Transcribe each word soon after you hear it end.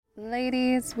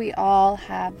Ladies, we all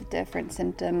have different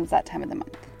symptoms that time of the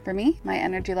month. For me, my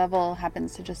energy level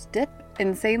happens to just dip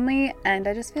insanely and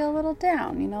I just feel a little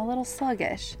down, a little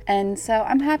sluggish. And so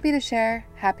I'm happy to share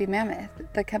Happy Mammoth,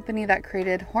 the company that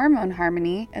created Hormone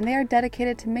Harmony, and they are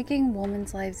dedicated to making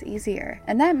women's lives easier.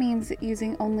 And that means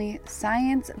using only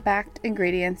science-backed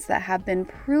ingredients that have been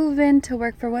proven to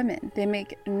work for women. They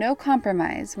make no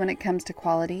compromise when it comes to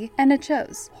quality, and it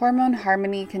shows. Hormone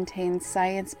Harmony contains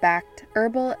science-backed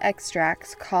herbal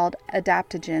extracts called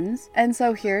adaptogens. And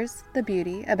so here's the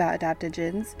beauty about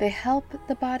adaptogens. They help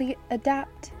the body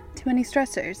adapt to any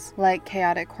stressors, like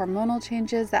chaotic hormonal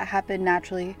changes that happen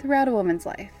naturally throughout a woman's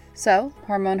life. So,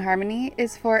 Hormone Harmony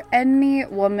is for any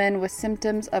woman with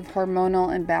symptoms of hormonal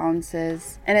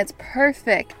imbalances, and it's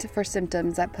perfect for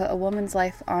symptoms that put a woman's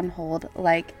life on hold,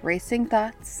 like racing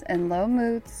thoughts and low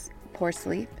moods, poor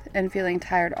sleep, and feeling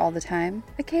tired all the time,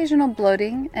 occasional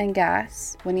bloating and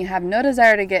gas when you have no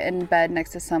desire to get in bed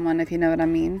next to someone, if you know what I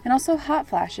mean, and also hot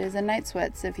flashes and night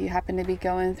sweats if you happen to be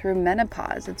going through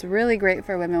menopause. It's really great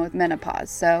for women with menopause.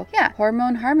 So yeah,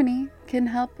 Hormone Harmony can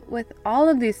help with all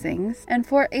of these things, and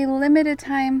for a limited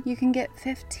time you can get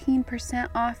 15%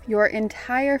 off your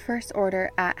entire first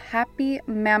order at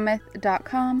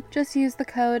happymammoth.com. Just use the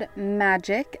code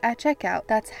MAGIC at checkout.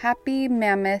 That's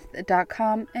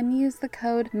happymammoth.com and use the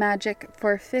code MAGIC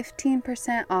for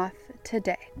 15% off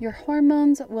today. Your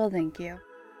hormones will thank you.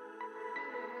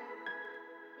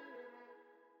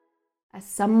 As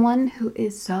someone who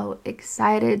is so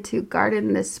excited to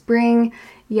garden this spring,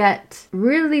 yet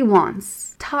really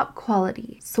wants top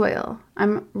quality soil,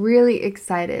 I'm really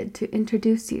excited to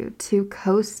introduce you to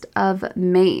Coast of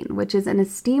Maine, which is an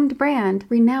esteemed brand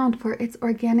renowned for its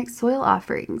organic soil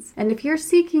offerings. And if you're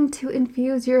seeking to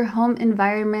infuse your home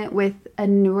environment with a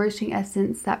nourishing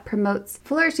essence that promotes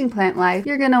flourishing plant life,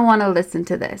 you're going to want to listen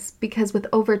to this, because with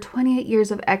over 28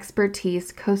 years of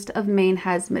expertise, Coast of Maine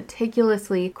has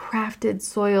meticulously crafted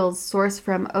soils sourced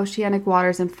from oceanic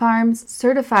waters and farms,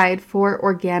 certified for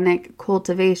organic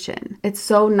cultivation. It's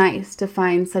so nice to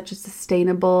find such a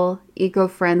sustainable,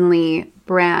 eco-friendly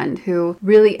brand who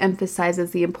really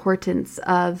emphasizes the importance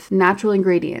of natural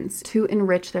ingredients to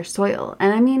enrich their soil.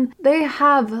 And I mean, they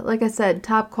have, like I said,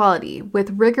 top quality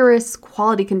with rigorous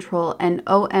quality control and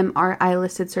OMRI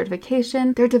listed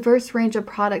certification. Their diverse range of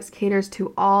products caters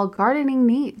to all gardening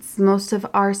needs. Most of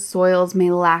our soils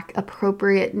may lack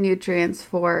appropriate nutrients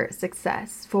for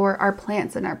success for our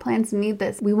plants, and our plants need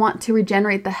this. We want to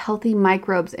regenerate the healthy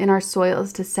microbes in our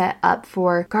soils to set up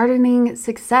for gardening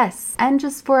success and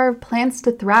just for our plants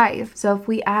to thrive. So if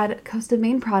we add Coast of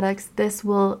Maine products, this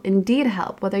will indeed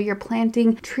help. Whether you're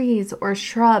planting trees or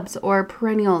shrubs or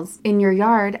perennials in your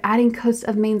yard, adding Coast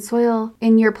of Maine soil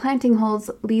in your planting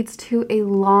holes leads to a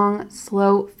long,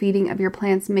 slow feeding of your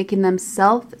plants, making them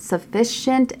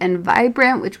self-sufficient and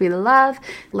vibrant, which we love.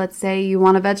 Let's say you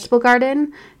want a vegetable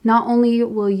garden. Not only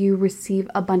will you receive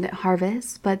abundant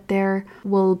harvest, but there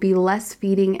will be less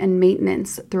feeding and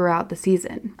maintenance throughout the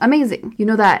season. Amazing. You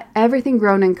know that everything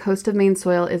grown in Coast of Maine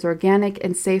soil is organic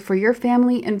and safe for your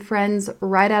family and friends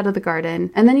right out of the garden.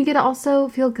 And then you get to also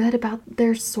feel good about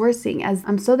their sourcing, as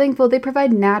I'm so thankful they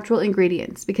provide natural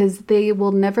ingredients because they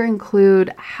will never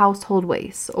include household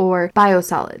waste or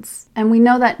biosolids. And we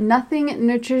know that nothing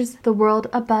nurtures the world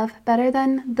above better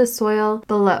than the soil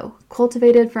below,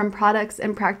 cultivated from products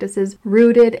and practices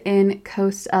rooted in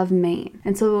Coast of Maine.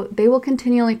 And so they will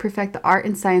continually perfect the art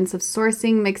and science of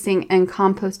sourcing, mixing, and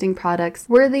composting products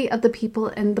worthy of the people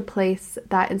and the place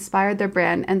that inspired their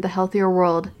brand and the healthier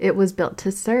world it was built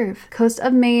to serve. Coast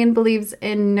of Maine believes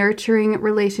in nurturing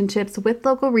relationships with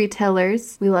local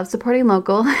retailers. We love supporting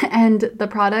local, and the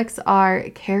products are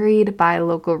carried by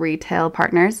local retail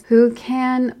partners who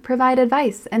can provide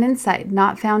advice and insight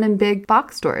not found in big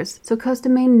box stores. So Coast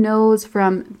of Maine knows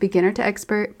from beginner to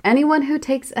expert, anyone who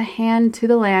takes a hand to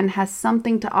the land has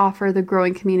something to offer the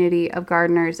growing community of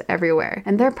gardeners everywhere.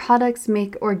 And their products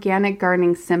make organic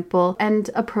gardening simple and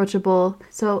approachable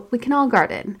so we can all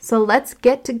garden. So let's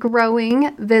get to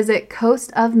growing. Visit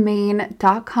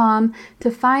coastofmaine.com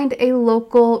to find a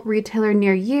local retailer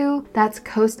near you. That's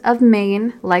Coast of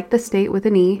Maine, like the state with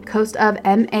an E,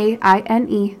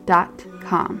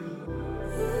 coastofmaine.com.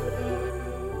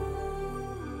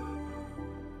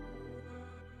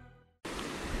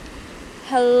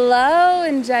 Hello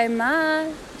and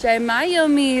Jaima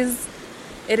Yomis.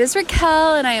 It is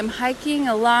Raquel and I am hiking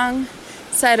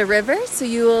alongside a river, so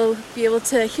you will be able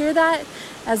to hear that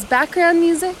as background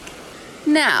music.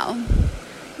 Now,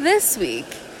 this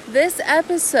week, this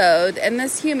episode and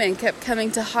this human kept coming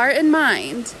to heart and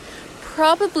mind,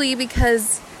 probably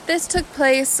because This took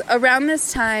place around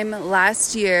this time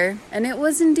last year, and it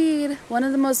was indeed one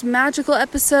of the most magical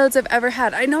episodes I've ever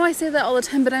had. I know I say that all the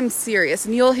time, but I'm serious,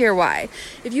 and you'll hear why.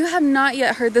 If you have not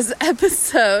yet heard this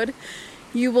episode,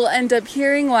 you will end up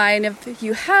hearing why, and if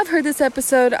you have heard this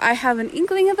episode, I have an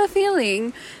inkling of a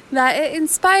feeling that it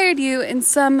inspired you in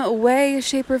some way,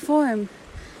 shape, or form.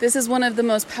 This is one of the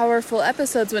most powerful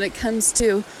episodes when it comes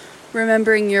to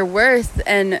remembering your worth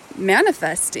and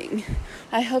manifesting.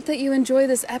 I hope that you enjoy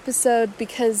this episode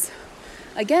because,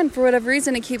 again, for whatever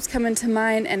reason, it keeps coming to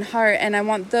mind and heart, and I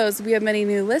want those, we have many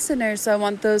new listeners, so I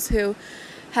want those who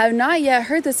have not yet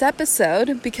heard this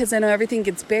episode, because I know everything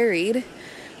gets buried,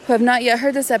 who have not yet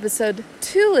heard this episode,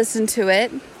 to listen to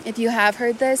it. If you have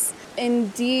heard this,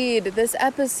 indeed, this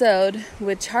episode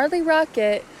with Charlie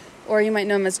Rocket, or you might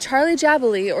know him as Charlie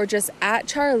Jabbly, or just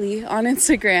 @Charlie on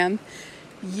Instagram,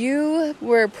 you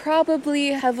were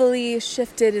probably heavily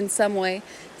shifted in some way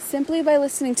simply by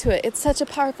listening to it. It's such a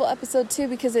powerful episode too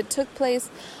because it took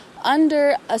place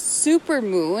under a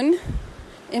supermoon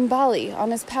in Bali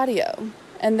on his patio.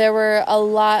 And there were a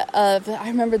lot of, I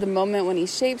remember the moment when he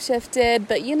shapeshifted,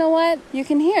 but you know what? You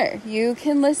can hear, you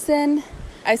can listen.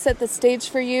 I set the stage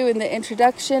for you in the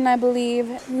introduction, I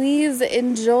believe. Please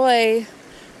enjoy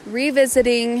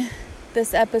revisiting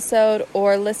this episode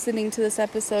or listening to this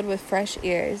episode with fresh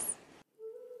ears.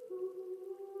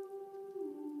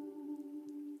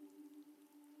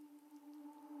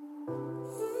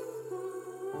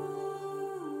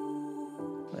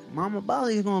 Mama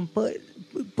Bali is going to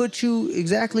put you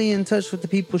exactly in touch with the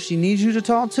people she needs you to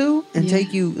talk to and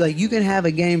take you, like, you can have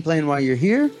a game plan while you're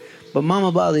here, but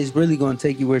Mama Bali is really going to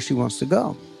take you where she wants to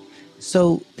go.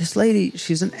 So this lady,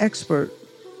 she's an expert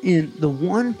in the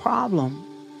one problem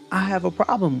I have a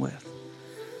problem with,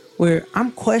 where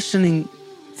I'm questioning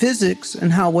physics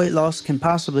and how weight loss can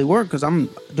possibly work, because I'm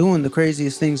doing the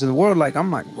craziest things in the world. Like,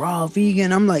 I'm like raw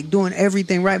vegan, I'm like doing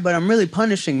everything right, but I'm really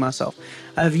punishing myself.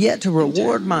 I've yet to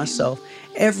reward myself.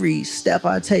 Every step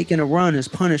I take in a run is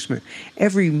punishment.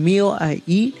 Every meal I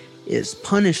eat is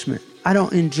punishment. I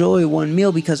don't enjoy one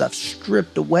meal because I've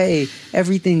stripped away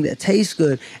everything that tastes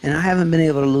good, and I haven't been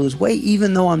able to lose weight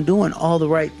even though I'm doing all the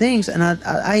right things. And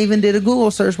I even did a Google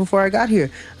search before I got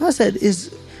here. I said, is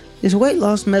weight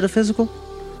loss metaphysical?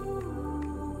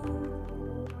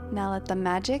 Now let the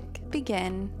magic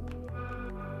begin.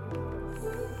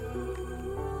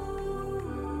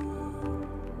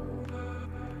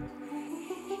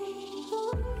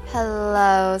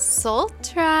 Hello, Soul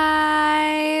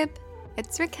Tribe.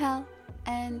 It's Raquel,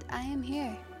 and I am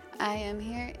here. I am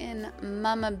here in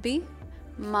Mama B,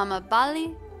 Mama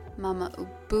Bali, Mama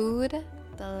Ubud,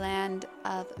 the land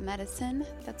of medicine.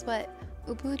 That's what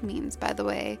Ubud means, by the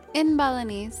way, in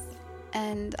Balinese.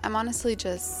 And I'm honestly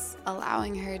just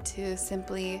allowing her to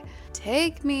simply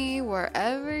take me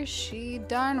wherever she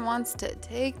darn wants to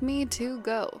take me to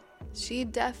go. She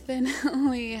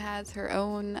definitely has her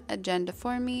own agenda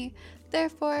for me.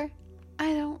 Therefore,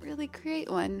 I don't really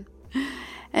create one.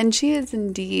 And she is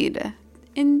indeed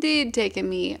taken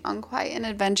me on quite an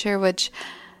adventure, which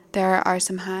there are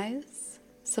some highs,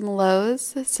 some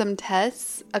lows, some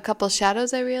tests, a couple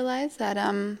shadows I realized that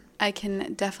I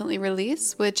can definitely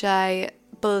release, which I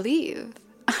believe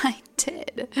I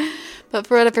did. But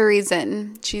for whatever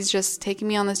reason, she's just taking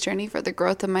me on this journey for the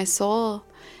growth of my soul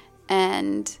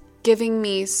and giving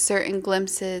me certain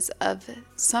glimpses of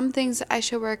some things I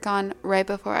should work on right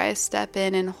before I step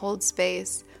in and hold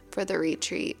space for the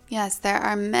retreat. Yes, there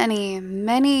are many,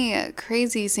 many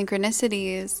crazy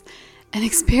synchronicities and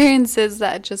experiences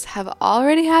that just have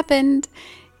already happened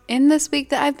in this week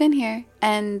that I've been here.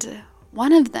 And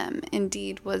one of them,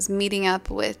 indeed, was meeting up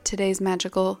with today's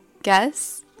magical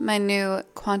guest, my new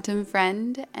quantum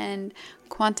friend and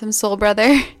quantum soul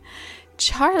brother,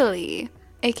 Charlie,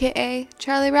 aka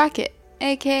Charlie Rocket,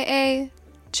 aka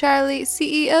Charlie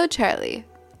CEO Charlie,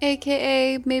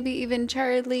 aka maybe even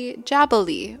Charlie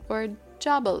Jabbly or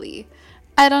Jabbly.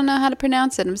 I don't know how to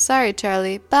pronounce it. I'm sorry,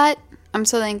 Charlie, but I'm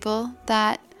so thankful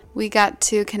that we got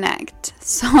to connect.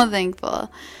 So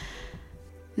thankful.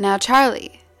 Now,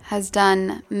 Charlie has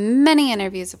done many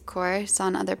interviews, of course,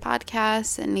 on other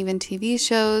podcasts and even TV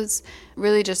shows,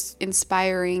 really just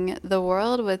inspiring the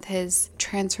world with his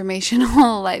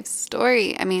transformational life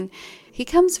story. I mean, he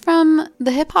comes from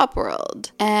the hip-hop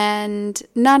world, and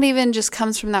not even just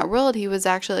comes from that world. He was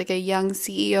actually like a young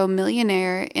CEO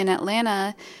millionaire in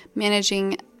Atlanta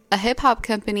managing a hip-hop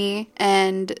company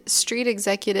and street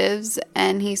executives,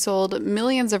 and he sold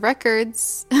millions of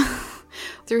records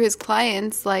through his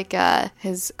clients, like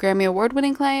his Grammy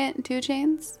Award-winning client, 2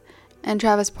 Chainz, and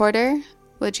Travis Porter,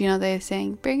 which, you know, they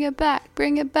sang, bring it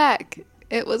back,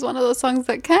 it was one of those songs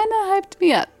that kind of hyped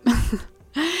me up.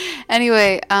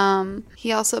 Anyway,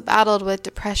 he also battled with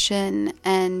depression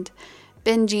and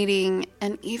binge eating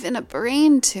and even a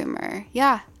brain tumor.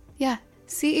 Yeah.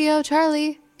 CEO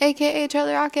Charlie, aka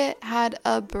Charlie Rocket, had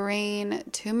a brain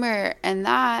tumor, and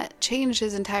that changed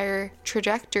his entire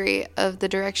trajectory of the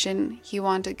direction he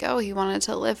wanted to go. He wanted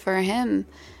to live for him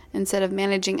instead of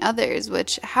managing others,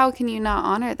 which how can you not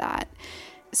honor that?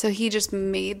 So he just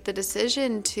made the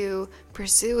decision to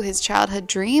pursue his childhood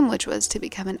dream, which was to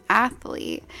become an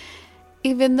athlete.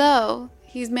 Even though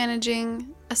he's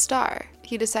managing a star,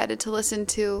 he decided to listen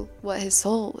to what his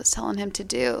soul was telling him to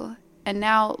do. And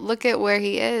now look at where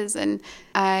he is. And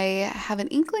I have an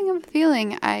inkling of a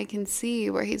feeling I can see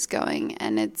where he's going.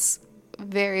 And it's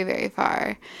very, very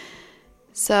far.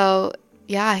 So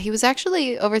yeah, he was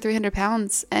actually over 300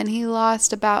 pounds and he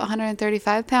lost about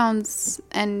 135 pounds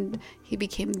and he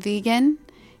became vegan.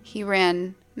 He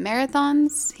ran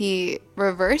marathons. He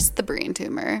reversed the brain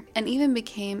tumor and even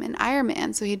became an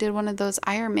Ironman. So he did one of those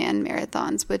Ironman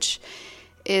marathons, which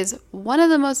is one of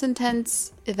the most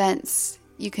intense events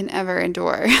you can ever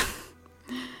endure.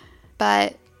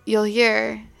 But you'll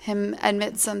hear him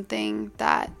admit something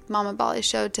that Mama Bali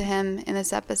showed to him in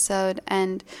this episode,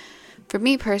 and for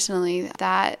me personally,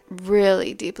 that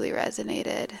really deeply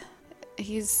resonated.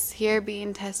 He's here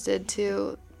being tested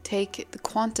to take the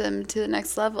quantum to the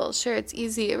next level. Sure, it's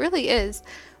easy. It really is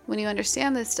when you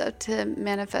understand this stuff to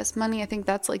manifest money. I think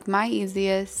that's like my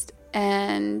easiest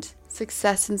and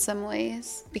success in some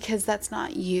ways, because that's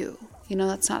not you. You know,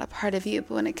 that's not a part of you.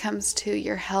 But when it comes to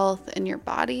your health and your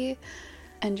body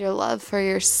and your love for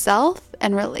yourself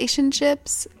and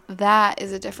relationships, that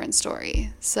is a different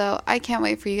story. So I can't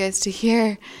wait for you guys to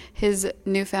hear his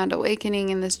newfound awakening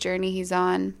in this journey he's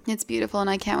on. It's beautiful, and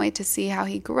I can't wait to see how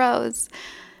he grows,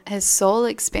 his soul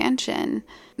expansion.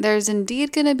 There's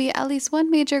indeed going to be at least one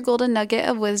major golden nugget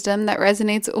of wisdom that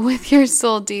resonates with your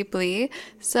soul deeply.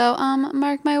 So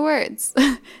mark my words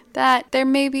that there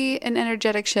may be an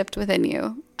energetic shift within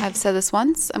you. I've said this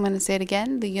once, I'm going to say it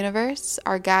again. The universe,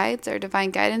 our guides, our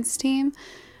divine guidance team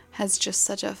has just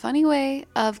such a funny way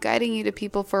of guiding you to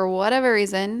people for whatever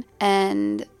reason,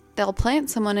 and they'll plant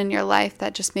someone in your life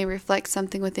that just may reflect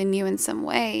something within you in some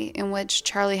way, in which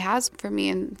Charlie has for me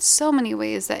in so many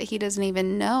ways that he doesn't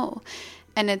even know.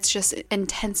 And it's just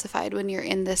intensified when you're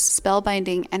in this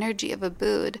spellbinding energy of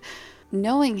Abood.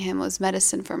 Knowing him was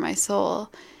medicine for my soul.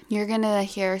 You're going to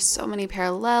hear so many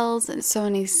parallels and so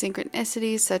many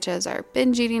synchronicities, such as our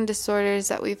binge eating disorders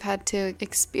that we've had to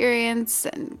experience,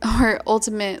 and our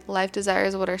ultimate life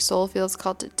desires, what our soul feels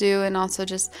called to do, and also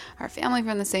just our family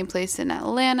from the same place in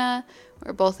Atlanta.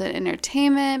 We're both in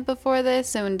entertainment before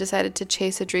this and decided to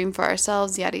chase a dream for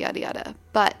ourselves, yada, yada, yada.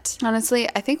 But honestly,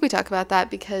 I think we talk about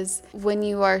that because when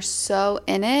you are so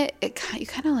in it, you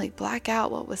kind of like black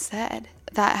out what was said.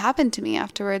 That happened to me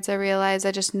afterwards. I realized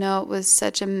I just know it was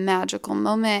such a magical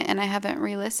moment, and I haven't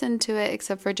re-listened to it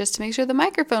except for just to make sure the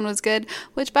microphone was good,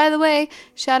 which, by the way,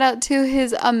 shout out to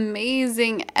his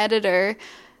amazing editor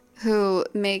who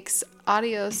makes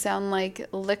audio sound like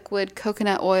liquid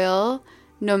coconut oil,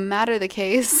 no matter the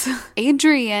case.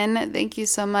 Adrian, thank you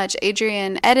so much.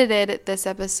 Adrian edited this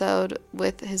episode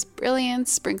with his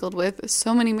brilliance, sprinkled with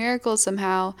so many miracles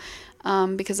somehow.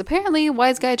 Because apparently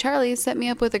Wise Guy Charlie set me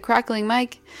up with a crackling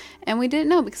mic, and we didn't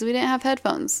know because we didn't have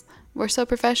headphones. We're so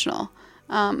professional.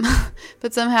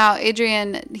 But somehow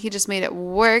Adrian, he just made it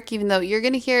work, even though you're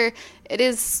going to hear it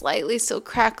is slightly still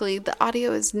crackly. The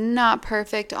audio is not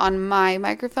perfect on my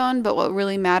microphone, but what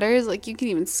really matters, like you can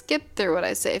even skip through what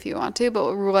I say if you want to,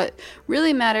 but what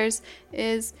really matters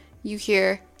is you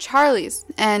hear Charlie's,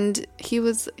 and he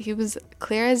was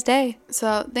clear as day.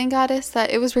 So thank Goddess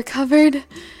that it was recovered.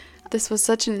 This was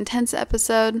such an intense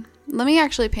episode. Let me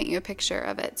actually paint you a picture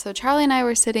of it. So Charlie and I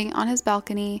were sitting on his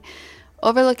balcony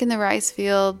overlooking the rice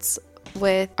fields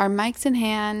with our mics in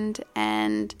hand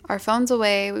and our phones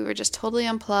away. We were just totally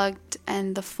unplugged,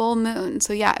 and the full moon.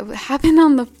 So yeah, it happened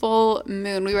on the full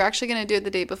moon. We were actually going to do it the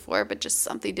day before, but just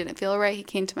something didn't feel right. He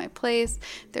came to my place.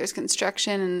 There was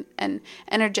construction, and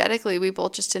energetically, we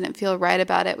both just didn't feel right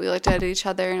about it. We looked at each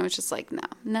other and it was just like,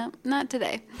 no, not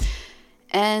today.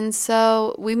 And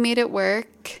so we made it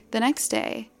work the next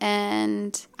day,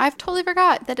 and I've totally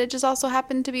forgot that it just also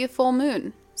happened to be a full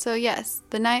moon. So yes,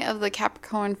 the night of the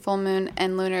Capricorn full moon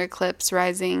and lunar eclipse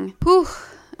rising,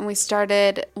 and we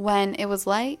started when it was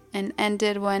light and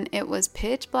ended when it was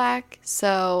pitch black.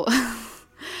 So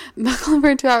buckle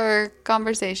over to our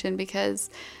conversation, because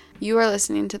you are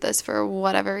listening to this for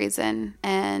whatever reason,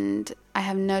 and I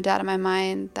have no doubt in my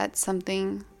mind that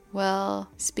something will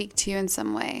speak to you in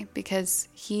some way, because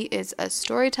he is a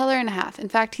storyteller and a half. In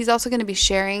fact, he's also going to be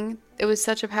sharing. It was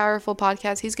such a powerful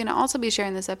podcast. He's going to also be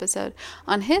sharing this episode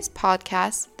on his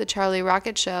podcast, The Charlie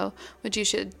Rocket Show, which you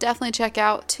should definitely check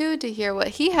out too, to hear what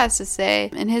he has to say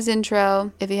in his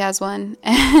intro, if he has one.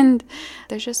 And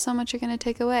there's just so much you're going to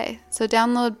take away. So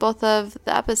download both of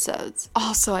the episodes.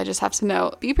 Also, I just have to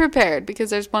know, be prepared,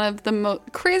 because there's one of the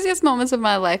craziest moments of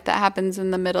my life that happens in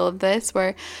the middle of this,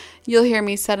 where you'll hear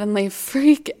me suddenly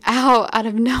freak out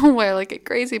of nowhere like a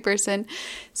crazy person.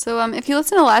 So if you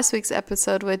listen to last week's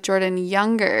episode with Jordan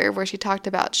Younger, where she talked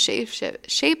about shape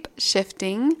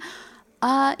shifting,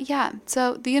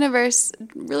 so the universe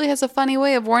really has a funny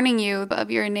way of warning you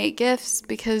of your innate gifts,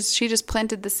 because she just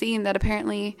planted the scene that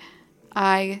apparently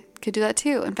I could do that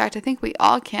too. In fact, I think we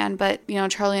all can, but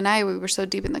Charlie and I, we were so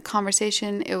deep in the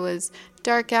conversation. It was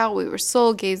dark out. We were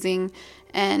soul gazing,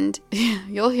 and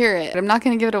you'll hear it. I'm not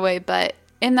going to give it away, but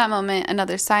in that moment,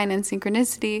 another sign and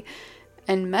synchronicity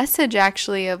and message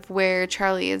actually of where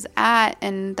Charlie is at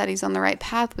and that he's on the right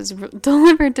path was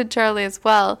delivered to Charlie as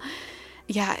well.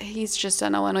 Yeah, he's just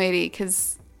done a 180,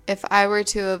 because if I were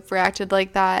to have reacted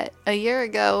like that a year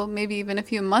ago, maybe even a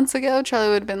few months ago, Charlie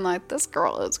would have been like, this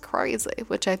girl is crazy,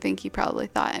 which I think he probably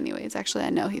thought anyways. Actually, I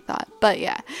know he thought, but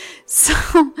yeah. So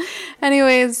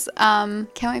anyways,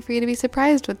 can't wait for you to be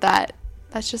surprised with that.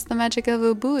 That's just the magic of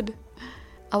Ubud.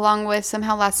 Along with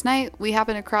somehow last night, we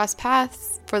happened to cross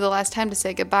paths for the last time to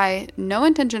say goodbye. No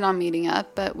intention on meeting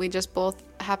up, but we just both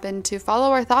happened to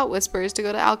follow our thought whispers to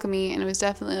go to Alchemy, and it was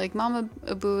definitely like Mama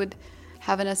Ubud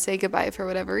having us say goodbye for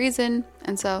whatever reason.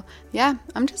 And so, yeah,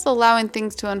 I'm just allowing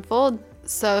things to unfold.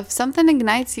 So if something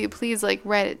ignites you, please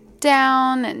write it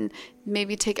down and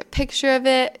maybe take a picture of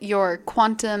it. Your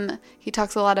quantum, he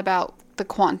talks a lot about the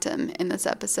quantum in this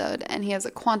episode, and he has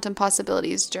a quantum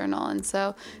possibilities journal. And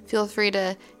so feel free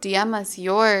to DM us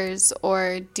yours,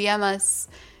 or DM us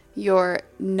your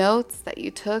notes that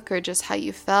you took, or just how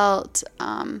you felt,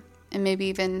 and maybe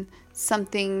even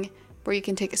something where you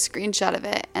can take a screenshot of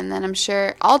it, and then I'm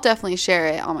sure I'll definitely share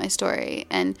it on my story,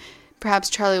 and perhaps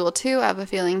Charlie will too. I have a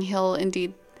feeling he'll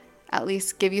indeed at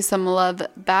least give you some love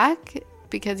back,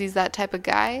 because he's that type of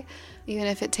guy, even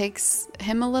if it takes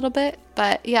him a little bit.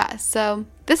 But yeah, so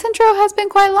this intro has been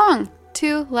quite long.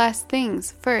 Two last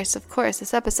things. First, of course,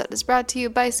 this episode is brought to you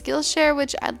by Skillshare,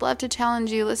 which I'd love to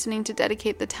challenge you listening to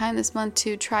dedicate the time this month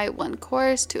to try one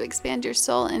course to expand your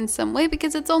soul in some way,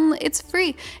 because it's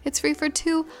free. It's free for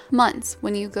 2 months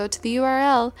when you go to the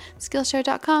URL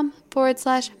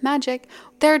Skillshare.com/magic.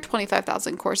 There are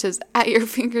 25,000 courses at your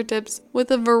fingertips with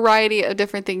a variety of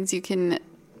different things you can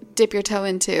dip your toe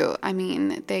into. I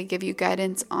mean, they give you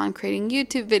guidance on creating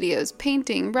YouTube videos,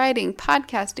 painting, writing,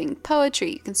 podcasting,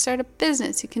 poetry. You can start a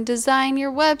business. You can design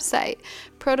your website,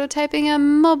 prototyping a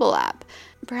mobile app,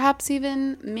 perhaps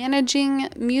even managing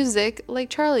music like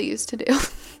Charlie used to do.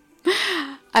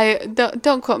 I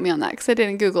don't quote me on that, because I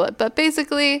didn't Google it. But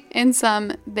basically, in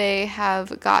sum, they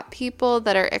have got people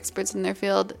that are experts in their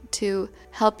field to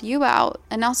help you out.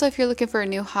 And also, if you're looking for a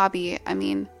new hobby, I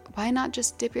mean, why not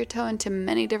just dip your toe into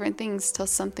many different things till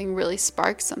something really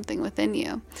sparks something within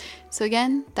you? So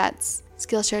again, that's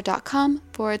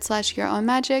Skillshare.com/your own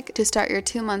magic to start your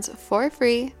 2 months for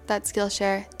free. That's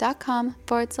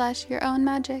Skillshare.com/your own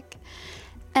magic.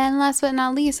 And last but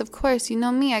not least, of course, you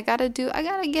know me, I gotta do the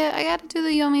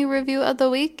Yomi review of the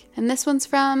week. And this one's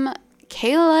from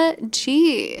Kayla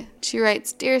G. She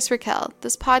writes, Dearest Raquel,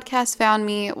 this podcast found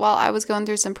me while I was going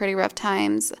through some pretty rough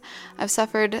times. I've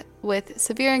suffered with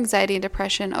severe anxiety and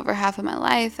depression over half of my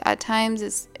life. At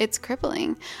times, it's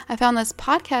crippling. I found this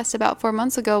podcast about 4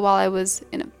 months ago while I was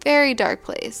in a very dark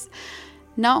place.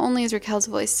 Not only is Raquel's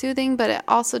voice soothing, but it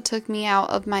also took me out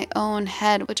of my own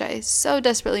head, which I so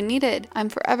desperately needed. I'm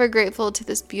forever grateful to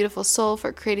this beautiful soul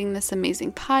for creating this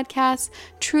amazing podcast.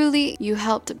 Truly, you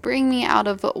helped bring me out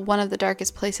of one of the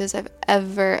darkest places I've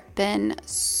ever been.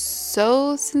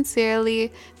 So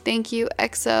sincerely, thank you,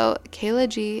 XO, Kayla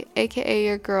G, aka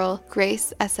your girl,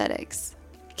 Grace Aesthetics.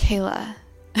 Kayla.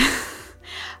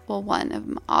 Well, one,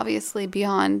 I'm obviously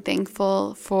beyond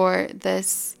thankful for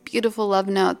this beautiful love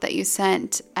note that you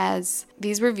sent, as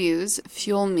these reviews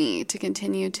fuel me to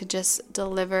continue to just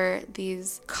deliver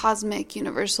these cosmic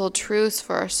universal truths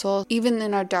for our soul. Even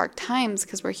in our dark times,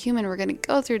 because we're human, we're going to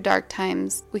go through dark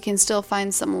times, we can still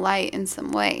find some light in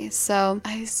some way. So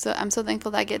I'm so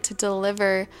thankful that I get to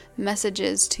deliver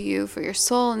messages to you for your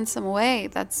soul in some way.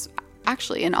 That's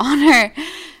actually an honor.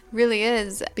 Really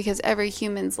is, because every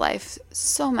human's life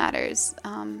so matters.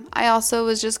 I also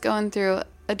was just going through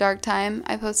a dark time.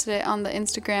 I posted it on the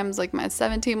Instagrams, like my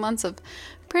 17 months of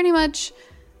pretty much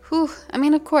I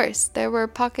mean, of course, there were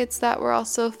pockets that were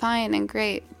also fine and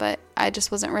great, but I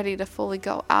just wasn't ready to fully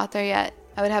go out there yet.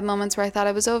 I would have moments where I thought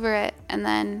I was over it, and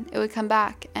then it would come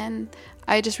back. And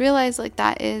I just realized, like,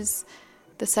 that is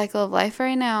the cycle of life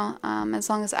right now. As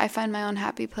long as I find my own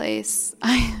happy place,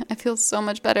 I feel so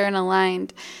much better and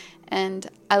aligned. And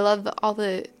I love all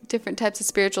the different types of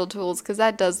spiritual tools, because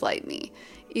that does light me.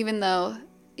 Even though,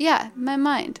 yeah, my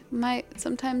mind might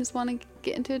sometimes want to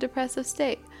get into a depressive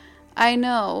state. I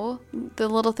know the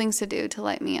little things to do to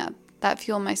light me up that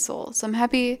fuel my soul. So I'm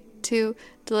happy to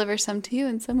deliver some to you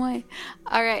in some way.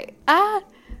 All right.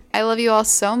 I love you all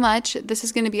so much. This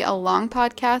is going to be a long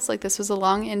podcast. Like, this was a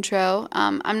long intro.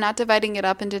 I'm not dividing it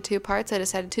up into 2 parts. I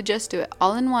decided to just do it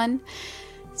all in one.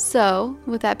 So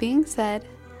with that being said,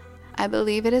 I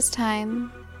believe it is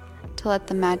time to let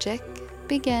the magic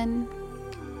begin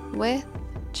with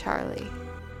Charlie.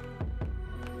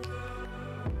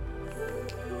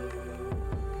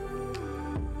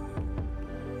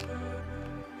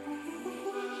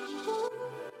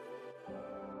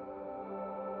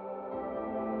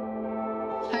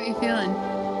 How are you feeling?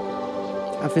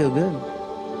 I feel good.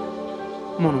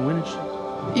 I'm on a winning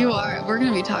streak. You are. We're going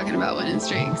to be talking about winning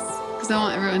streaks, because I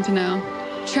want everyone to know.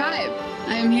 Tribe,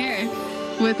 I am here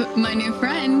with my new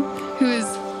friend, who is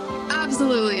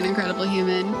absolutely an incredible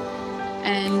human.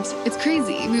 And it's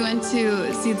crazy. We went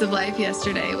to Seeds of Life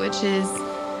yesterday, which is,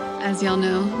 as y'all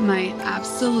know, my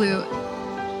absolute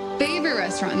favorite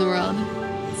restaurant in the world.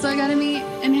 So I got to meet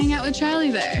and hang out with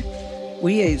Charlie there.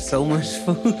 We ate so much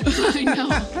food. I know.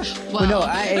 Well, no,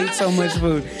 I ate so much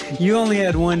food. You only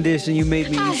had one dish and you made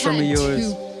me eat some of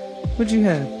yours. 2. What'd you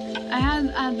have? I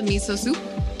had the miso soup.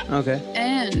 Okay.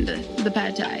 And the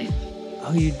pad thai.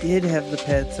 Oh, you did have the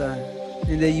pad thai.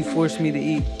 And then you forced me to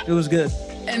eat. It was good.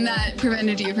 And that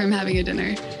prevented you from having a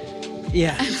dinner.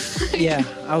 Yeah. Yeah.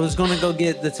 I was going to go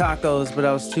get the tacos, but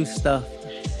I was too stuffed.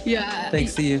 Yeah.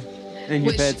 Thanks to you and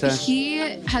your pad thai. He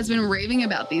has been raving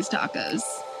about these tacos.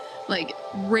 Like,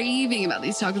 raving about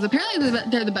these tacos. Apparently,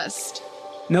 they're the best.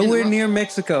 Nowhere near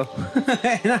Mexico.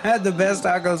 And I had the best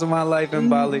tacos of my life in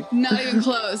Bali. Not even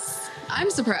close. I'm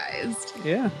surprised.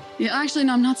 Yeah. Yeah, actually,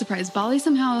 no, I'm not surprised. Bali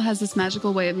somehow has this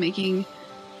magical way of making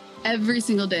every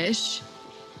single dish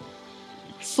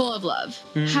full of love,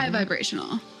 high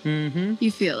vibrational. Mm-hmm.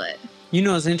 You feel it. You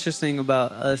know what's interesting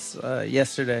about us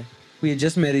yesterday? We had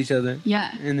just met each other.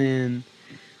 Yeah. And then,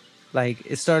 like,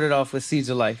 it started off with Seeds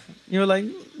of Life. You were like,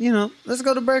 you know, let's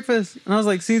go to breakfast. And I was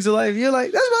like, Seeds of Life. You're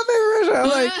like, that's my favorite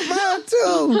restaurant. I'm like, mine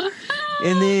too.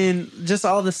 And then just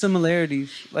all the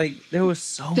similarities. Like, there were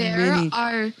so many. There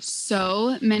are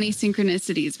so many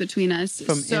synchronicities between us.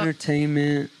 From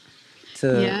entertainment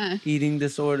to eating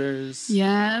disorders.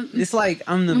 Yeah. It's like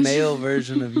I'm the male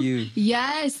version of you.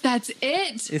 Yes, that's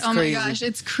it. It's oh crazy. My gosh,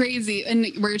 it's crazy. And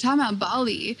we were talking about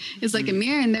Bali is like a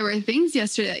mirror, and there were things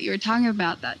yesterday that you were talking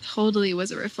about that totally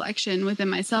was a reflection within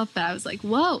myself that I was like,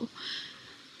 whoa,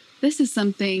 this is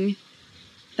something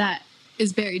that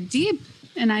is very deep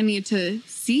and I need to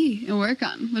see and work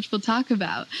on, which we'll talk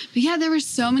about. But yeah, there were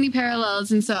so many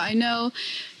parallels. And so I know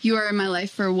you are in my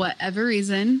life for whatever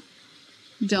reason.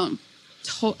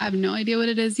 I have no idea what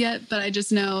it is yet, but I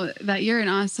just know that you're an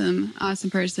awesome, awesome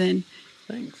person.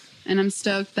 Thanks. And I'm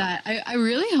stoked that I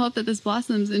really hope that this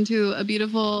blossoms into a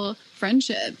beautiful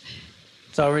friendship.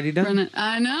 It's already done.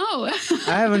 I know.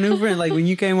 I have a new friend. Like, when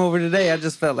you came over today, I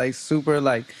just felt like super,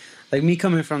 like me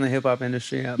coming from the hip hop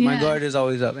industry. My guard is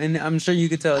always up. And I'm sure you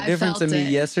could tell a difference in me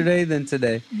yesterday than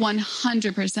today.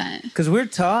 100%. Because we're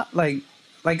taught, like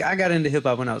I got into hip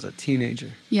hop when I was a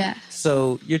teenager. Yeah.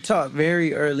 So you're taught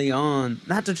very early on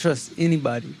not to trust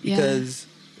anybody, because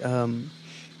now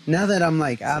that I'm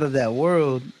like out of that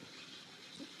world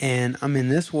and I'm in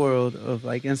this world of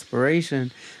like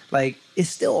inspiration, like it's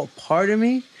still a part of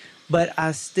me, but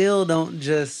I still don't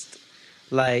just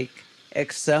like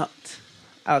accept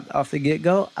out off the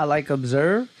get-go. I like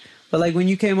observe. But like when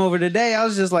you came over today, I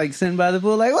was just like sitting by the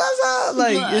pool, like, what's up?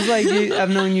 Like, it's like I've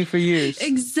known you for years.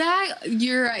 Exactly.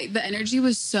 You're right. The energy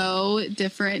was so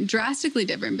different, drastically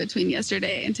different between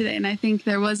yesterday and today. And I think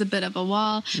there was a bit of a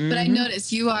wall. But I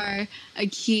noticed you are a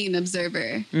keen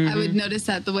observer. I would notice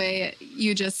that the way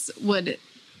you just would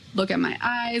look at my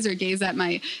eyes or gaze at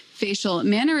my facial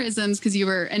mannerisms, because you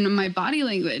were in my body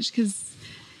language, because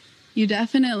you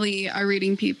definitely are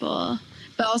reading people.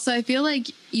 But also, I feel like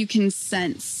you can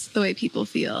sense the way people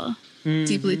feel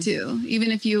deeply, too. Even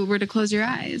if you were to close your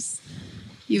eyes,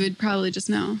 you would probably just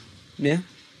know. Yeah.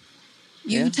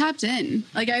 You tapped in.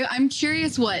 Like, I'm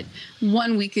curious what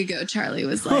 1 week ago Charlie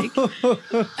was like.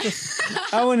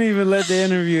 I wouldn't even let the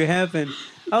interview happen.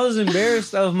 I was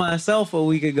embarrassed of myself a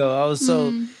week ago. I was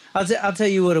so... I'll tell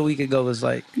you what a week ago was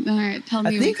like. All right, tell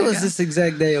me. I think it was this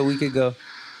exact day a week ago.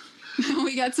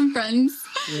 We got some friends.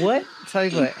 What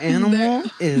type of animal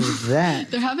is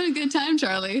that? They're having a good time,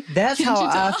 Charlie. That's Can't how you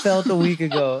I tell? felt a week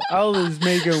ago. I was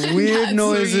making weird That's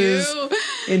noises you.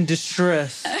 in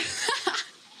distress.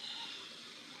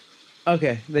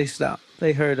 Okay, they stopped.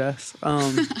 They heard us.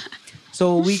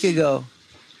 So a week ago,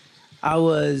 I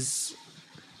was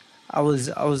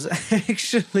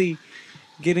actually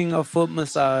getting a foot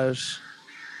massage,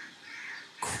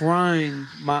 crying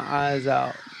my eyes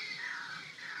out.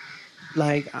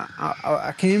 Like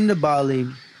I came to Bali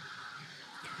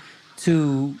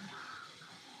to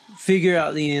figure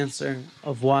out the answer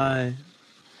of why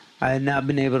I had not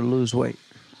been able to lose weight.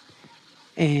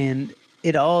 And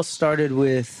it all started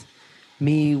with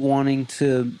me wanting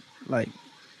to like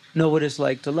know what it's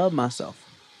like to love myself.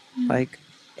 Like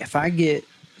if I get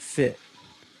fit,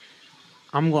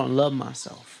 I'm going to love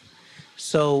myself.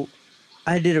 So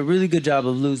I did a really good job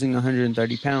of losing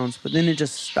 130 pounds, but then it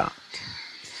just stopped.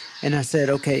 And I said,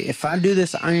 okay, if I do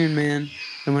this Ironman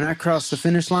and when I cross the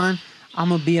finish line, I'm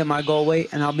going to be at my goal weight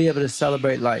and I'll be able to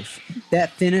celebrate life.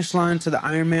 That finish line to the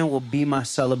Ironman will be my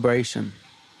celebration.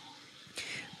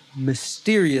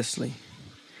 Mysteriously,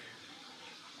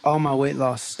 all my weight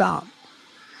loss stopped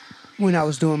when I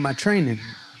was doing my training.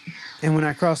 And when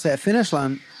I crossed that finish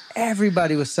line,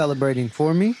 everybody was celebrating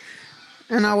for me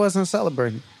and I wasn't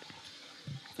celebrating.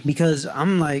 Because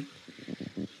I'm like,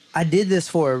 I did this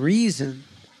for a reason.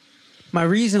 My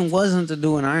reason wasn't to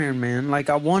do an Ironman. Like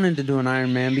I wanted to do an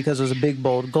Ironman because it was a big,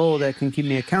 bold goal that can keep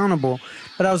me accountable.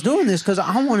 But I was doing this because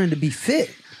I wanted to be fit.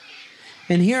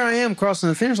 And here I am crossing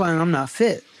the finish line and I'm not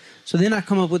fit. So then I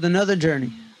come up with another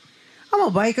journey. I'm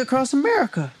going to bike across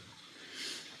America.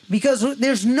 Because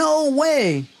there's no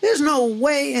way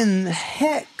in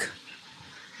heck,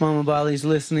 Mama Bali's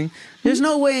listening, there's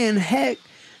no way in heck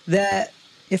that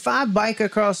if I bike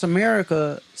across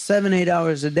America 7-8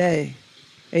 hours a day,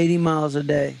 80 miles a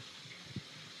day,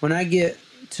 when I get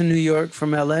to New York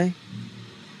from LA,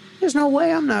 there's no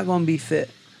way I'm not going to be fit.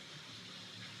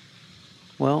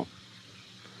 Well,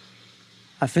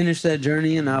 I finished that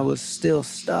journey and I was still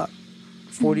stuck,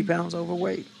 40 pounds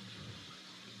overweight.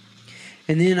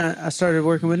 And then I started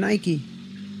working with Nike.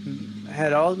 I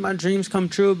had all of my dreams come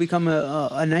true, become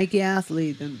a Nike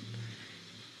athlete. And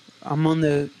I'm on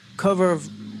the cover of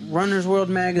Runner's World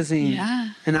magazine.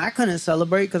 Yeah. And I couldn't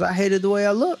celebrate because I hated the way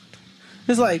I looked.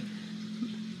 It's like,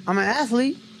 I'm an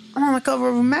athlete. I'm on the cover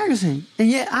of a magazine. And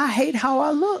yet I hate how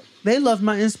I look. They loved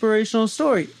my inspirational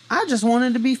story. I just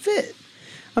wanted to be fit.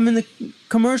 I'm in the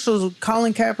commercials with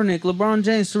Colin Kaepernick, LeBron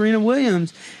James, Serena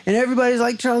Williams. And everybody's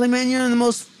like, Charlie, man, you're in the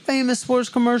most famous sports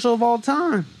commercial of all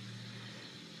time.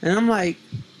 And I'm like,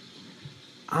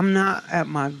 I'm not at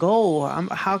my goal.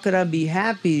 How could I be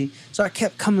happy? So I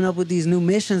kept coming up with these new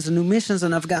missions,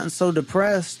 and I've gotten so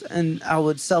depressed, and I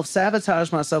would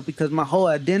self-sabotage myself because my whole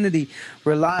identity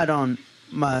relied on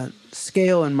my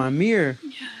scale and my mirror.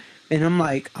 Yeah. And I'm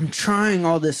like, I'm trying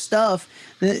all this stuff.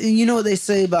 You know what they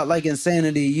say about like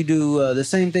insanity? You do the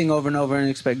same thing over and over and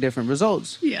expect different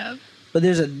results. Yeah. But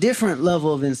there's a different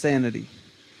level of insanity,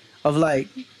 of like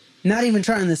not even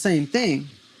trying the same thing,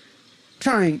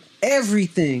 trying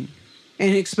everything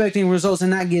and expecting results and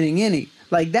not getting any.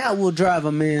 Like that will drive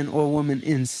a man or woman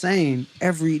insane.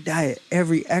 Every diet,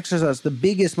 every exercise, the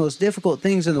biggest, most difficult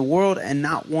things in the world, and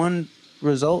not one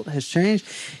result has changed.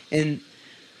 And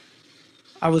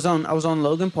I was on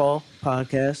Logan Paul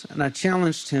podcast, and I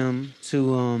challenged him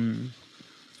to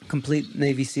complete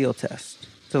Navy SEAL test,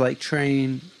 to like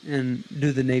train and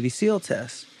do the Navy SEAL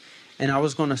test. And I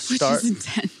was going to start,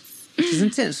 which is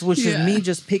intense, which is me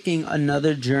just picking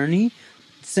another journey,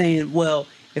 saying, well,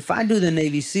 if I do the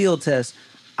Navy SEAL test,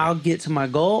 I'll get to my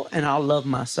goal and I'll love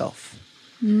myself.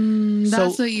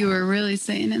 That's what you were really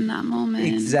saying in that moment.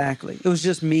 Exactly. It was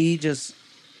just me just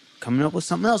coming up with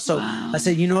something else. So I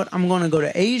said, you know what? I'm going to go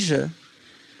to Asia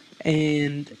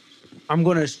and I'm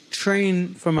going to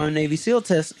train for my Navy SEAL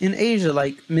test in Asia,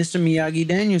 like Mr. Miyagi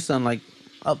Danielson, like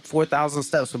up 4,000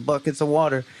 steps with buckets of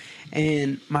water.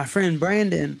 And my friend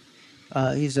Brandon,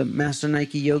 he's a master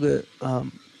Nike yoga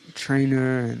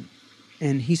trainer.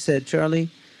 And he said, Charlie,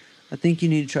 I think you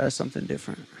need to try something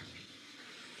different.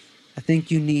 I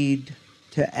think you need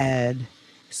to add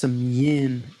some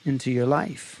yin into your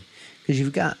life. Because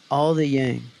you've got all the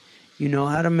yang. You know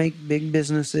how to make big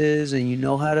businesses and you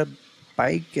know how to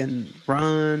bike and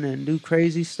run and do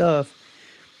crazy stuff.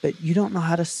 But you don't know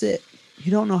how to sit.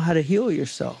 You don't know how to heal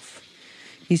yourself.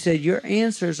 He said, your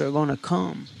answers are going to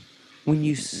come when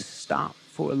you stop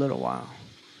for a little while.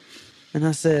 And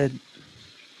I said,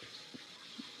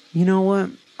 you know what?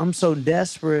 I'm so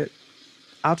desperate.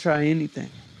 I'll try anything.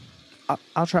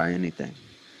 I'll try anything.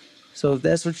 So if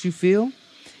that's what you feel,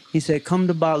 he said, come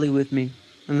to Bali with me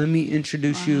and let me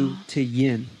introduce you to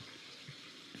yin.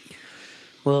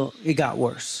 Well, it got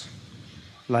worse.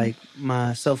 Like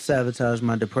my self-sabotage,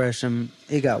 my depression,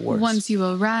 it got worse. Once you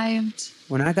arrived?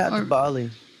 When I got to Bali,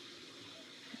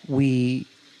 we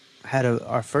had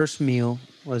our first meal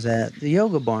was at the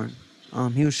Yoga Barn.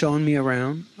 He was showing me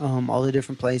around all the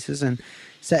different places, and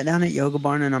sat down at Yoga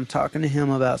Barn, and I'm talking to him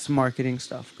about some marketing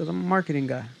stuff because I'm a marketing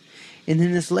guy. And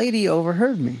then this lady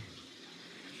overheard me,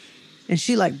 and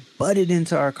she like butted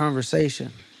into our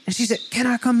conversation, and she said, "Can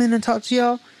I come in and talk to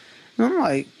y'all?" And I'm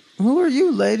like, "Who are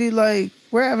you, lady? Like,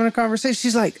 we're having a conversation."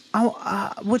 She's like,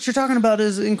 "What you're talking about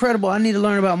is incredible. I need to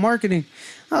learn about marketing."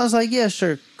 I was like, "Yeah,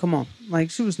 sure. Come on." Like,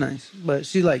 she was nice, but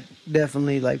she like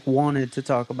definitely like wanted to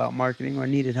talk about marketing or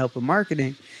needed help with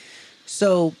marketing.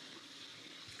 So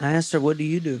I asked her, "What do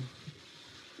you do?"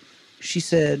 She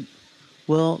said,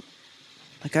 "Well,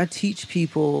 like I teach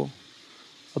people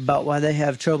about why they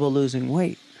have trouble losing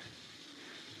weight."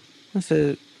 I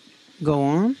said, "Go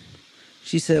on."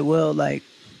 She said, "Well, like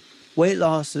weight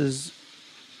loss is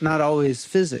not always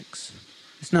physics.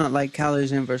 It's not like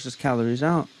calories in versus calories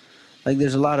out. Like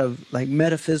there's a lot of like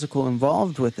metaphysical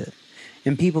involved with it.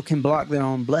 And people can block their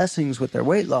own blessings with their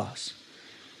weight loss."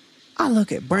 I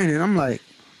look at Brandon, I'm like,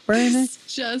 "Brandon? This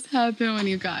just happened when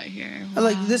you got here. Wow.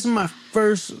 Like, this is my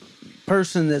first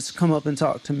person that's come up and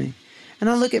talked to me." And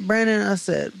I look at Brandon and I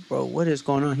said, "Bro, what is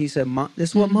going on?" He said, "This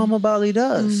is what Mama Bali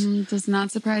does." Does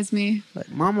not surprise me. Like,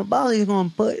 Mama Bali is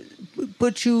going to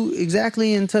put you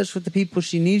exactly in touch with the people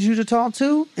she needs you to talk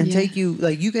to and take you,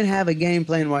 like, you can have a game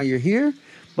plan while you're here,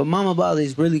 but Mama Bali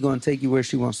is really going to take you where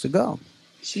she wants to go.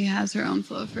 She has her own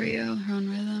flow for you, her own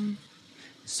rhythm.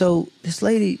 So this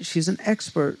lady, she's an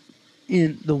expert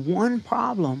in the one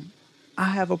problem I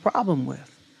have a problem with,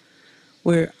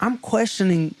 where I'm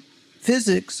questioning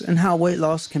physics and how weight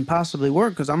loss can possibly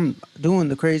work because I'm doing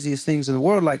the craziest things in the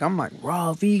world. Like, I'm like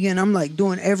raw vegan. I'm like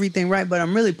doing everything right, but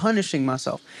I'm really punishing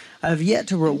myself. I've yet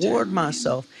to reward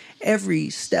myself. Every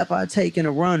step I take in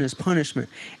a run is punishment.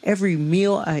 Every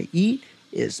meal I eat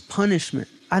is punishment.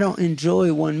 I don't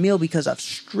enjoy one meal because I've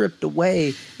stripped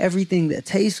away everything that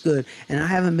tastes good, and I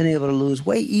haven't been able to lose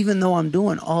weight, even though I'm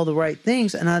doing all the right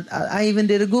things. And I even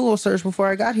did a Google search before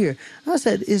I got here. I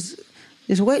said, is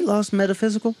weight loss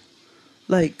metaphysical?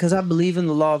 Like, because I believe in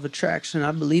the law of attraction.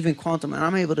 I believe in quantum, and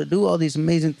I'm able to do all these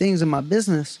amazing things in my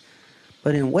business.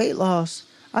 But in weight loss,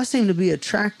 I seem to be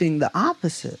attracting the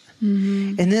opposite.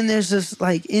 And then there's this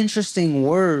like interesting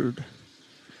word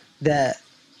that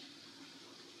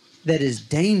is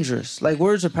dangerous. Like,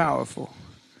 words are powerful.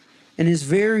 And it's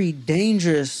very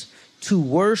dangerous to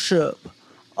worship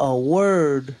a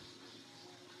word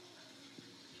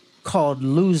called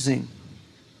losing.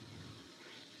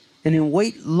 And in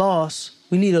weight loss,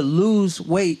 we need to lose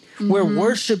weight. We're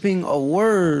worshiping a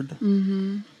word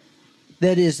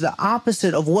that is the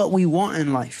opposite of what we want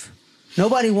in life.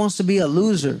 Nobody wants to be a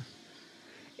loser.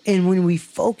 And when we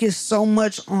focus so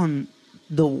much on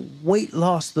the weight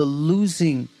loss, the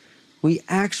losing, we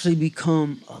actually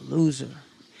become a loser.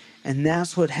 And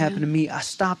that's what happened to me. I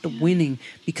stopped winning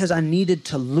because I needed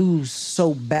to lose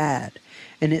so bad.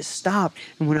 And it stopped.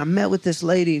 And when I met with this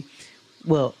lady,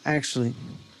 well, actually,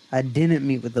 I didn't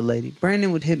meet with the lady.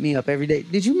 Brandon would hit me up every day.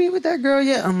 "Did you meet with that girl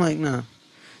yet?" I'm like, "Nah."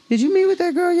 "Did you meet with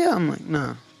that girl yet?" I'm like,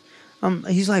 "Nah."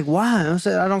 He's like, "Why?" I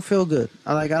said, "I don't feel good.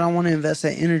 I don't want to invest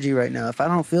that energy right now. If I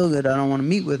don't feel good, I don't want to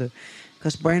meet with her."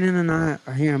 Because Brandon and I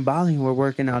are here in Bali and we're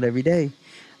working out every day.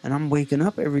 And I'm waking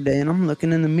up every day and I'm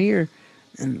looking in the mirror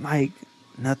and like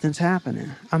nothing's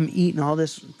happening. I'm eating all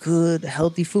this good,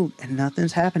 healthy food and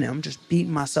nothing's happening. I'm just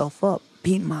beating myself up.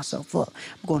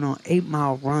 I'm going on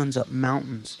 8-mile runs up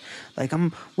mountains. Like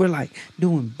we're like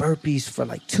doing burpees for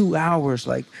like 2 hours.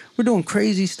 Like we're doing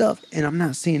crazy stuff and I'm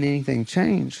not seeing anything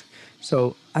change.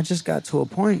 So I just got to a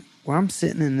point where I'm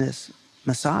sitting in this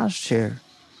massage chair,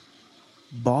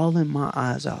 bawling my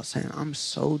eyes out, saying, "I'm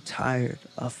so tired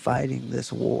of fighting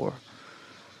this war."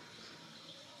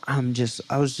 I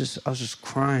was just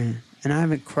crying. And I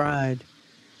haven't cried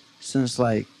since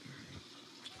like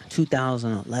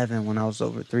 2011 when I was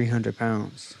over 300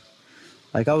 pounds.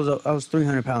 Like I was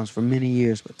 300 pounds for many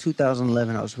years, but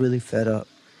 2011 I was really fed up.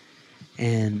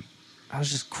 And I was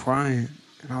just crying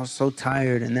and I was so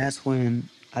tired. And that's when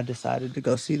I decided to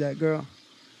go see that girl.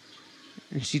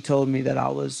 And she told me that I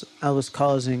was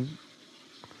causing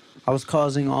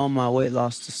all my weight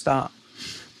loss to stop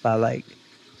by like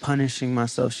punishing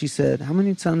myself. She said, "How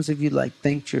many times have you like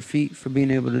thanked your feet for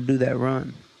being able to do that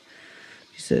run?"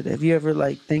 She said, "Have you ever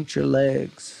like thanked your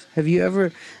legs Have you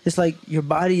ever, it's like your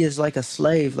body is like a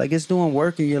slave, like it's doing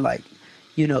work and you're like,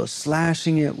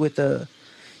 slashing it with a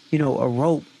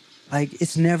rope. Like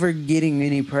it's never getting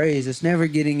any praise. It's never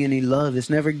getting any love. It's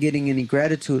never getting any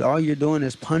gratitude. All you're doing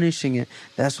is punishing it.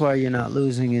 That's why you're not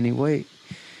losing any weight.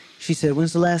 She said,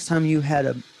 when's the last time you had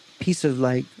a piece of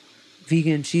like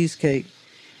vegan cheesecake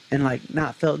and like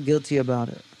not felt guilty about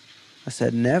it? I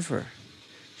said, never.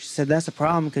 She said, that's a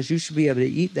problem because you should be able to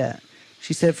eat that.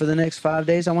 She said, for the next 5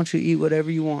 days, I want you to eat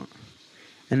whatever you want.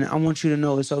 And I want you to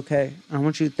know it's okay. I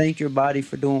want you to thank your body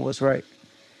for doing what's right.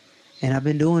 And I've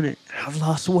been doing it. I've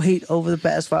lost weight over the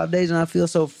past 5 days and I feel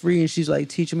so free. And she's like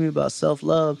teaching me about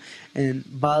self-love. And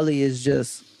Bali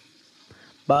is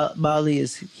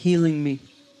healing me.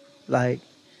 Like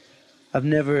I've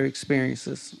never experienced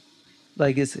this.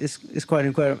 Like it's quite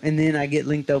incredible. And then I get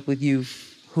linked up with you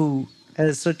who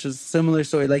has such a similar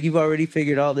story. Like you've already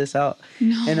figured all this out.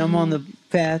 No. And I'm on the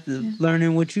path of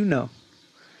learning what you know.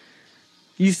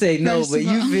 You say no, but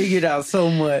you figured out so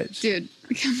much. Dude,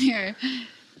 come here.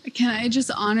 Can I just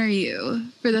honor you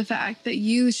for the fact that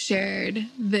you shared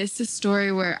this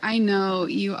story where I know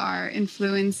you are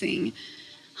influencing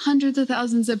hundreds of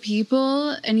thousands of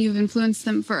people and you've influenced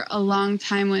them for a long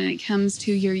time when it comes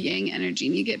to your yang energy.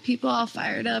 And you get people all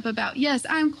fired up about, yes,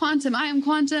 I am quantum. I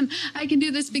can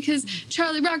do this because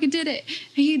Charlie Rocket did it.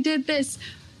 He did this.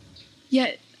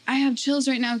 Yet I have chills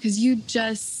right now because you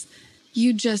just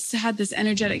had this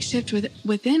energetic shift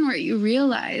within where you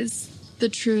realize the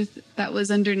truth that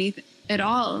was underneath it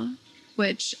all,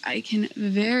 which I can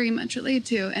very much relate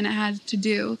to. And it had to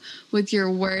do with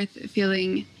your worth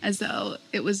feeling as though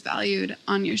it was valued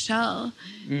on your shell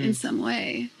in some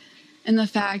way. And the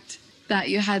fact that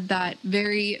you had that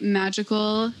very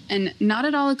magical and not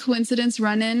at all a coincidence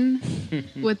run-in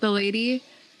with the lady,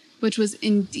 which was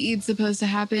indeed supposed to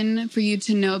happen for you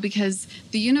to know, because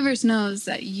the universe knows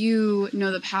that you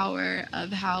know the power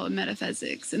of how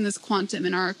metaphysics and this quantum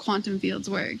and our quantum fields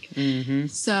work.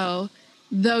 So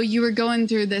though you were going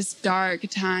through this dark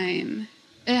time,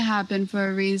 it happened for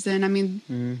a reason. I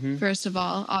mean, first of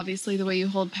all, obviously the way you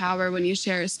hold power when you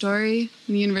share a story,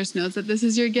 the universe knows that this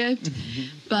is your gift.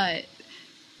 But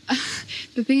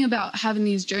the thing about having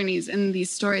these journeys and these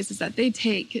stories is that they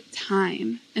take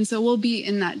time. And so we'll be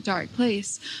in that dark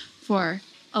place for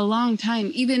a long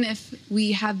time. Even if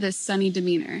we have this sunny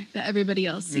demeanor that everybody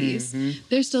else sees,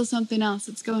 there's still something else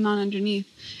that's going on underneath.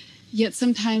 Yet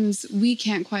sometimes we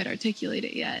can't quite articulate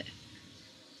it yet.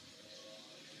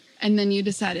 And then you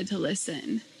decided to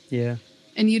listen. Yeah.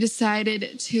 And you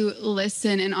decided to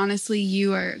listen, and honestly,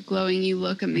 you are glowing. You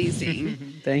look amazing.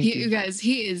 Thank you. You guys,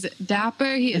 he is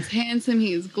dapper. He is handsome.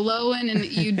 He is glowing, and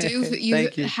you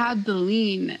have the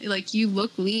lean. Like you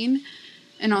look lean,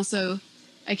 and also,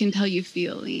 I can tell you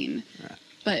feel lean.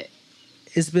 But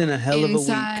it's been a hell of a week.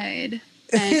 Inside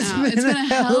and it's been a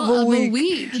hell of a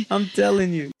week. I'm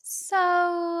telling you.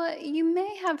 So, you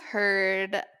may have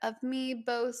heard of me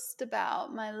boast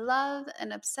about my love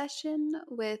and obsession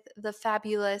with the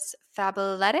fabulous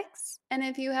Fabletics. And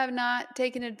if you have not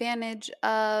taken advantage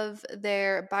of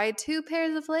their buy 2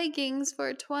 pairs of leggings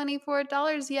for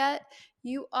 $24 yet,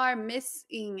 you are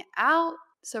missing out.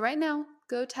 So right now,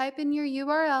 go type in your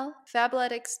URL,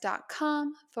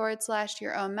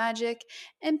 fabletics.com/your own magic,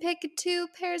 and pick 2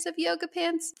 pairs of yoga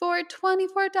pants for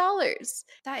 $24.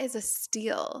 That is a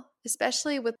steal,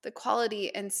 especially with the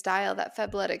quality and style that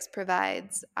Fabletics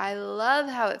provides. I love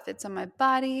how it fits on my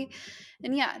body.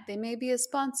 And yeah, they may be a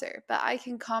sponsor, but I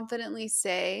can confidently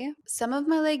say some of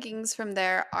my leggings from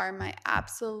there are my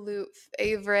absolute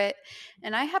favorite.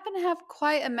 And I happen to have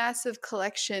quite a massive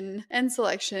collection and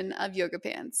selection of yoga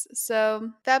pants.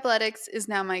 So Fabletics is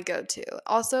now my go-to.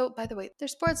 Also, by the way, their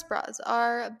sports bras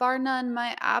are bar none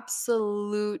my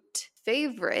absolute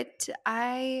favorite.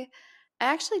 I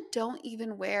actually don't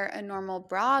even wear a normal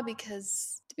bra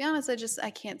because, to be honest, I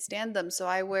can't stand them. So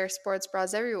I wear sports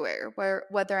bras everywhere,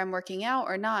 whether I'm working out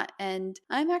or not. And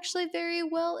I'm actually very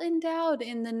well endowed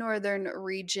in the northern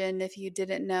region, if you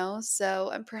didn't know. So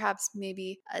I'm perhaps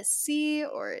maybe a C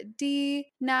or a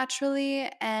D naturally.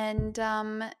 And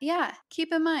yeah,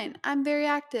 keep in mind, I'm very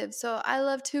active. So I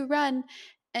love to run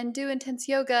and do intense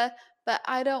yoga, but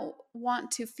I don't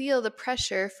want to feel the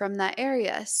pressure from that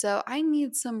area. So I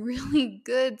need some really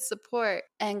good support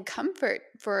and comfort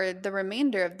for the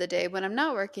remainder of the day when I'm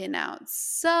not working out.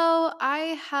 So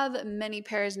I have many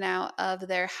pairs now of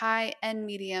their high and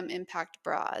medium impact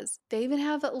bras. They even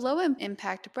have low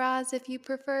impact bras if you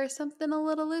prefer something a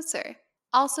little looser.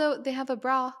 Also, they have a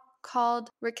bra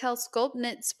called Raquel Sculpt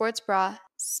Knit Sports Bra,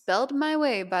 spelled my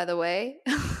way, by the way.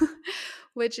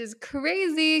 Which is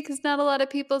crazy because not a lot of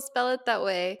people spell it that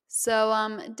way.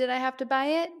 So, did I have to buy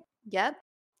it? Yep.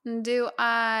 Do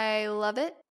I love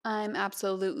it? I'm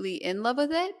absolutely in love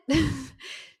with it.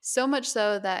 So much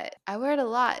so that I wear it a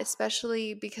lot,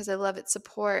 especially because I love its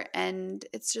support and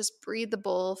it's just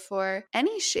breathable for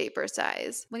any shape or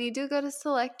size. When you do go to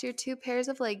select your 2 pairs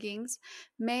of leggings,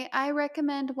 may I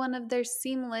recommend one of their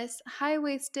seamless, high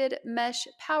waisted mesh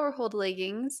power hold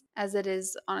leggings, as it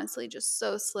is honestly just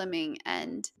so slimming.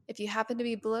 And if you happen to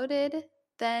be bloated,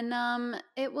 then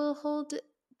it will hold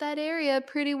that area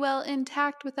pretty well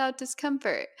intact without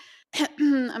discomfort.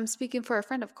 I'm speaking for a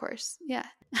friend, of course. Yeah.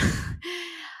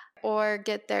 Or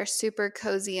get their super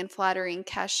cozy and flattering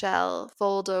cashel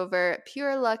fold over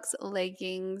Pure Luxe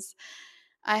leggings.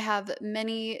 I have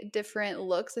many different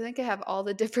looks. I think I have all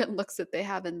the different looks that they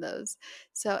have in those.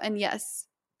 So, and yes,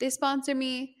 they sponsor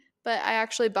me, but I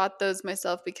actually bought those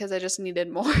myself because I just needed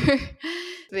more.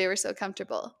 They were so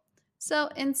comfortable. So,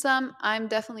 in sum, I'm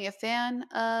definitely a fan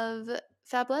of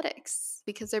Fabletics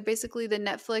because they're basically the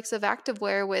Netflix of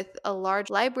activewear with a large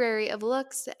library of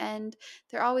looks, and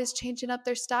they're always changing up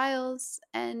their styles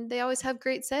and they always have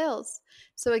great sales.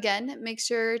 So again, make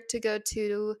sure to go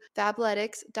to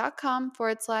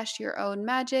fabletics.com/your own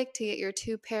magic to get your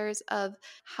 2 pairs of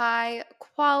high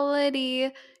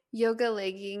quality yoga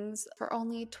leggings for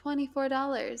only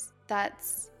 $24.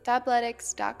 That's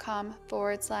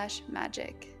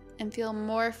fabletics.com/magic and feel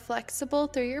more flexible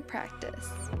through your practice.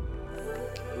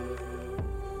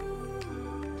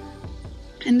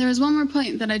 And there was one more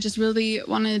point that I just really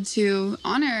wanted to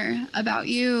honor about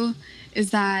you is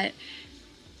that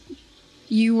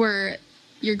you're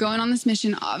going on this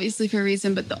mission obviously for a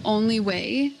reason, but the only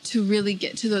way to really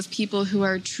get to those people who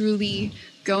are truly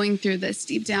going through this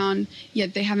deep down,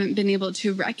 yet they haven't been able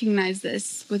to recognize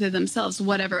this within themselves,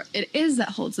 whatever it is that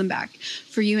holds them back.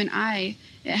 For you and I,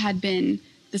 it had been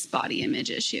this body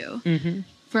image issue. Mm-hmm.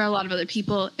 For a lot of other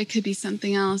people, it could be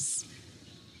something else.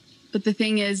 But the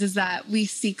thing is that we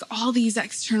seek all these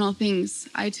external things.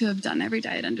 I too have done every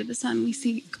diet under the sun. We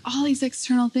seek all these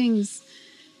external things,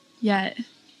 yet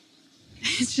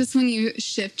it's just when you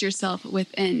shift yourself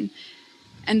within.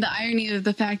 And the irony of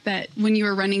the fact that when you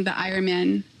were running the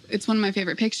Ironman, it's one of my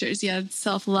favorite pictures. You had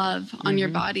self-love on your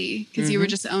body because you were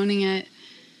just owning it.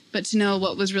 But to know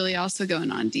what was really also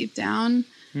going on deep down,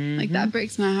 like that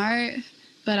breaks my heart.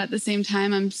 But at the same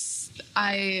time, I'm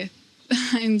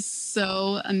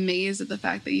so amazed at the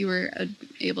fact that you were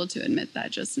able to admit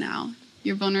that just now.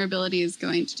 Your vulnerability is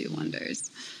going to do wonders.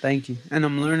 Thank you. And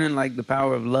I'm learning like the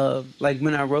power of love. Like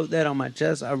when I wrote that on my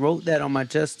chest, I wrote that on my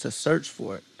chest to search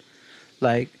for it.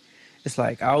 Like, it's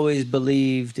like I always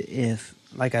believed if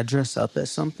like I dress up as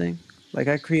something, like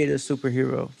I create a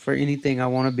superhero for anything I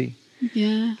want to be.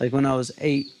 Yeah. Like when I was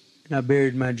 8 and I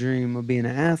buried my dream of being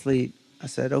an athlete, I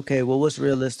said, okay, well, what's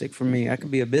realistic for me? I could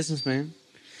be a businessman.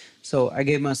 So I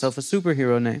gave myself a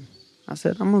superhero name. I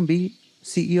said, I'm going to be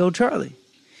CEO Charlie.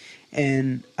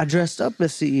 And I dressed up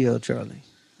as CEO Charlie.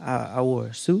 I wore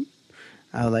a suit.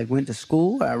 I went to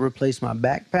school. I replaced my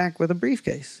backpack with a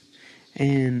briefcase.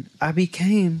 And I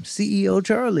became CEO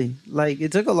Charlie. Like,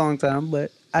 it took a long time,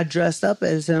 but I dressed up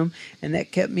as him, and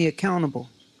that kept me accountable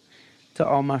to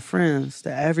all my friends,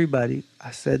 to everybody.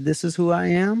 I said, this is who I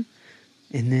am.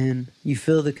 And then you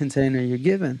fill the container you're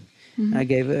given. Mm-hmm. I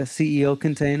gave it a CEO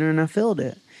container, and I filled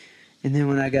it. And then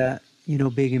when I got,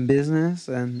 big in business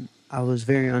and I was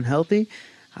very unhealthy,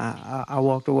 I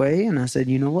walked away and I said,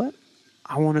 you know what?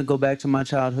 I want to go back to my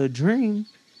childhood dream,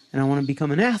 and I want to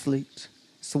become an athlete.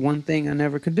 It's the one thing I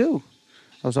never could do.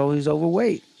 I was always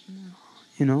overweight,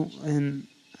 and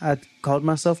I called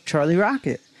myself Charlie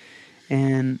Rocket.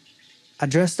 And I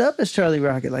dressed up as Charlie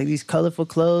Rocket, like these colorful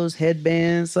clothes,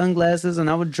 headbands, sunglasses, and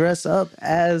I would dress up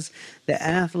as the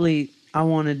athlete I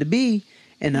wanted to be,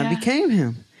 and I became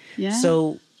him. Yeah.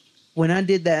 So when I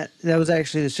did that, that was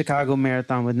actually the Chicago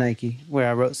Marathon with Nike, where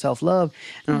I wrote Self-Love.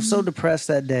 And I was so depressed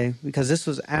that day because this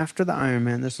was after the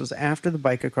Ironman. This was after the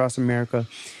Bike Across America.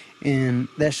 And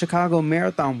that Chicago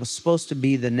Marathon was supposed to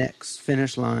be the next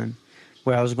finish line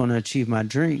where I was going to achieve my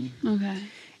dream. Okay.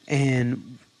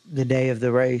 And the day of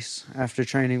the race, after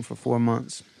training for 4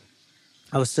 months,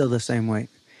 I was still the same weight.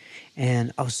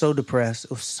 And I was so depressed.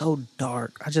 It was so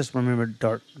dark. I just remember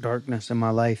darkness in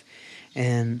my life.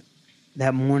 And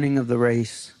that morning of the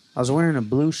race, I was wearing a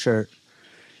blue shirt.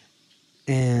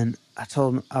 And I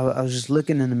was just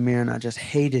looking in the mirror, and I just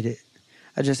hated it.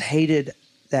 I just hated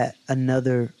that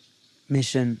another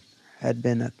mission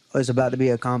was about to be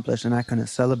accomplished and I couldn't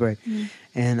celebrate.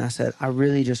 And I said, I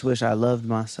really just wish I loved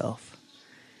myself.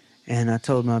 And I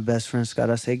told my best friend, Scott,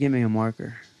 I said, give me a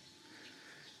marker.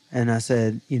 And I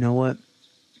said, you know what?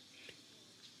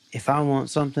 If I want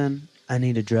something, I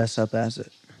need to dress up as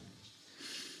it.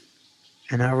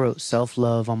 and I wrote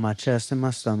self-love on my chest and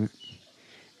my stomach.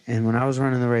 And when I was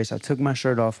running the race, I took my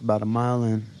shirt off about a mile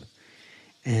in,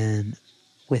 and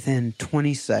within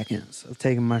 20 seconds of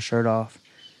taking my shirt off,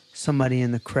 somebody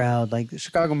in the crowd, like the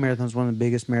Chicago Marathon is one of the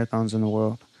biggest marathons in the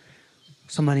world,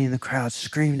 somebody in the crowd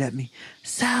screamed at me,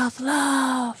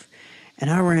 self-love. And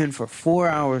I ran for 4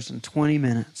 hours and 20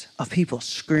 minutes of people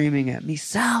screaming at me,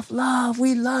 self-love,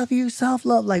 we love you,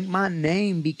 self-love. Like my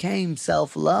name became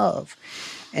self-love.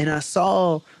 And I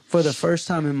saw for the first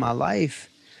time in my life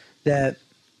that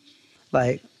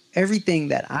like everything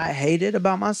that I hated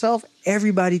about myself,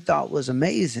 everybody thought was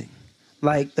amazing.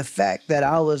 Like the fact that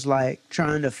I was like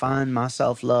trying to find my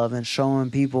self-love and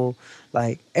showing people,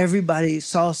 like everybody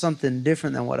saw something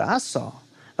different than what I saw.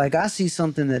 Like I see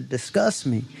something that disgusts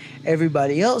me.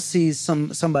 Everybody else sees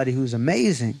somebody who's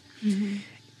amazing. Mm-hmm.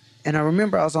 And I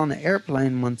remember I was on the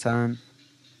airplane one time,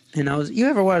 and you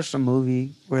ever watched a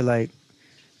movie where like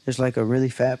there's like a really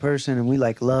fat person and we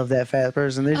like love that fat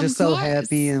person? They're just so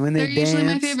happy, and when they dance, they're usually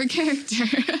my favorite character.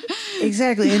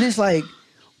 Exactly. And it's like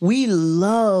we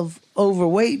love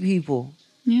overweight people.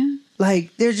 Yeah.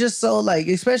 Like they're just so like,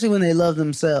 especially when they love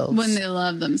themselves. When they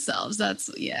love themselves,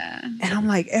 that's, yeah. And I'm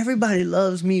like, everybody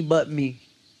loves me but me.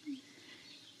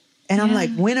 And I'm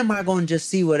like, when am I going to just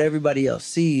see what everybody else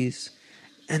sees?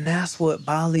 And that's what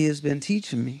Bali has been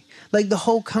teaching me. Like the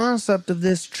whole concept of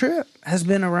this trip has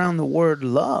been around the word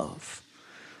love.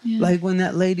 Yeah. Like when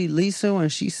that lady Lisa, when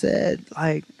she said,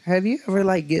 like, have you ever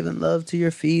like given love to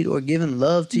your feet or given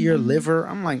love to your liver?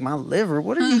 I'm like, my liver?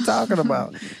 What are you talking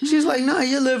about? She's like, no,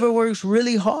 your liver works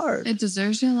really hard. It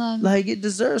deserves your love. Like it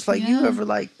deserves, like you ever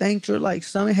like thanked your like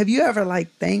stomach? Have you ever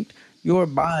like thanked your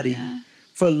body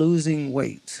for losing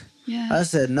weight? Yeah. I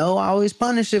said, no, I always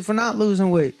punish it for not losing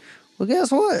weight. Well,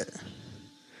 guess what?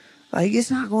 Like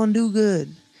it's not going to do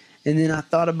good. And then I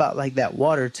thought about like that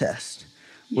water test.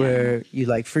 Where you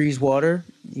like freeze water,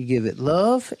 you give it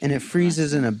love, and it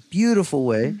freezes in a beautiful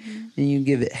way, and you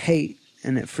give it hate,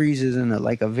 and it freezes in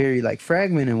a very like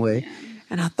fragmented way. Yeah.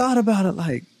 And I thought about it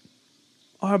like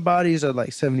our bodies are like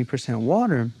 70%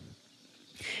 water,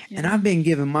 and I've been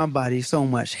giving my body so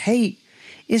much hate,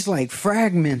 it's like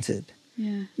fragmented.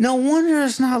 Yeah. No wonder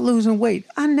it's not losing weight.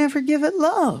 I never give it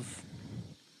love.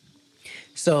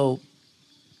 So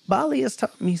Bali has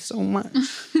taught me so much,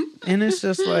 and it's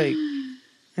just like.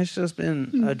 It's just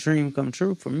been a dream come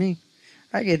true for me.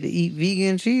 I get to eat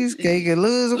vegan cheesecake and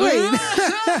lose weight.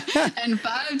 And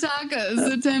 5 tacos,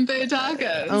 the tempeh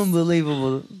tacos.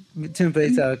 Unbelievable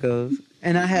tempeh tacos.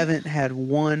 And I haven't had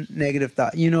one negative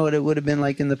thought. You know what it would have been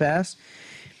like in the past?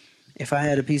 If I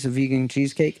had a piece of vegan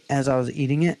cheesecake, as I was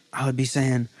eating it, I would be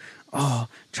saying, oh,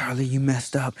 Charlie, you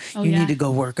messed up. You need to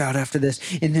go work out after this.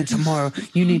 And then tomorrow,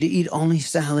 you need to eat only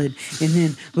salad. And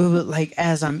then, like,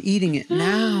 as I'm eating it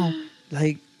now...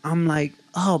 Like, I'm like,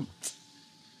 oh,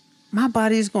 my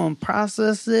body's going to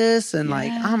process this and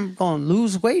like, I'm going to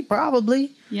lose weight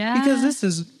probably. Yeah. Because this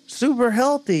is super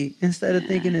healthy instead of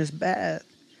thinking it's bad.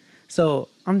 So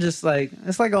I'm just like,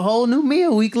 it's like a whole new me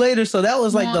a week later. So that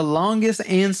was like the longest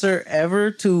answer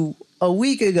ever to a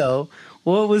week ago.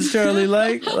 What was Charlie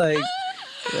like? Like,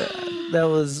 that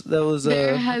was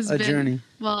a journey.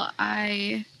 Well,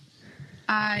 I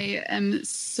am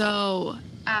so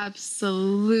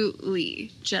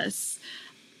absolutely just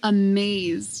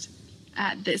amazed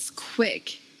at this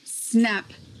quick snap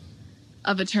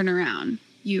of a turnaround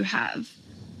you have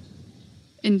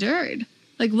endured.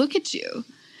 Like, look at you.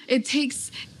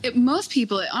 Most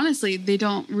people, honestly, they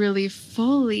don't really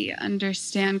fully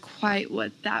understand quite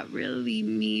what that really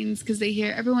means because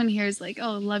everyone hears like,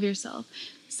 oh, love yourself.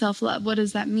 Self-love, what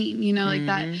does that mean? You know, like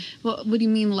that. Well, what do you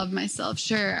mean love myself?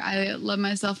 Sure, I love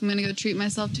myself. I'm gonna go treat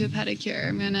myself to a pedicure.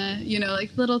 I'm gonna,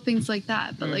 like little things like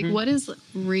that. But like, what is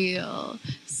real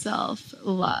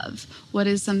self-love?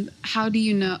 How do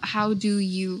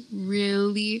you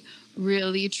really,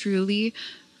 really, truly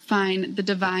find the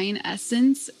divine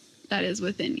essence that is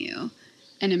within you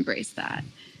and embrace that?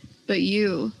 But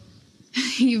you've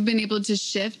been able to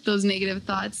shift those negative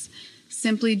thoughts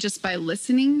simply just by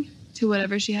listening to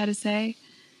whatever she had to say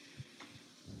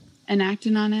and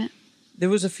acting on it. There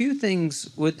was a few things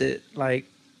with it, like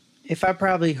if I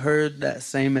probably heard that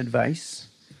same advice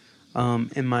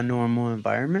in my normal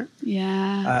environment,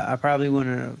 I probably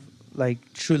wouldn't have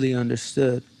like truly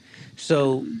understood.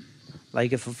 So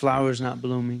like if a flower is not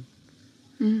blooming,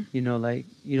 like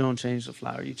you don't change the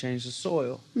flower, you change the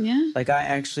soil. Yeah. Like I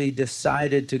actually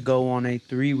decided to go on a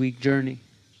 3-week journey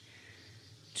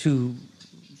to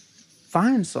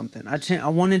find something. I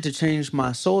wanted to change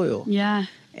my soil. Yeah.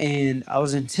 And I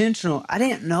was intentional. I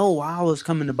didn't know why I was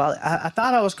coming to Bali. I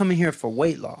thought I was coming here for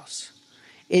weight loss.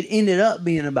 it ended up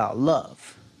being about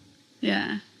love.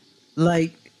 Yeah.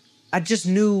 Like, I just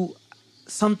knew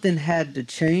something had to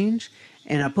change,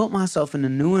 and I put myself in a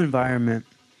new environment,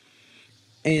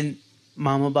 and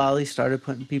Mama Bali started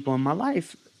putting people in my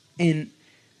life. And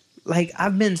like,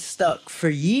 I've been stuck for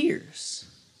years,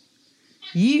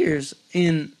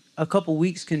 and a couple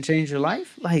weeks can change your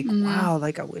life. Like, wow,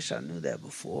 like, I wish I knew that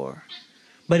before.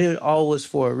 But it all was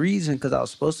for a reason, because I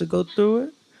was supposed to go through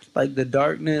it. Like, the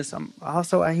darkness.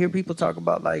 I hear people talk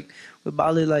about, like, with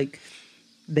Bali, like,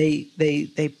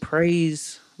 they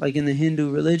praise, like in the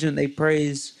Hindu religion, they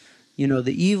praise,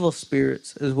 the evil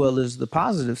spirits as well as the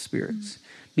positive spirits,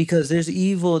 because there's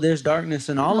evil, there's darkness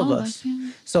in all of us.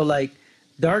 So like,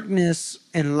 darkness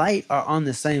and light are on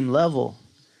the same level.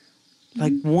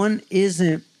 Like, one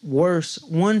isn't worse.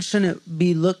 One shouldn't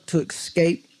be looked to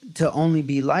escape to only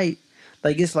be light.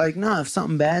 Like, it's like, no, if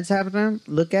something bad's happening,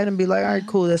 look at it and be like, all right,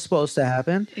 cool, that's supposed to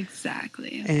happen.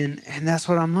 Exactly. And that's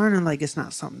what I'm learning. Like, it's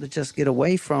not something to just get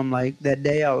away from. Like, that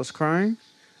day I was crying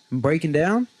and breaking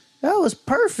down, that was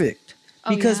perfect.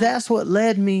 Because that's what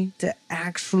led me to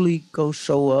actually go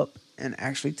show up and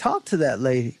actually talk to that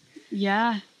lady.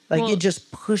 Yeah. Like, it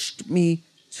just pushed me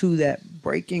to that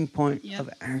breaking point of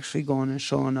actually going and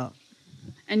showing up.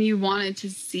 And you wanted to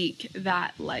seek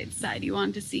that light side. You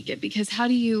wanted to seek it, because how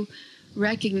do you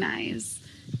recognize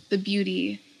the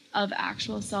beauty of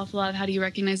actual self-love? How do you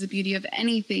recognize the beauty of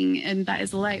anything and that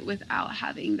is light without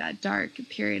having that dark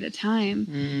period of time?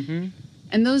 Mm-hmm.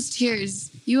 And those tears,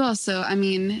 you also, I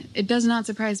mean, it does not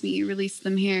surprise me you released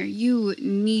them here. You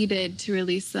needed to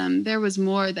release them. There was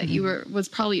more that was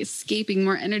probably escaping,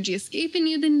 more energy escaping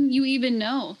you than you even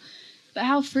know. But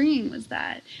how freeing was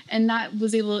that? And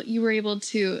you were able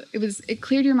to, it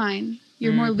cleared your mind.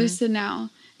 You're more lucid now,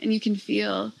 and you can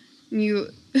feel, you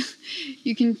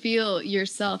can feel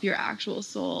yourself, your actual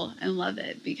soul, and love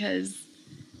it, because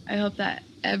I hope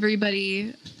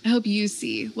you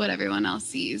see what everyone else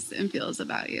sees and feels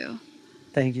about you.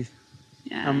 Thank you.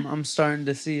 Yeah. I'm starting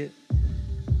to see it.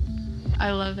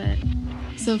 I love it.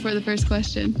 So for the first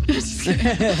question.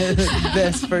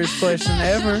 Best first question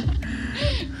ever.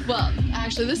 Well,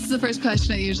 actually, this is the first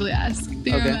question I usually ask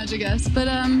the Hero Magic guest, but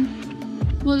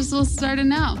we'll start it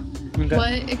now. Okay.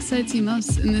 What excites you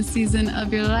most in this season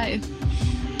of your life,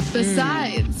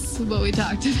 besides what we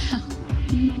talked about?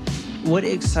 What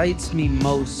excites me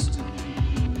most?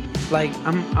 Like,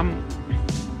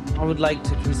 I would like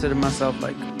to consider myself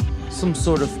like some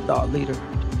sort of thought leader,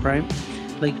 right?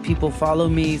 Like, people follow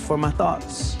me for my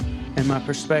thoughts and my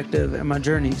perspective and my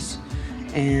journeys.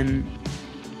 And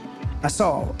I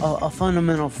saw a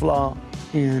fundamental flaw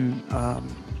in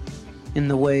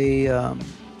the way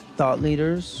thought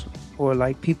leaders or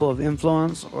like people of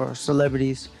influence or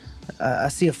celebrities, I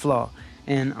see a flaw.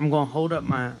 And I'm going to hold up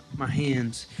my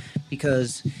hands,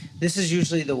 because this is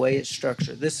usually the way it's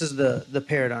structured. This is the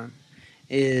paradigm.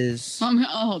 I'm going to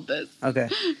hold this. Okay.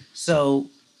 So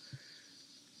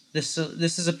this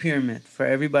is a pyramid. For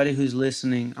everybody who's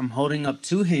listening, I'm holding up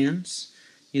two hands,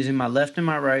 using my left and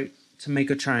my right to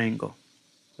make a triangle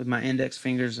with my index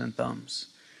fingers and thumbs.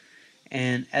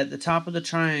 And at the top of the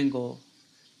triangle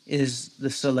is the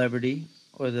celebrity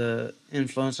or the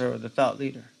influencer or the thought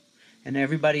leader. And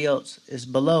everybody else is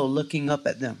below, looking up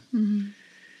at them. Mm-hmm.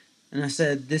 And I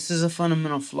said, this is a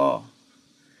fundamental flaw,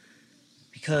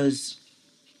 because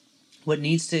what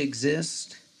needs to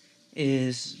exist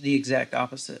is the exact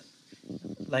opposite.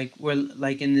 Like, we're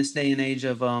like in this day and age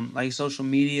of like social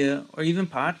media or even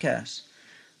podcasts,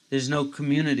 there's no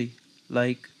community.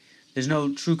 Like, there's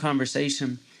no true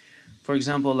conversation. For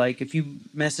example, like if you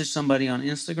message somebody on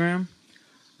Instagram,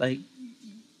 like,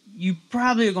 you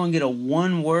probably are going to get a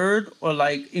one word or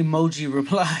like emoji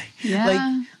reply.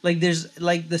 Yeah. Like there's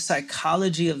like the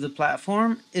psychology of the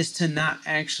platform is to not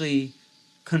actually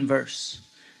converse.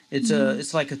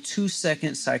 It's like a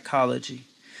 2-second psychology.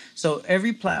 So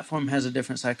every platform has a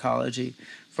different psychology.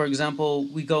 For example,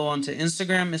 we go onto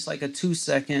Instagram, it's like a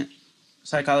 2-second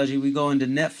psychology. We go into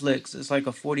Netflix, it's like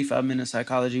a 45-minute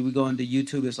psychology. We go into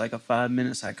YouTube, it's like a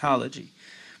 5-minute psychology.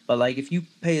 But like if you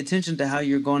pay attention to how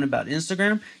you're going about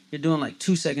Instagram, you're doing like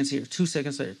 2 seconds here, 2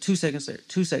 seconds there, 2 seconds there,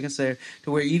 2 seconds there,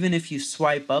 to where even if you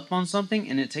swipe up on something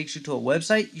and it takes you to a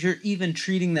website, you're even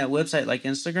treating that website like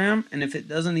Instagram. And if it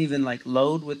doesn't even like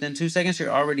load within 2 seconds,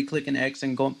 you're already clicking X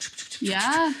and going.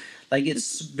 Yeah. Like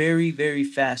it's very, very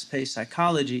fast-paced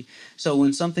psychology. So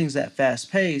when something's that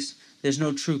fast-paced, there's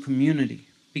no true community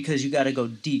because you got to go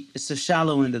deep. It's the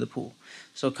shallow end of the pool.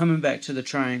 So coming back to the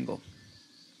triangle.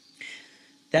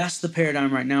 That's the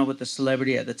paradigm right now with the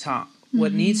celebrity at the top. Mm-hmm.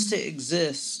 What needs to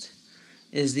exist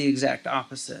is the exact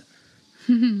opposite.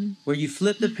 Where you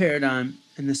flip the paradigm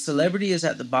and the celebrity is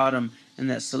at the bottom, and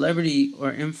that celebrity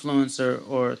or influencer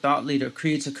or thought leader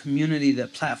creates a community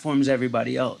that platforms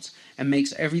everybody else and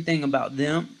makes everything about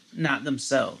them, not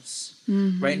themselves.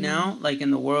 Right now, like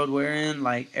in the world we're in,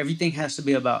 like everything has to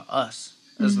be about us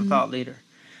as the thought leader.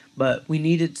 But we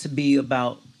need it to be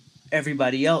about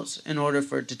everybody else in order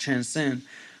for it to transcend.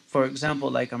 For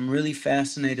example, like I'm really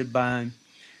fascinated by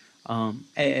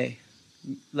AA,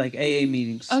 like AA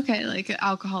meetings. Okay, like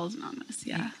Alcoholics Anonymous,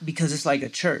 yeah. Because it's like a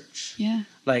church. Yeah.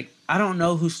 Like, I don't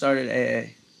know who started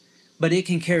AA, but it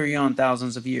can carry on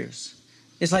thousands of years.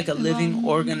 It's like a living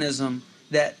organism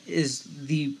that is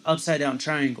the upside down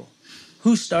triangle.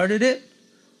 Who started it?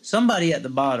 Somebody at the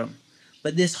bottom.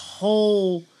 But this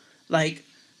whole, like,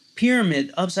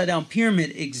 pyramid, upside down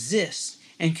pyramid exists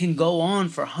and can go on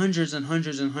for hundreds and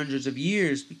hundreds and hundreds of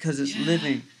years because it's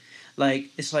living. Like,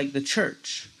 it's like the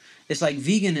church. It's like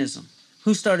veganism.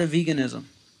 Who started veganism?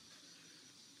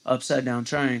 Upside down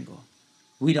triangle.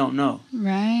 We don't know.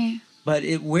 Right. But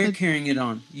we're carrying it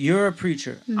on. You're a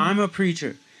preacher. I'm a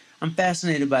preacher. I'm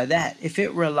fascinated by that. If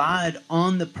it relied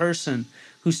on the person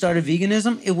who started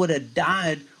veganism, it would have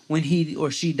died when he or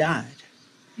she died.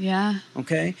 Yeah.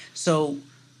 Okay? So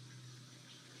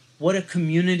what a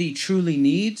community truly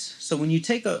needs. So when you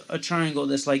take a triangle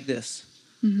that's like this,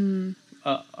 it's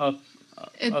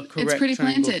pretty triangle.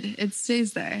 Planted. It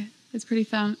stays there. It's pretty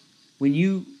found. When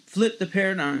you flip the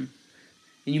paradigm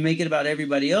and you make it about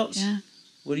everybody else,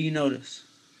 what do you notice?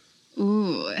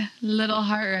 Ooh, little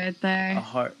heart right there. A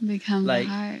heart. Becomes like, a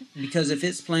heart. Because if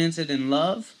it's planted in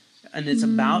love and it's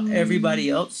about everybody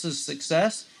else's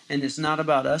success and it's not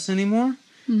about us anymore,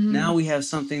 now we have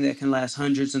something that can last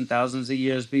hundreds and thousands of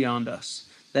years beyond us.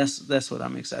 That's what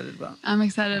I'm excited about. I'm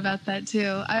excited about that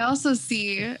too. I also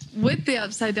see with the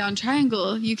upside down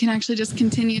triangle, you can actually just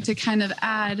continue to kind of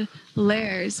add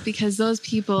layers because those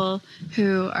people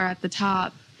who are at the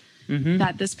top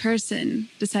that this person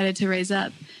decided to raise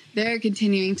up, they're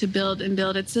continuing to build and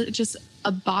build. It's just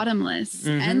a bottomless,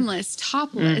 endless,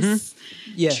 topless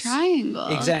triangle.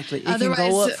 Exactly. It can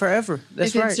go up forever.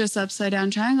 That's right. If it's just upside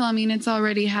down triangle, I mean, it's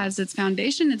already has its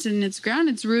foundation. It's in its ground.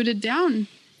 It's rooted down.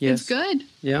 Yes. It's good.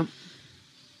 Yep.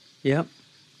 Yep.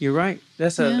 You're right.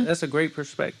 That's a great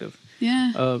perspective.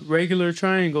 Yeah. A regular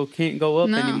triangle can't go up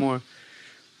anymore.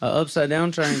 A upside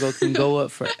down triangle can go up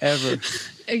forever.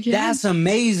 That's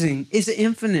amazing. It's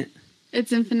infinite.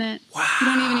 It's infinite. Wow. You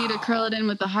don't even need to curl it in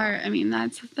with the heart. I mean,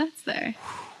 that's there.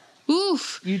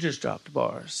 Oof. You just dropped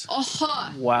bars.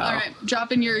 Oh, wow. All right.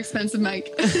 Dropping your expensive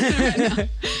mic right now.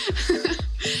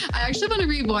 I actually want to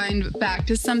rewind back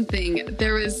to something.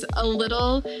 There was a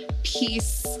little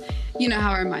piece, you know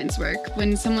how our minds work.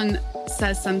 When someone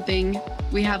says something,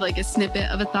 we have like a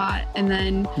snippet of a thought and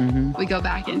then we go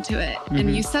back into it.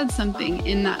 And you said something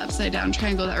in that upside down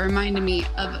triangle that reminded me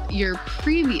of your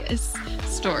previous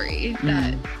story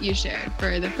that you shared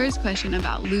for the first question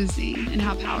about losing and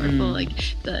how powerful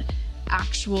like the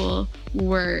actual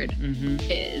word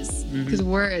is. Because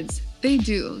words, they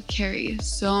do carry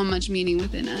so much meaning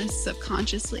within us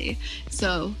subconsciously.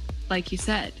 So, like you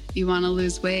said, you want to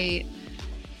lose weight,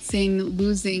 saying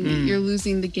losing, you're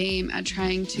losing the game at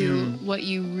trying to what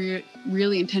you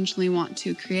really intentionally want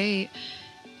to create.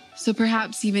 So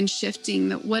perhaps even shifting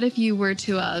that, what if you were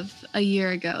to have a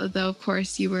year ago, though of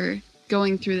course you were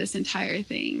going through this entire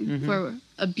thing for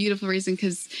a beautiful reason,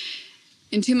 because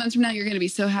in 2 months from now, you're going to be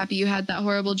so happy you had that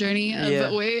horrible journey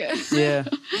of weight. Yeah,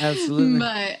 absolutely.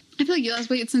 But I feel like you lost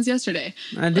weight since yesterday.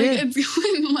 I did. Like it's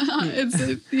going off.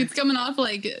 It's coming off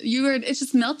like it's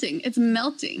just melting. It's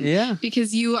melting. Yeah.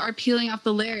 Because you are peeling off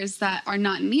the layers that are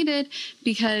not needed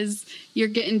because you're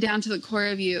getting down to the core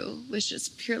of you, which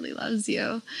just purely loves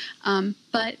you.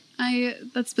 But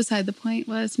that's beside the point.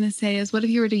 What I was going to say is, what if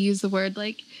you were to use the word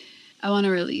like, I want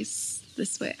to release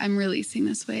this weight. I'm releasing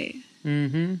this weight.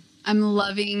 I'm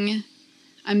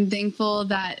thankful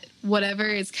that whatever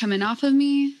is coming off of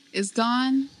me is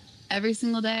gone every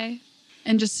single day.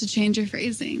 And just to change your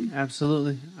phrasing.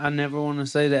 Absolutely. I never want to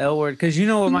say the L word because you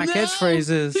know what my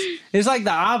catchphrase is. It's like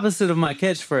the opposite of my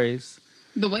catchphrase.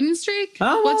 The winning streak?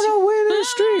 I want a winning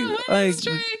streak. Winning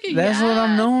streak. That's what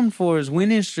I'm known for is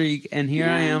winning streak. And here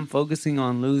I am focusing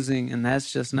on losing. And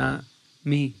that's just not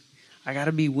me. I got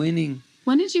to be winning.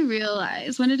 When did you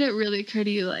realize, when did it really occur to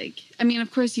you, like, I mean,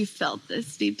 of course you felt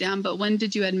this deep down, but when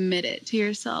did you admit it to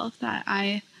yourself that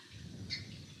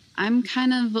I'm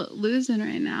kind of losing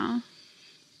right now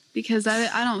because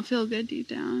I don't feel good deep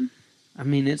down? I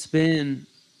mean, it's been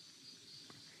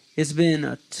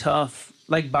a tough,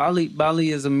 like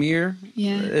Bali is a mirror.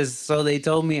 Yeah. So they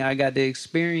told me I got to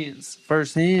experience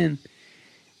firsthand.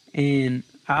 And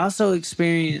I also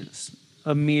experienced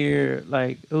a mere,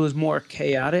 like, it was more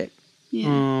chaotic.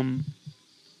 Yeah.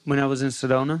 When I was in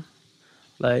Sedona.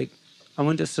 Like, I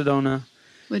went to Sedona.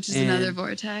 Which is and another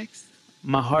vortex.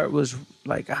 my heart was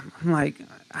like, I'm like,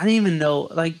 I didn't even know.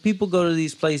 Like, people go to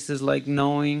these places like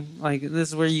knowing, like, this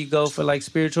is where you go for like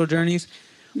spiritual journeys.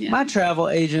 Yeah. My travel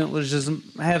agent was just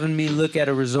having me look at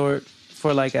a resort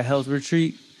for like a health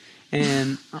retreat.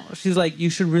 And she's like, you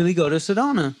should really go to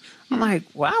Sedona. I'm like,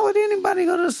 why would anybody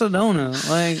go to Sedona?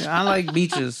 Like, I like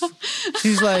beaches.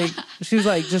 She's like,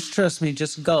 just trust me,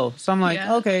 just go. So I'm like,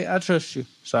 Yeah. okay, I trust you.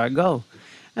 So I go.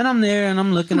 And I'm there and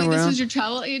I'm looking Wait, around. this was your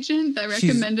travel agent that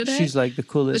recommended it? She's like the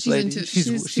coolest But lady.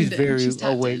 She's very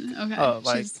awake. Okay.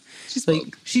 Like, she's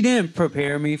like she didn't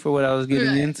prepare me for what I was getting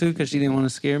Right. into because she didn't want to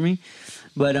scare me.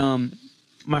 But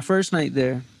my first night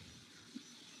there,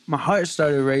 my heart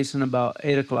started racing about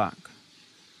 8 o'clock.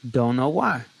 Don't know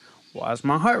why. Why is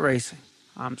my heart racing?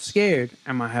 I'm scared.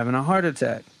 Am I having a heart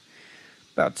attack?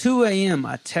 About 2 a.m.,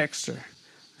 I text her.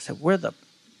 I said, where the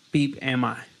beep am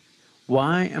I?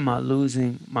 Why am I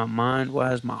losing my mind?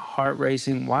 Why is my heart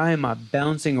racing? Why am I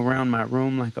bouncing around my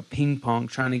room like a ping pong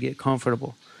trying to get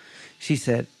comfortable? She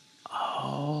said,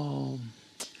 oh,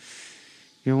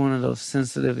 you're one of those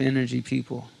sensitive energy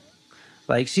people.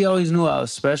 Like, she always knew I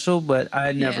was special, but I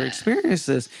had never experienced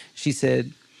this. She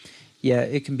said, yeah,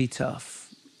 it can be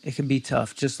tough. It can be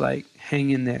tough. Just like, hang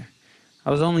in there.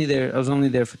 I was only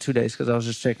there for 2 days because I was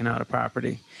just checking out a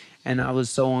property. And I was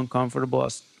so uncomfortable. I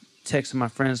was texting my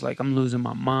friends like, I'm losing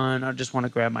my mind. I just want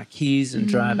to grab my keys and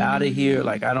drive out of here.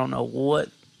 Like, I don't know what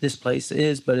this place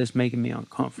is, but it's making me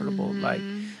uncomfortable. Like,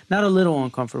 not a little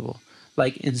uncomfortable.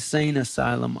 Like, insane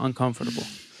asylum uncomfortable.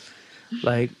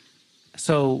 Like,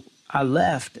 so I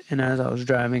left, and as I was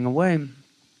driving away,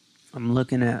 I'm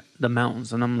looking at the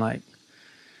mountains, and I'm like,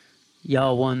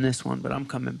 y'all won this one, but I'm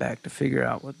coming back to figure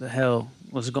out what the hell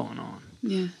was going on.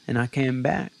 Yeah. And I came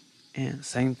back, and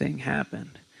same thing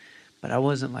happened. But I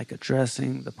wasn't like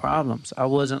addressing the problems. I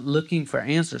wasn't looking for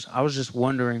answers. I was just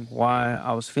wondering why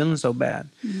I was feeling so bad.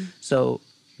 So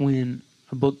when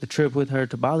I booked the trip with her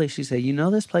to Bali, she said, you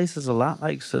know, this place is a lot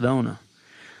like Sedona.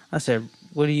 I said,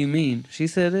 what do you mean? She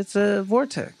said, it's a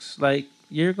vortex. Like,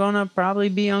 you're going to probably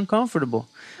be uncomfortable.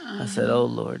 I said, oh,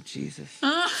 Lord Jesus.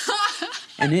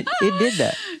 And it did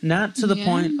that. Not to the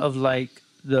point of like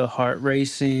the heart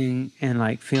racing and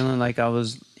like feeling like I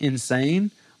was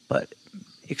insane, but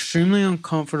extremely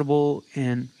uncomfortable.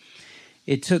 And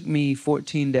it took me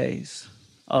 14 days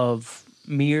of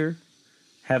mere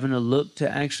having to look to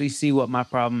actually see what my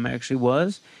problem actually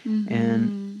was.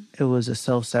 And it was a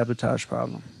self-sabotage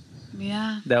problem.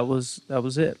 Yeah. That was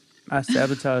it. I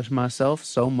sabotaged myself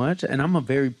so much, and I'm a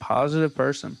very positive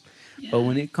person. But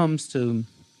when it comes to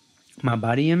my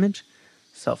body image,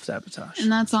 self-sabotage.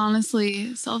 And that's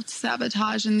honestly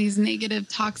self-sabotage and these negative,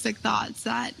 toxic thoughts,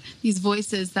 that these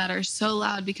voices that are so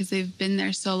loud because they've been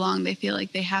there so long. They feel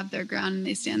like they have their ground and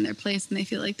they stand their place and they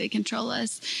feel like they control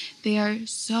us. They are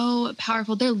so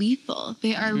powerful. They're lethal.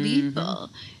 They are lethal.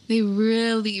 They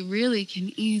really, really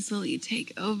can easily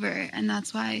take over. And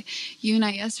that's why you and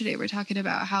I yesterday were talking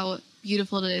about how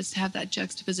beautiful it is to have that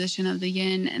juxtaposition of the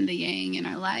yin and the yang in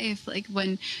our life. Like,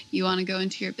 when you want to go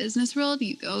into your business world,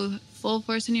 you go full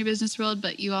force in your business world,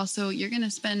 but you're going to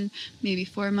spend maybe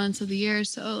 4 months of the year or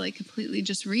so like completely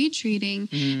just retreating.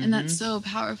 And that's so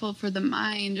powerful for the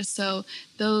mind. Just so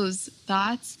those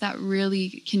thoughts that really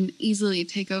can easily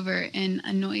take over in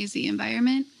a noisy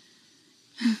environment,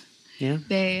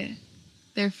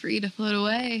 they're free to float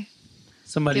away.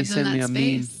 Somebody sent me a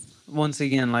meme. Once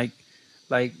again, like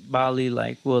Bali,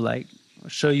 like, will like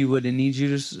show you what it needs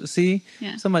you to see.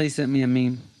 Yeah. Somebody sent me a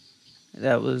meme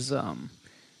that was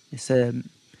it said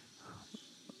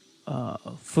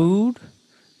food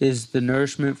is the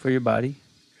nourishment for your body,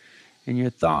 and your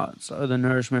thoughts are the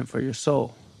nourishment for your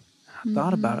soul. I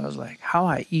thought about it. I was like, how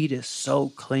I eat is so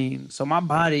clean. So my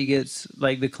body gets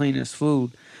like the cleanest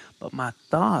food, but my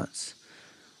thoughts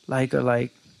like are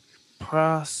like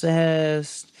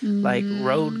processed, like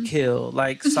roadkill,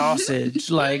 like sausage,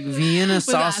 like Vienna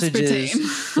sausages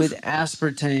with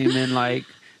aspartame and like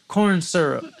corn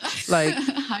syrup, like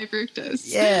high fructose.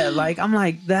 Yeah, like I'm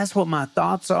like, that's what my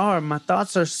thoughts are. My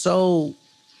thoughts are so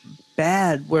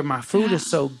bad where my food is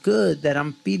so good that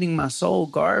I'm feeding my soul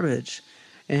garbage.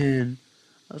 And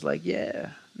I was like, yeah,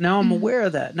 now I'm aware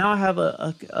of that. Now I have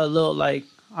a little, like,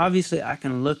 obviously I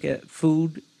can look at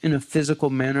food in a physical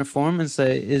manner form and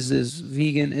say, is this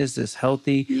vegan? Is this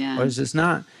healthy? Or is this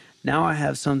not? Now I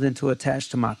have something to attach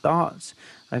to my thoughts.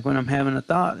 Like when I'm having a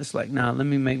thought, it's like, nah, let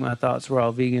me make my thoughts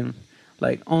raw vegan,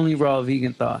 like only raw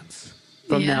vegan thoughts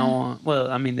from now on.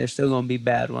 Well, I mean, there's still going to be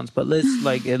bad ones, but let's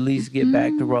like at least get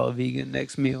back to raw vegan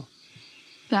next meal.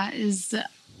 That is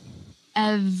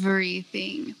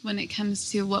everything when it comes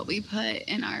to what we put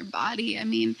in our body. I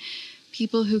mean,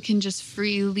 people who can just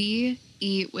freely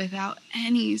eat without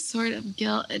any sort of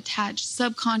guilt attached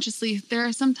subconsciously. There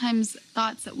are sometimes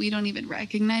thoughts that we don't even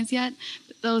recognize yet,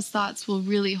 but those thoughts will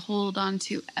really hold on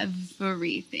to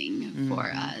everything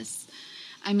for us.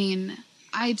 I mean,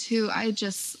 I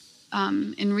just,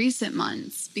 in recent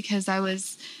months, because I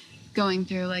was going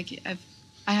through, like,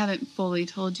 I haven't fully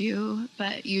told you,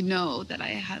 but you know that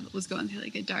I was going through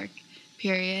like a dark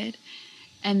period,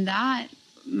 and that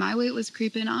my weight was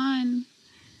creeping on.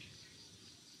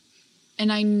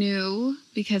 And I knew,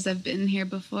 because I've been here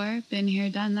before, been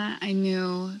here, done that, I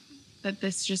knew that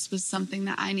this just was something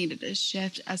that I needed to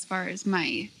shift as far as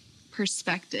my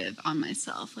perspective on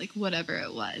myself, like whatever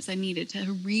it was. I needed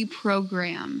to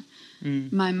reprogram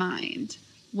my mind,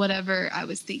 whatever I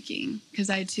was thinking,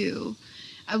 because I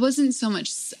wasn't so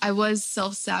much, I was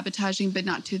self-sabotaging, but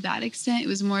not to that extent. It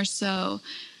was more so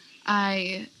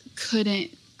I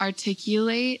couldn't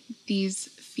articulate these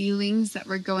feelings that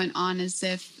were going on, as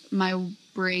if my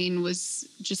brain was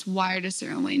just wired a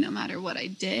certain way. No matter what I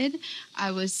did,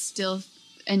 I was still,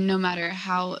 and no matter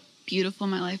how beautiful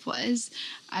my life was,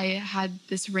 I had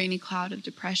this rainy cloud of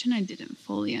depression. I didn't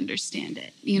fully understand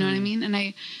it. You know what I mean?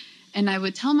 And I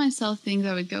would tell myself things.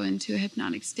 I would go into a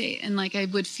hypnotic state, and like I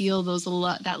would feel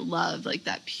that love, like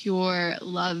that pure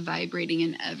love vibrating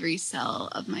in every cell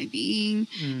of my being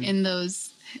in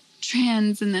those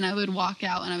trance. And then I would walk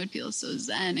out and I would feel so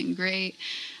zen and great.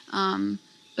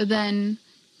 But then,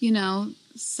 you know,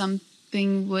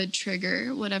 something would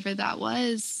trigger whatever that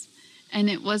was. And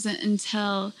it wasn't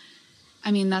until,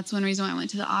 I mean, that's one reason why I went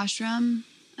to the ashram.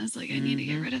 I was like, I need to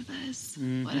get rid of this.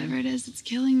 Whatever it is, it's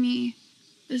killing me.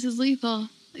 This is lethal.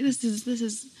 Like, this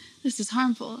is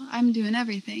harmful. I'm doing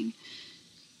everything.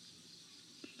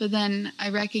 But then I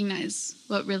recognized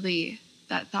what really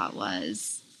that thought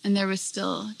was. And there was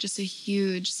still just a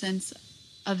huge sense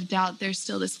of doubt. There's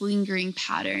still this lingering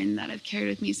pattern that I've carried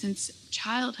with me since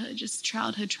childhood, just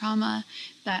childhood trauma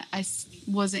that I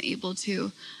wasn't able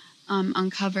to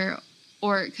uncover,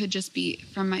 or it could just be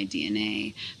from my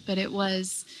DNA. But it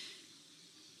was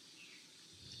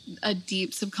a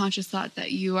deep subconscious thought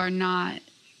that you are not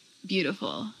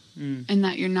beautiful and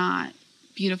that you're not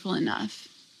beautiful enough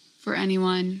for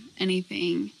anyone,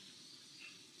 anything.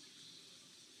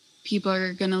 People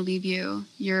are going to leave you.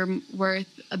 You're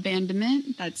worth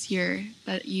abandonment. That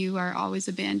you are always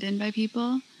abandoned by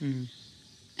people.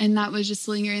 And that was just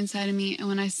lingering inside of me. And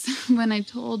when I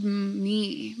told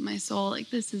me, my soul, like,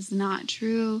 this is not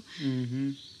true.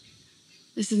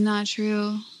 This is not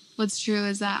true. What's true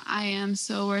is that I am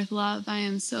so worth love. I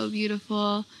am so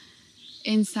beautiful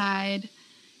inside,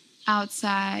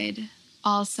 outside,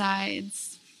 all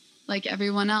sides, like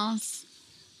everyone else.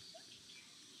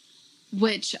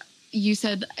 Which you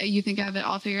said you think I have it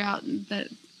all figured out.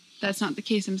 That's not the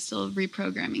case. I'm still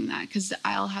reprogramming that, because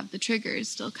I'll have the triggers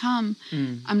still come.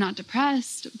 I'm not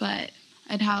depressed, but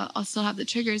I'll still have the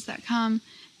triggers that come.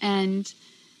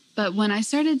 But when I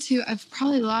started to, I've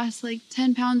probably lost like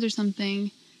 10 pounds or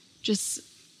something, just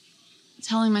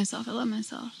telling myself I love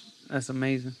myself. That's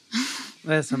amazing.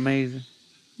 That's amazing.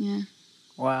 Yeah.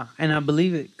 Wow. And I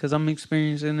believe it, because I'm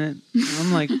experiencing it.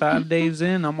 I'm like 5 days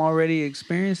in, I'm already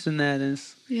experiencing that. And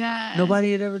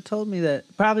nobody had ever told me that.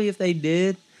 Probably if they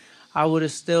did, I would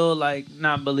have still like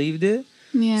not believed it.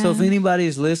 Yeah. So if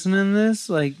anybody's listening to this,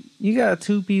 like, you got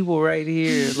two people right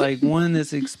here, like one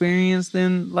that's experienced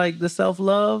in like the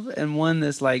self-love and one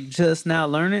that's like just now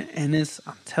learning. And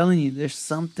I'm telling you, there's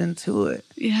something to it.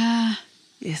 Yeah.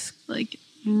 It's like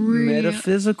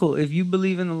metaphysical. If you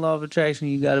believe in the law of attraction,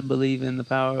 you got to believe in the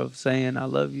power of saying I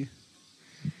love you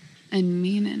and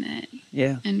meaning it.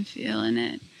 Yeah. And feeling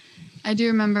it. I do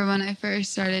remember when I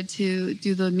first started to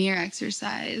do the mirror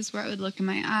exercise, where I would look in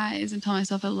my eyes and tell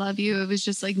myself I love you. It was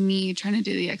just like me trying to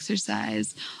do the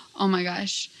exercise. Oh my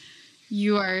gosh,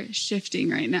 you are shifting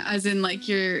right now. As in, like,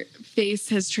 your face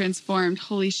has transformed.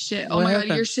 Holy shit. Oh my God,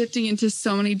 you're shifting into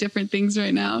so many different things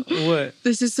right now. What?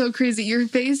 This is so crazy. Your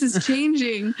face is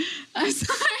changing. I'm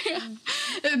sorry.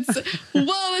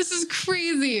 Whoa, this is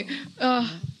crazy.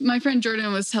 My friend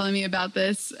Jordan was telling me about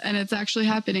this, and it's actually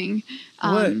happening.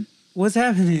 What? What's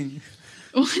happening?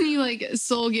 When you like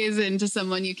soul gaze into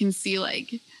someone, you can see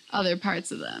like other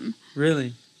parts of them.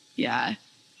 Really? Yeah.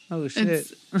 Oh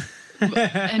shit.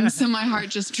 And so my heart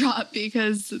just dropped,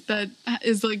 because that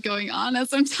is like going on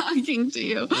as I'm talking to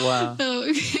you. Wow.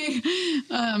 Okay.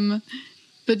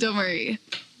 But don't worry.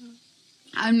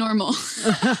 I'm normal.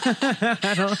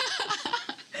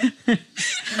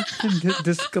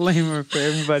 Disclaimer for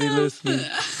everybody listening.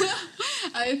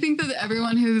 I I think that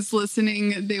everyone who's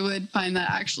listening, they would find that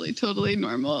actually totally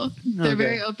normal. They're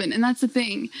very open. And that's the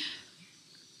thing.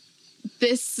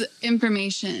 This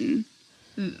information,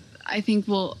 I think,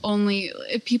 will only,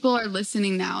 if people are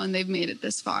listening now and they've made it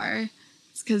this far,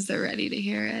 it's because they're ready to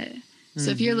hear it.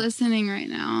 So if you're listening right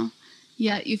now,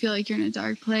 yet you feel like you're in a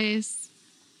dark place,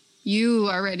 you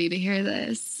are ready to hear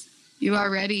this. You are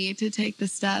ready to take the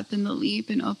step and the leap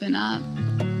and open up.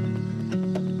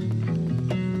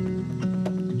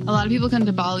 A lot of people come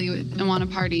to Bali and want to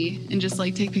party and just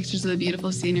like take pictures of the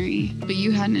beautiful scenery, but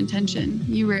you had an intention.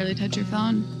 You rarely touch your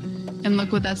phone, and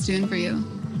look what that's doing for you.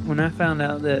 When I found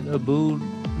out that Ubud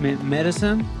meant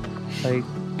medicine, like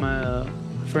my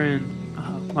friend,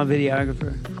 my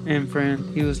videographer and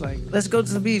friend, he was like, let's go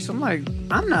to the beach. I'm like,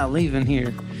 I'm not leaving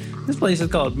here. This place is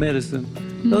called medicine.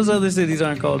 Those other cities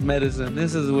aren't called medicine.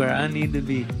 This is where I need to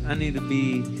be. I need to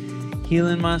be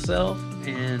healing myself,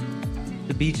 and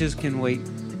the beaches can wait.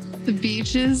 The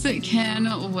beaches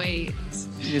can wait.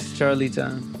 It's Charlie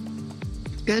time.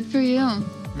 Good for you.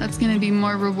 That's going to be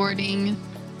more rewarding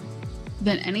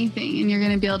than anything. And you're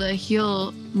going to be able to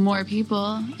heal more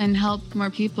people and help more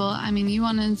people. I mean, you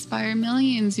want to inspire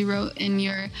millions. You wrote in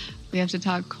your, we have to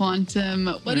talk quantum.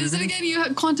 What is it again? You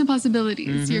have quantum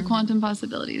possibilities, your quantum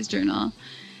possibilities journal.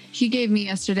 He gave me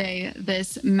yesterday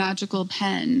this magical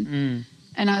pen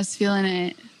and I was feeling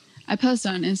it. I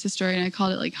posted on Insta story and I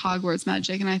called it like Hogwarts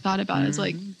magic. And I thought about it. It's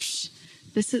like,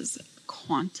 this is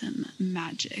quantum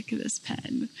magic, this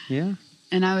pen. Yeah.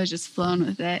 And I was just flown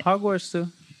with it. Hogwarts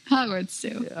too. Hogwarts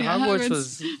too. Yeah, Hogwarts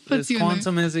was as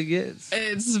quantum as it gets.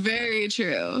 It's very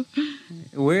true.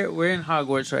 We're in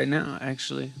Hogwarts right now,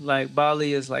 actually. Like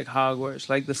Bali is like Hogwarts.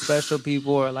 Like the special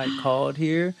people are like called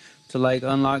here to like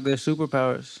unlock their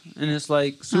superpowers, and it's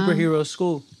like superhero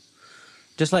school,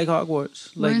 just like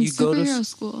Hogwarts. Like we're in you go to superhero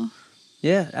school.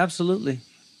 Yeah, absolutely.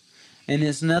 And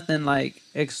it's nothing like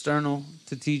external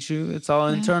to teach you. It's all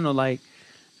internal. Like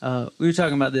we were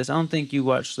talking about this. I don't think you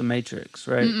watched The Matrix,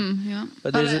 right? Yeah,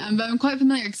 but I'm quite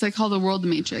familiar because I call the world the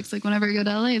Matrix. Like whenever I go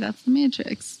to LA, that's the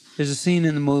Matrix. There's a scene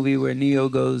in the movie where Neo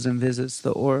goes and visits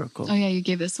the Oracle. Oh yeah, you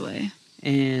gave this away.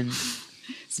 And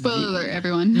spoiler alert,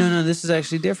 everyone. No, this is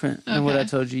actually different than what I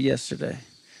told you yesterday.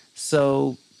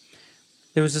 So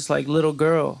there was this like little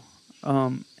girl,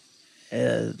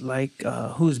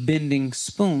 who's bending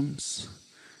spoons,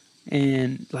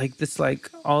 and like this like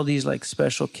all these like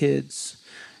special kids.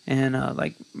 And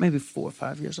like maybe 4 or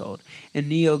 5 years old. And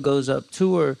Neo goes up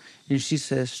to her and she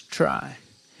says, try.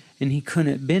 And he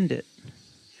couldn't bend it.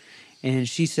 And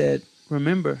she said,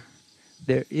 remember,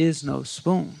 there is no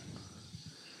spoon.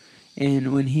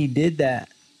 And when he did that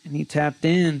and he tapped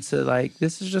into like,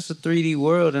 this is just a 3D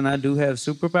world and I do have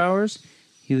superpowers,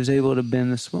 he was able to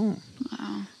bend the spoon.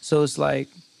 Wow. So it's like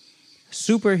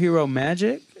superhero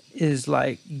magic is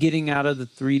like getting out of the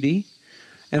 3D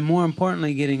and more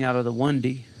importantly, getting out of the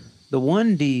 1D. The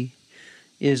 1D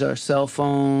is our cell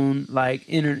phone, like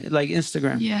internet, like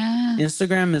Instagram. Yeah.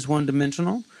 Instagram is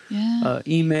one-dimensional. Yeah.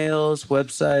 Emails,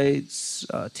 websites,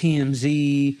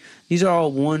 TMZ. These are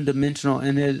all one-dimensional,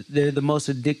 and they're the most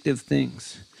addictive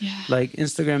things. Yeah. Like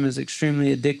Instagram is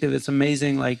extremely addictive. It's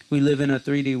amazing. Like we live in a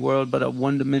 3D world, but a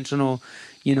one-dimensional,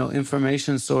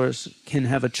 information source can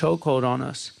have a chokehold on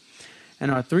us.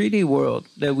 And our 3D world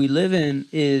that we live in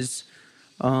is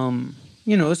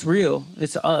it's real.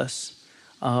 It's us.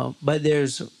 But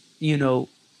there's,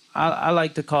 I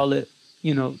like to call it,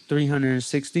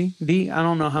 360D. I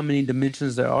don't know how many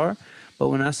dimensions there are, but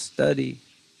when I study,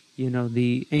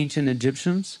 the ancient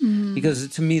Egyptians, because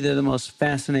to me, they're the most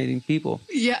fascinating people.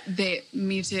 Yeah,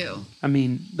 me too. I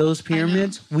mean, those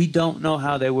pyramids, we don't know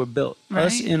how they were built. Right?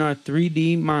 Us in our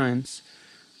 3D minds,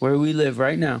 where we live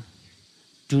right now,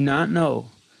 do not know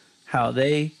how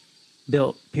they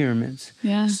built pyramids.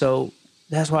 Yeah. So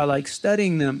that's why I like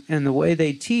studying them. And the way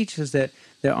they teach is that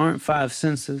there aren't 5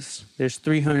 senses. There's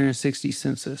 360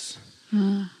 senses.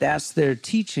 That's their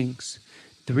teachings.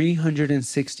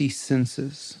 360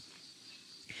 senses.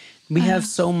 We have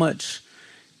so much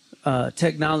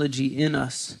technology in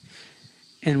us,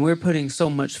 and we're putting so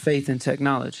much faith in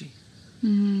technology.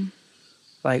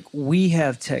 Like we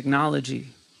have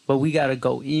technology, but we got to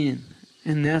go in.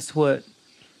 And that's what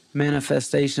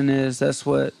manifestation is. That's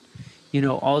what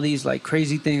all these like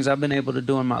crazy things I've been able to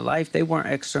do in my life, they weren't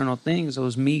external things. It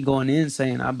was me going in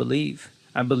saying, I believe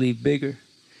bigger.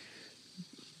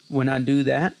 When I do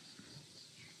that,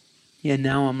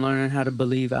 now I'm learning how to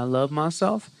believe I love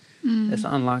myself. That's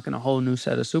unlocking a whole new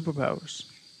set of superpowers.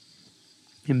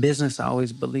 In business, I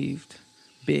always believed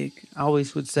big. I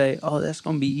always would say, oh, that's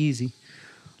going to be easy.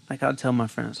 Like I'd tell my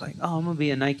friends like, oh, I'm going to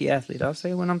be a Nike athlete. I'll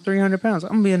say when I'm 300 pounds, I'm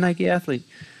going to be a Nike athlete.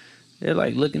 They're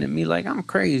like looking at me like I'm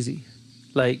crazy.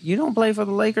 Like, you don't play for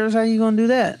the Lakers, how you gonna do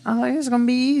that? I'm like, it's gonna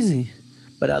be easy.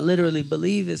 But I literally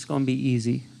believe it's gonna be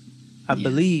easy. I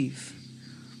believe.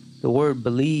 The word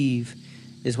believe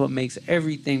is what makes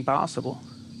everything possible.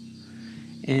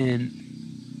 And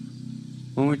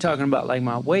when we're talking about like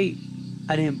my weight,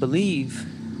 I didn't believe.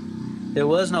 There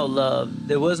was no love.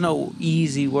 There was no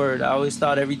easy word. I always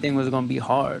thought everything was gonna be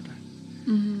hard.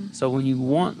 So when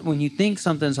you think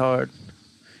something's hard,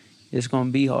 it's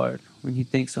gonna be hard. When you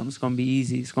think something's gonna be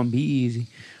easy, it's gonna be easy.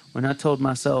 When I told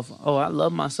myself, oh, I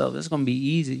love myself, it's gonna be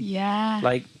easy. Yeah.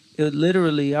 Like, it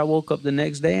literally, I woke up the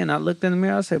next day and I looked in the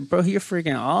mirror. I said, bro, you're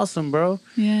freaking awesome, bro.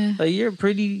 Yeah. Like, you're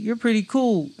pretty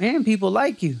cool, and people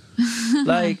like you.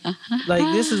 like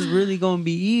this is really gonna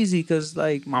be easy because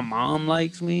like my mom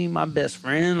likes me, my best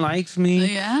friend likes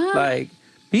me. Yeah. Like,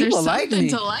 people like me.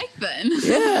 There's something to like then.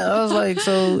 Yeah, I was like,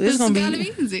 so it's gonna gotta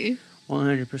be be easy.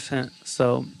 100%.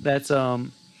 So that's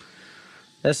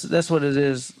what it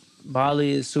is.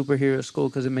 Bali is superhero school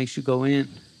because it makes you go in.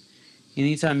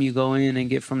 Anytime you go in and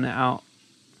get from the out,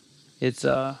 it's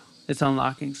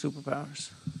unlocking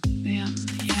superpowers. Yeah.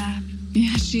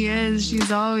 Yeah, she is.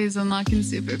 She's always unlocking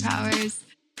superpowers.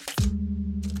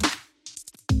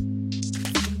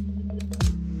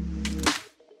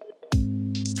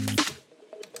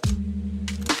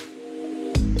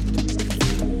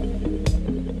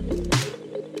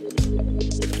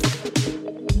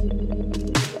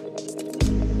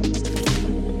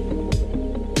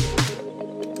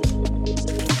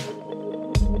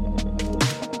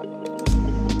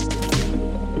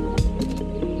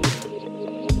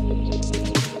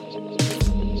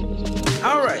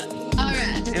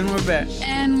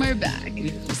 And we're back.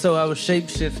 So I was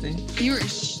shape-shifting.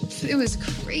 It was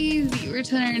crazy. You were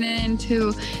turning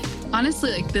into,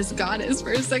 honestly, like this goddess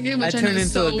for a second, which I turned into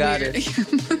so a goddess.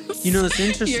 You know, it's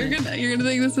interesting. You're gonna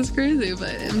think this is crazy,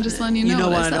 but I'm just letting you know. You know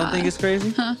why I don't think it's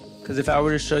crazy? Huh? Because if I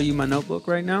were to show you my notebook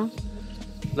right now,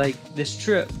 like, this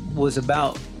trip was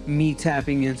about me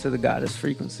tapping into the goddess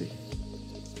frequency.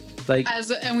 Like,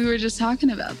 and we were just talking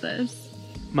about this.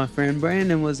 My friend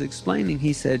Brandon was explaining.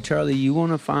 He said, Charlie, you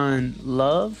want to find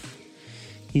love?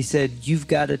 He said, you've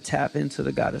got to tap into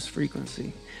the goddess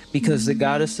frequency because the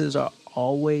goddesses are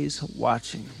always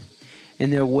watching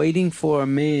and they're waiting for a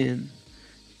man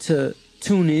to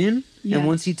tune in. Yeah. And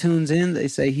once he tunes in, they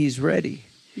say he's ready.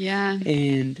 Yeah.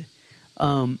 And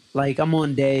like, I'm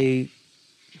on day,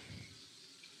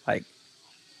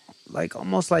 like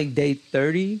almost like day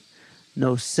 30,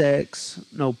 no sex,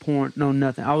 no porn, no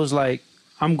nothing. I was like,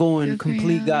 I'm going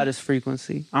complete goddess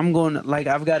frequency. I'm going, like,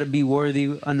 I've got to be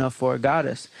worthy enough for a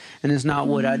goddess. And it's not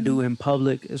what I do in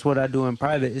public. It's what I do in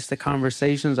private. It's the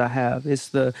conversations I have. It's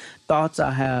the thoughts I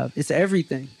have. It's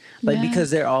everything. Like, because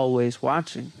they're always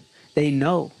watching. They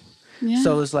know. Yeah.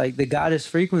 So it's like the goddess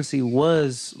frequency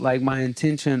was like my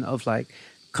intention of like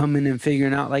coming and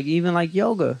figuring out, like, even like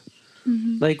yoga.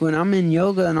 Like, when I'm in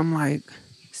yoga and I'm like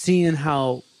seeing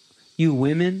how you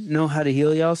women know how to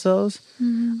heal yourselves,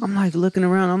 I'm like looking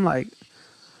around, I'm like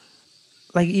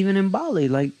even in Bali,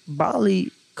 like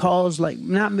Bali calls, like,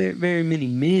 not very many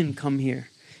men come here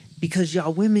because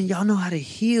y'all women, y'all know how to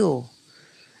heal.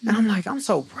 And I'm like, I'm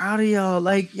so proud of y'all.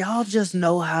 Like, y'all just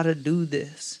know how to do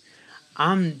this.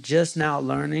 I'm just now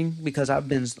learning because I've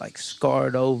been like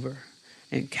scarred over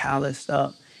and calloused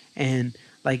up, and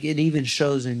like it even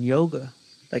shows in yoga.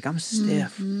 Like, I'm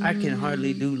stiff. I can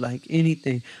hardly do like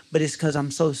anything, but it's because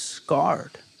I'm so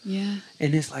scarred. Yeah.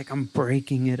 And it's like I'm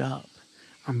breaking it up.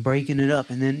 And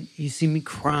then you see me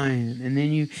crying, and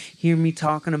then you hear me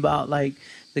talking about like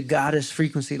the goddess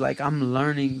frequency. Like, I'm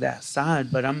learning that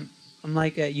side, but I'm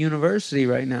like at university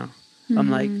right now. I'm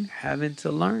like having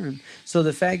to learn. So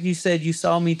the fact you said you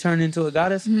saw me turn into a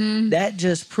goddess, that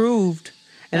just proved.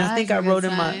 And I think I wrote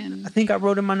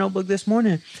in my notebook this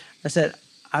morning. I said,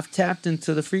 I've tapped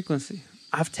into the frequency.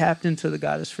 I've tapped into the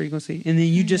goddess frequency. And then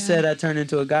you just said I turned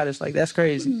into a goddess. Like, that's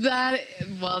crazy. That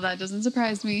doesn't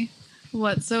surprise me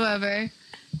whatsoever.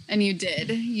 And you did.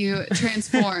 You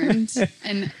transformed.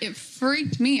 And it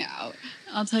freaked me out.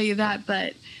 I'll tell you that.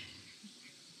 But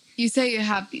you say you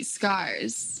have these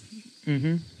scars.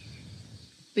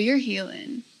 But you're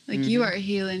healing. Like, you are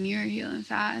healing. You're healing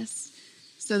fast.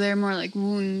 So they're more like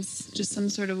wounds, just some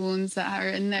sort of wounds that are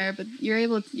in there, but you're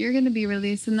going to be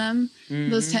releasing them.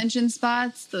 Those tension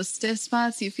spots, those stiff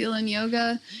spots you feel in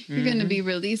yoga, you're going to be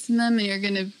releasing them, and you're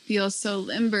going to feel so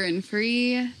limber and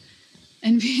free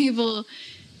and be able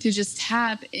to just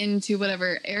tap into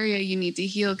whatever area you need to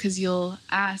heal, because you'll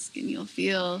ask and you'll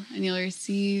feel and you'll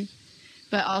receive.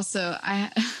 But also,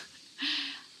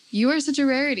 you are such a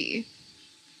rarity.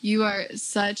 You are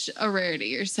such a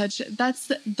rarity. That's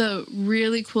the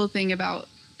really cool thing about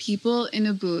people in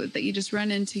a booth that you just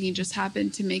run into, you just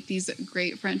happen to make these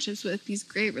great friendships with, these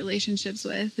great relationships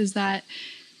with, is that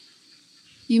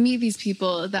you meet these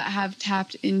people that have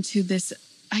tapped into this.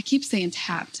 I keep saying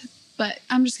tapped, but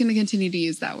I'm just going to continue to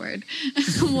use that word.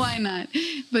 Why not?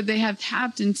 But they have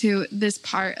tapped into this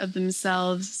part of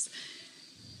themselves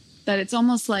that it's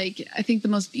almost like, I think the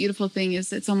most beautiful thing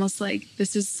is it's almost like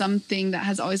this is something that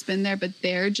has always been there, but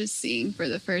they're just seeing for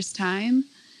the first time.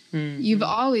 Mm-hmm. You've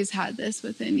always had this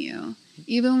within you.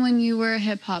 Even when you were a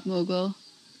hip hop mogul,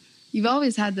 you've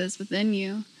always had this within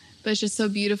you. But it's just so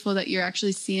beautiful that you're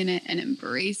actually seeing it and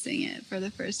embracing it for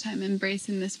the first time,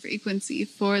 embracing this frequency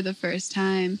for the first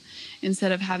time,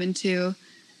 instead of having to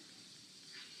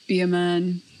be a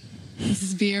man. This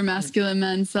is be your masculine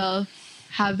man self.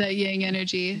 Have that yang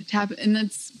energy. And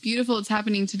that's beautiful. It's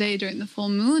happening today during the full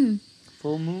moon.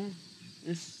 Full moon?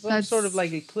 It's some sort of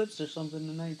like eclipse or something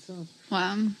tonight, too.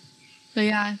 Wow. But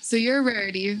yeah, so you're a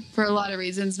rarity for a lot of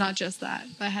reasons, not just that.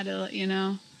 But I had to let you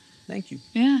know. Thank you.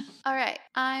 Yeah. All right.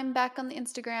 I'm back on the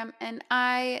Instagram and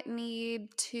I need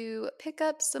to pick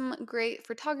up some great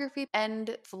photography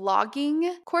and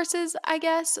vlogging courses, I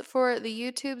guess, for the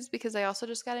YouTubes because I also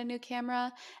just got a new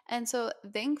camera. And so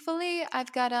thankfully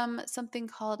I've got something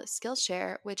called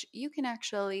Skillshare, which you can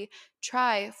actually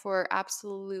try for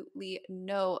absolutely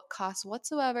no cost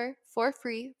whatsoever for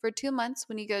free for 2 months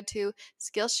when you go to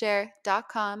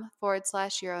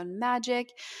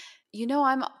Skillshare.com/your-own-magic. You know,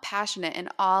 I'm passionate and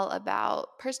all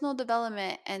about personal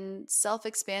development and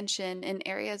self-expansion in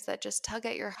areas that just tug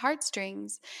at your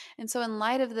heartstrings. And so in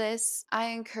light of this, I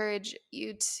encourage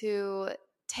you to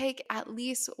take at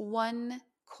least one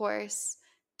course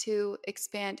to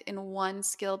expand in one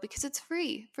skill because it's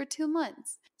free for 2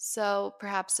 months. So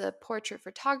perhaps a portrait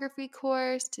photography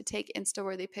course to take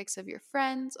Insta-worthy pics of your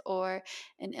friends, or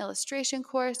an illustration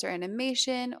course or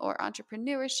animation or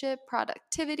entrepreneurship,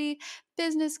 productivity,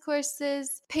 business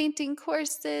courses, painting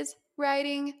courses,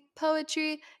 writing,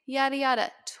 poetry, yada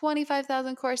yada.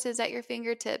 25,000 courses at your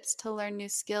fingertips to learn new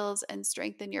skills and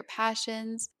strengthen your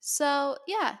passions. So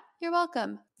yeah, you're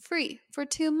welcome. Free for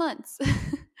 2 months.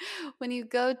 When you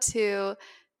go to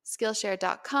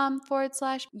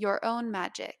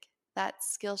Skillshare.com/your-own-magic.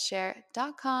 That's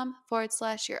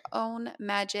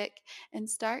Skillshare.com/your-own-magic and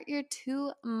start your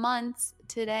 2 months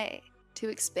today to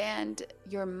expand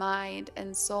your mind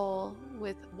and soul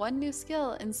with one new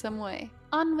skill in some way.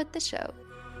 On with the show.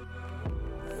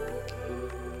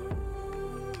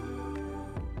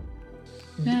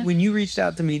 When you reached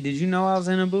out to me, did you know I was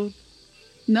in a booth?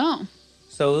 No.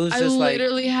 So it was just I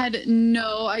literally had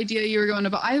no idea you were going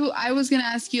to. I was going to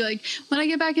ask you, like, when I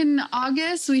get back in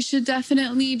August, we should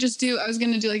definitely just I was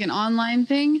going to do like an online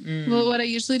thing. Well, what I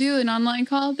usually do, an online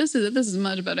call. This is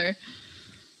much better.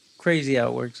 Crazy how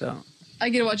it works out. I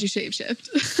get to watch you shapeshift.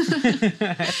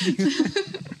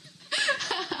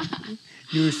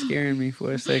 You were scaring me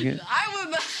for a second. I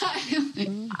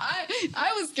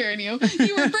was scaring you.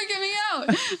 You were freaking me out.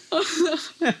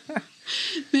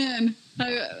 Man,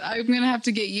 I'm going to have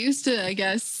to get used to, I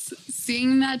guess,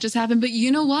 seeing that just happen. But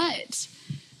you know what?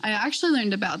 I actually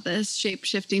learned about this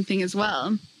shape-shifting thing as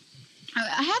well.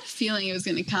 I had a feeling it was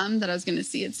going to come, that I was going to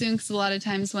see it soon, because a lot of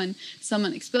times when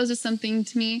someone exposes something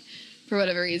to me, for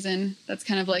whatever reason, that's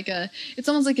kind of like it's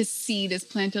almost like a seed is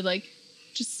planted, like,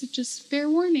 just fair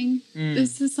warning.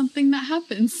 This is something that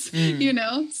happens, you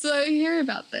know? So I hear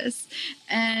about this.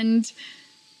 And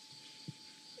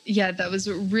yeah, that was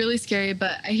really scary,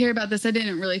 but I hear about this. I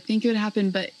didn't really think it would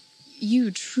happen, but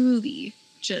you truly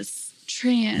just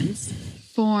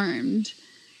transformed.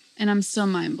 And I'm still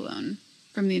mind blown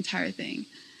from the entire thing.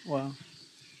 Wow.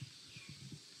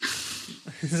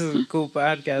 This is a cool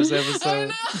podcast episode. I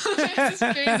know. It's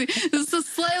crazy. This is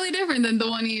slightly different than the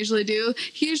one you usually do.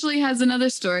 He usually has another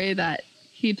story that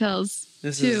he tells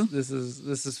too. This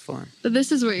is fun. But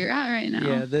this is where you're at right now.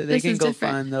 Yeah, they can go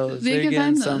different. Find those. They're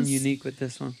getting something unique with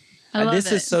this one. I love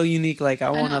this is so unique. Like, I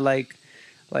want to like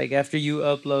after you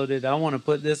upload it, I want to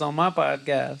put this on my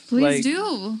podcast. Please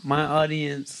do. My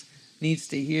audience needs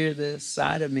to hear this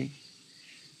side of me.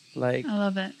 Like, I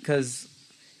love it. Because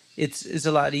it's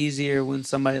a lot easier when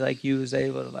somebody like you is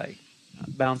able to like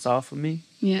bounce off of me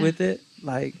with it.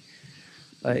 Like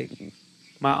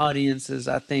my audience is,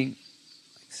 I think,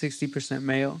 60%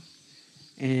 male,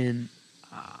 and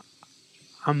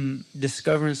I'm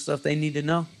discovering stuff they need to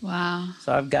know. Wow.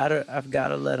 So I've got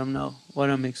to let them know what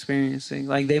I'm experiencing.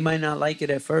 Like, they might not like it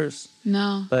at first.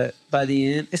 No. But by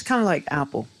the end, it's kind of like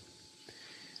Apple.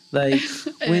 Like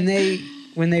when they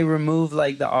remove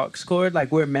like the aux cord,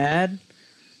 like, we're mad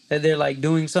that they're like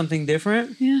doing something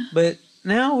different. Yeah. But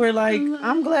now we're like,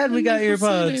 I'm glad we got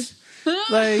earpods.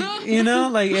 Like, you know,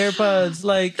 like AirPods,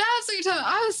 like. That's what you're talking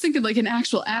about. I was thinking like an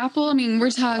actual Apple. I mean, we're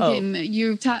talking,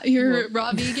 you're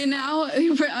raw vegan now.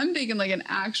 I'm thinking like an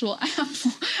actual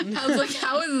Apple. I was like,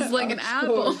 how is this like an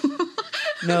Apple?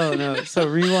 No. So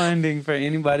rewinding for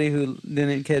anybody who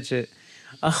didn't catch it.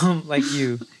 Like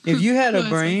you. If you had a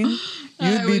brain,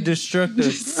 you'd be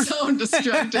destructive. So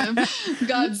destructive.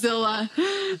 Godzilla.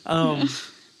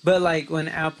 But like when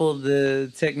Apple,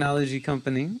 the technology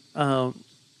company,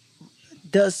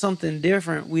 does something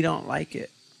different, we don't like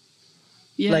it.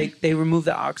 Yeah. Like they remove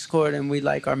the aux cord and we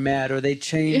like are mad, or they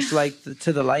change like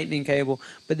to the lightning cable,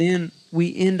 but then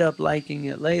we end up liking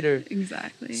it later.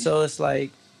 Exactly. So it's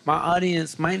like my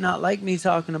audience might not like me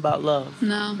talking about love.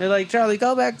 No. They're like, Charlie,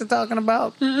 go back to talking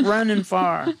about running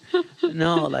far.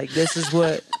 No, like this is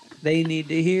what they need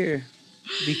to hear,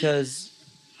 because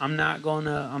I'm not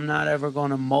ever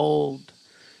gonna mold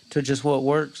to just what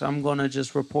works. I'm gonna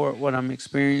just report what I'm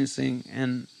experiencing,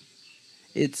 and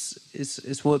it's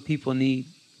what people need.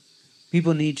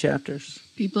 People need chapters.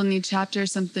 People need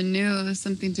chapters, something new,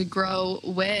 something to grow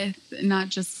with, not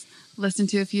just listen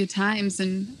to a few times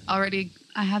and already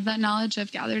I have that knowledge.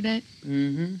 I've gathered it.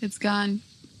 Mm-hmm. It's gone.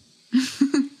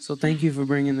 So thank you for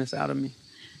bringing this out of me.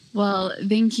 Well,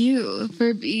 thank you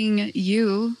for being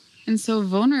you and so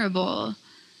vulnerable.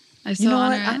 I so you know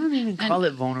honor what? I don't even call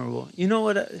it vulnerable. You know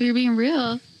what? You're being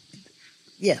real.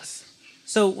 Yes.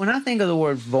 So when I think of the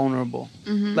word vulnerable,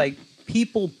 like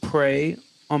people prey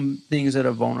on things that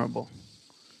are vulnerable.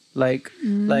 Like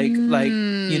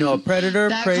you know, a predator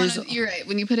preys. You're right.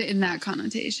 When you put it in that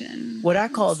connotation. What I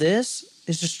call this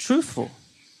is just truthful.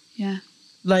 Yeah.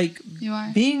 Like you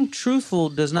are. Being truthful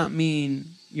does not mean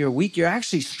you're weak. You're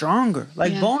actually stronger.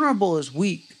 Like vulnerable is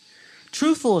weak.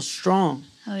 Truthful is strong.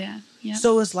 Hell yeah. Yeah.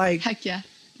 So it's like, heck yeah,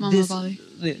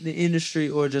 the industry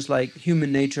or just like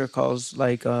human nature calls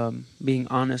like being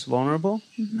honest vulnerable.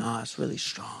 No, it's really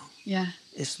strong. Yeah.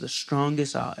 It's the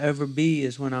strongest I'll ever be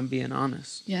is when I'm being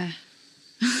honest. Yeah.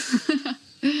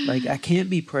 Like I can't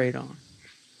be preyed on.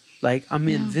 Like I'm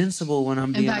invincible when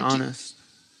I'm being honest.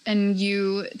 And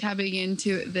you tapping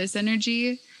into this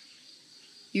energy,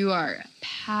 you are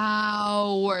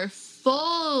powerful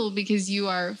because you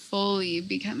are fully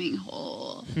becoming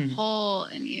whole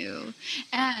in you.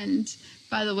 And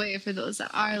by the way, for those that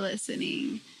are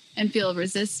listening and feel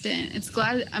resistant,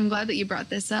 I'm glad that you brought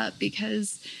this up,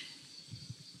 because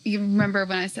you remember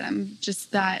when I said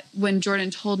when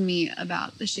Jordan told me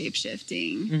about the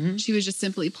shape-shifting, she was just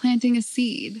simply planting a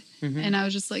seed. And I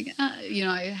was just like,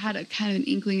 I had a kind of an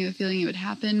inkling of a feeling it would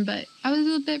happen, but I was a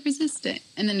little bit resistant.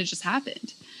 And then it just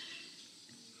happened.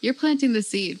 You're planting the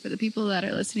seed for the people that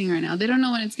are listening right now. They don't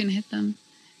know when it's going to hit them.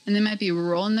 And they might be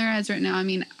rolling their eyes right now. I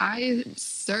mean, I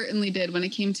certainly did when it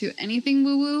came to anything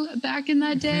woo-woo back in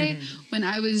that day, when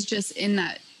I was just in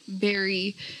that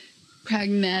very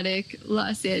pragmatic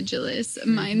Los Angeles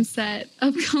mindset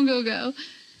of go.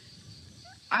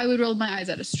 I would roll my eyes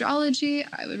at astrology.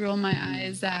 I would roll my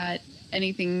eyes at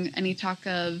any talk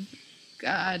of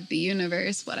God, the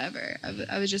universe, whatever.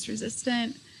 I was just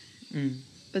resistant.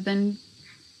 But then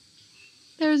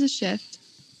there was a shift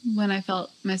when I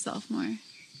felt myself more.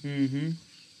 And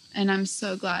I'm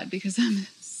so glad, because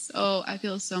I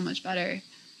feel so much better.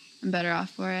 I'm better off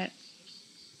for it.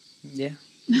 Yeah.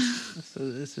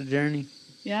 It's a journey.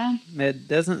 Yeah. It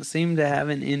doesn't seem to have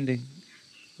an ending.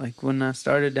 Like when I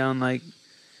started down like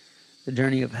the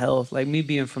journey of health, like me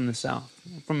being from the South,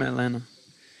 from Atlanta.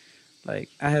 Like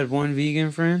I had one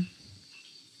vegan friend.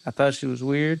 I thought she was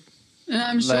weird.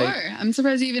 I'm sure. I'm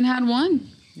surprised you even had one.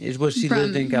 It's what she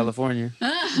lived in California.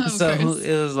 So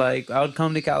it was like I would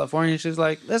come to California and she was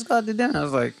like, let's go out to dinner. I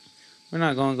was like, we're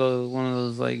not going to go to one of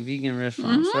those like vegan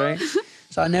restaurants, right?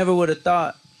 So I never would have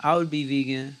thought I would be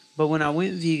vegan. But when I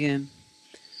went vegan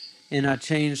and I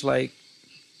changed, like,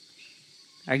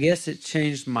 I guess it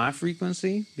changed my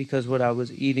frequency, because what I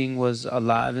was eating was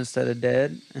alive instead of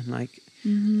dead. And like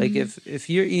if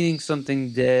you're eating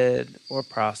something dead or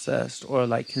processed or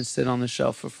like can sit on the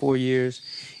shelf for 4 years,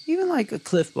 even like a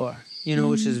Cliff Bar,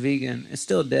 which is vegan, it's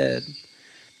still dead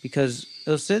because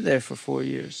it'll sit there for 4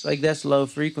 years. Like that's low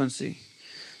frequency,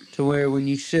 to where when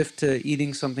you shift to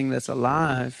eating something that's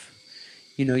alive,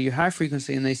 you're high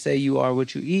frequency, and they say you are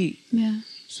what you eat. Yeah.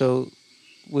 So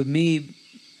with me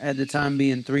at the time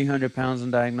being 300 pounds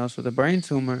and diagnosed with a brain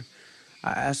tumor,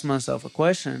 I asked myself a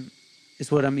question: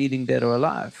 is what I'm eating dead or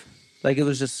alive? Like it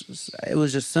was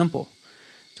just simple,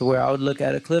 to where I would look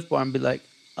at a Cliff Bar and be like,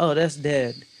 oh, that's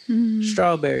dead.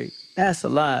 Strawberry, that's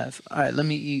alive. All right, let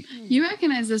me eat. You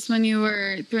recognized this when you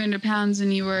were 300 pounds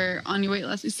and you were on your weight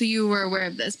loss. So you were aware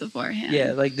of this beforehand.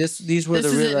 Yeah, like these were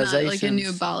This the isn't realizations. not like a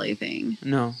new Bali thing.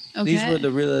 No. Okay. These were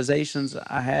the realizations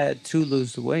I had to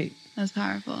lose the weight. That's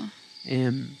powerful.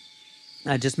 And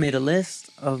I just made a list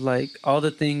of like all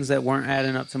the things that weren't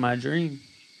adding up to my dream.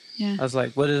 Yeah. I was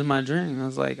like, what is my dream? I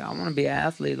was like, I want to be an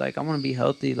athlete. Like, I want to be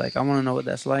healthy. Like, I want to know what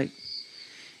that's like.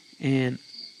 And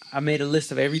I made a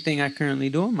list of everything I currently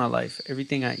do in my life,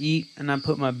 everything I eat, and I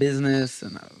put my business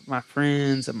and my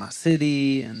friends and my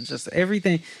city and just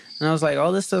everything. And I was like,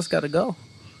 all this stuff's got to go.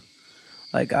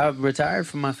 Like, I retired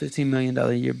from my $15 million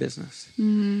a year business.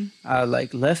 Mm-hmm. I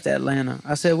like left Atlanta.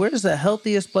 I said, where's the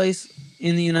healthiest place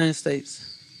in the United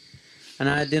States? And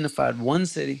I identified one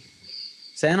city,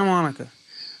 Santa Monica.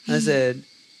 I said,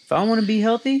 if I want to be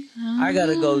healthy, I got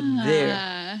to go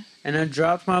there. And I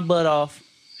dropped my butt off,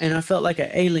 and I felt like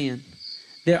an alien.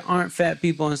 There aren't fat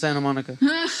people in Santa Monica.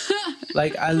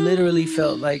 Like, I literally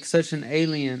felt like such an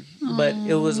alien. But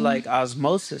it was like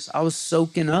osmosis. I was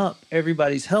soaking up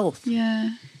everybody's health.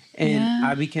 Yeah. And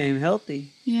I became healthy.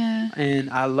 Yeah.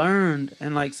 And I learned,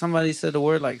 and like somebody said the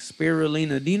word like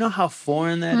spirulina. Do you know how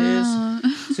foreign that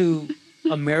is to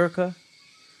America?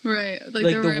 Right. Like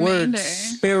the word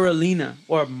spirulina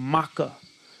or maca.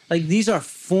 Like, these are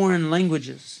foreign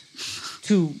languages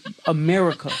to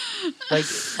America. Like,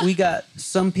 we got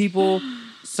some people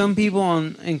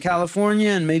in California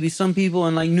and maybe some people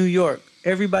in like New York.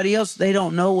 Everybody else, they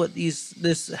don't know what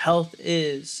this health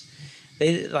is.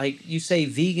 They like, you say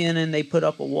vegan and they put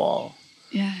up a wall.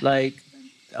 Yeah. Like,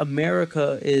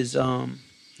 America is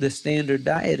the standard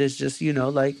diet is just,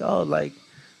 like, oh, like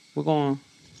we're going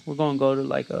to go to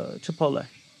like a Chipotle.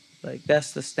 Like,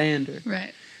 that's the standard.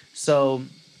 Right. So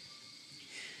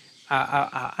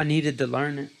I needed to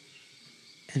learn it.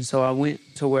 And so I went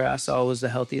to where I saw was the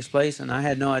healthiest place, and I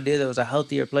had no idea there was a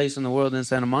healthier place in the world than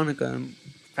Santa Monica, and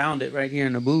found it right here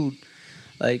in Ubud.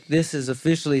 Like, this is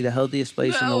officially the healthiest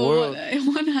place in the world.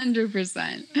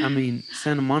 100%. I mean,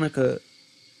 Santa Monica,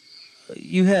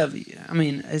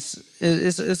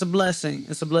 it's a blessing.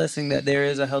 It's a blessing that there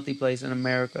is a healthy place in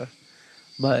America.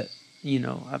 But,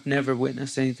 I've never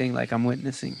witnessed anything like I'm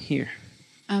witnessing here.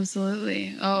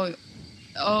 Absolutely. Oh,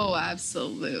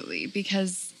 absolutely.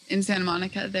 Because in Santa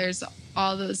Monica, there's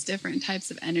all those different types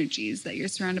of energies that you're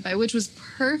surrounded by, which was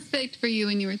perfect for you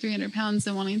when you were 300 pounds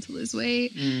and wanting to lose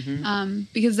weight. Mm-hmm.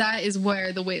 Because that is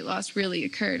where the weight loss really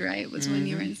occurred, right? Was when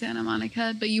you were in Santa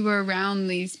Monica. But you were around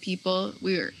these people.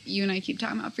 You and I keep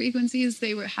talking about frequencies.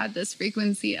 They had this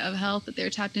frequency of health that they're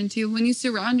tapped into. When you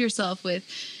surround yourself with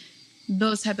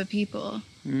those type of people,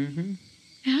 it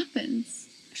happens.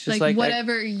 Like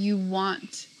whatever you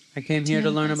want. I came here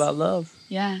to learn about love.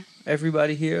 Yeah.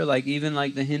 Everybody here, like even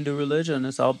like the Hindu religion,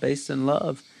 it's all based in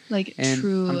love. Like, and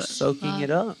true I'm soaking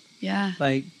it up. Yeah.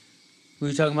 Like, we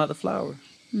were talking about the flower.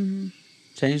 Mm-hmm.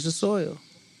 Change the soil.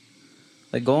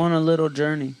 Like, go on a little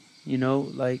journey.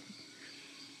 Like,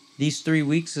 these 3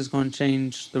 weeks is going to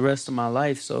change the rest of my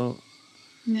life. So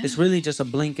it's really just a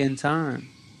blink in time.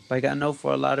 Like, I know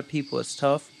for a lot of people it's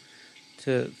tough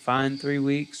to find 3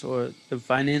 weeks, or the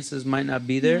finances might not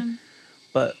be there. Yeah.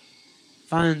 But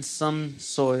find some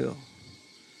soil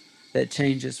that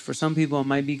changes. For some people, it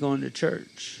might be going to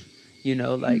church,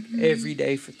 like every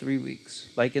day for 3 weeks,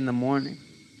 like in the morning,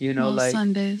 like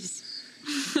Sundays,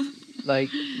 like,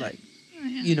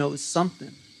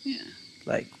 something. Yeah.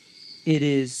 Like, it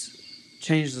is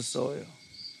change the soil,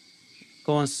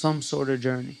 go on some sort of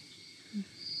journey.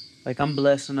 Like, I'm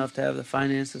blessed enough to have the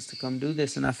finances to come do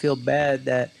this, and I feel bad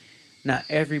that not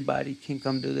everybody can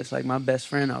come do this. Like, my best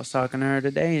friend, I was talking to her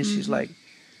today, and she's like,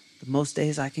 the most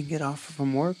days I can get off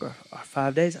from work are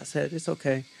 5 days. I said, it's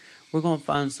okay. We're going to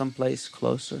find some place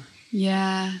closer.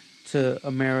 Yeah. To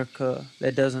America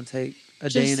that doesn't take a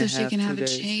day and a half, 2 days. Just so she can have a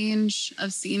change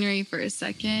of scenery for a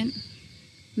second.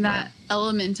 That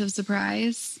element of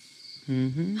surprise.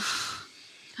 Mm-hmm.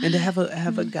 And to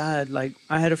have a guide. Like,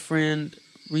 I had a friend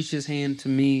reach his hand to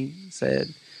me, said,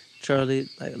 Charlie,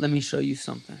 like, let me show you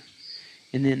something.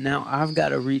 And then now I've got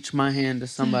to reach my hand to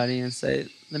somebody and say,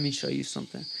 let me show you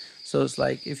something. So it's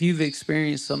like, if you've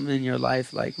experienced something in your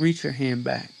life, like, reach your hand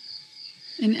back.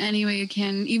 In any way you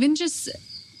can. Even just,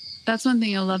 that's one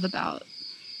thing I love about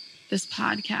this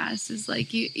podcast is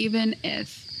like, even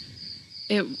if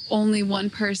only one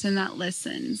person that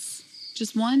listens,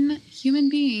 just one human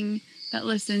being that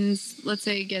listens, let's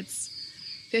say it gets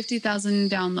 50,000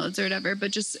 downloads or whatever,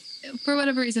 but just for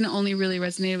whatever reason, it only really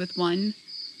resonated with one.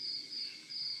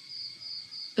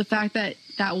 The fact that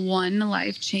one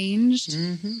life changed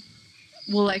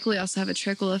will likely also have a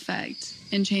trickle effect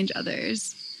and change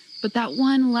others. But that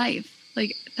one life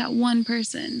Like that one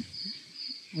person.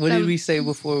 What did we say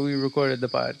before we recorded the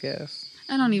podcast?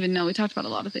 I don't even know. We talked about a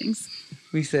lot of things.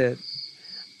 We said,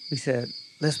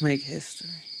 let's make history.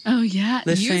 Oh, yeah.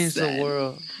 Let's change the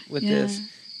world with this.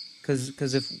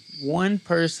 Because if one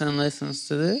person listens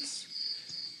to this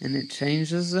and it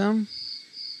changes them,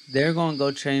 they're going to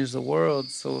go change the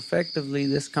world. So effectively,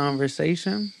 this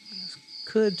conversation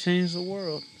could change the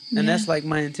world. And that's like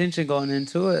my intention going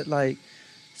into it. Like,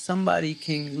 somebody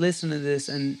can listen to this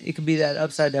and it could be that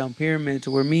upside down pyramid to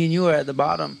where me and you are at the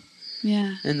bottom.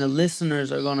 Yeah. And the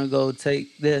listeners are going to go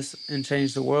take this and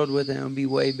change the world with it and be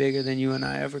way bigger than you and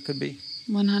I ever could be.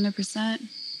 100%.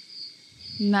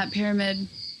 And that pyramid,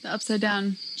 the upside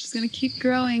down, just going to keep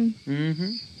growing.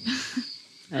 Mm-hmm.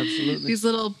 Absolutely. These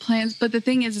little plants. But the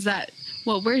thing is that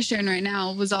what we're sharing right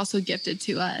now was also gifted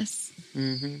to us.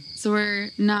 Mm-hmm. So we're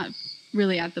not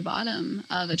really at the bottom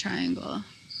of a triangle.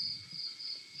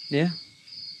 Yeah.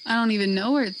 I don't even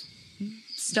know where it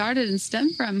started and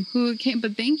stemmed from, who it came,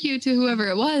 but thank you to whoever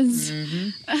it was.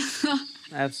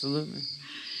 Mm-hmm. Absolutely.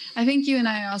 I think you and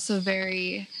I are also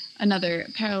another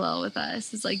parallel with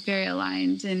us is like very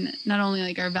aligned in not only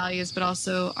like our values, but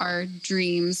also our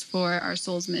dreams for our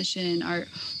soul's mission.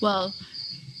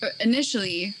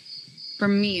 Initially for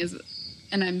me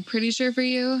and I'm pretty sure for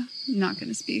you, I'm not going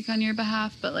to speak on your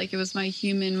behalf, but like it was my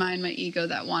human mind, my ego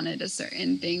that wanted a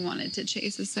certain thing, wanted to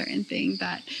chase a certain thing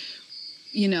that,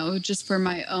 just for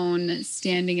my own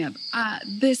standing up. I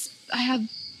have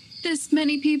this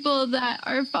many people that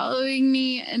are following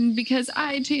me and because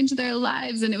I changed their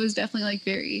lives. And it was definitely like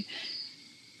very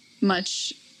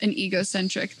much an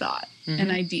egocentric thought,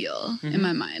 an ideal in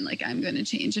my mind. Like I'm going to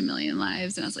change 1 million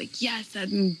lives. And I was like, yes,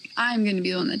 I'm going to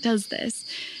be the one that does this.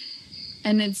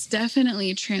 And it's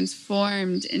definitely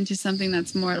transformed into something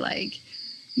that's more like,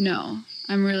 no,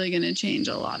 I'm really going to change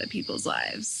a lot of people's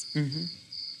lives. Mm-hmm.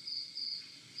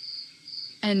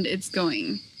 And it's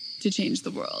going to change the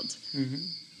world. Mm-hmm.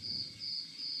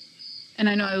 And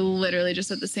I know I literally just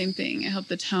said the same thing. I hope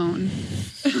the tone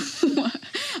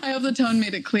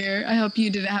made it clear. I hope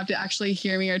you didn't have to actually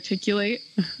hear me articulate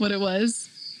what it was,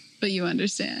 but you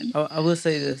understand. I will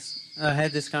say this. I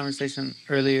had this conversation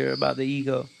earlier about the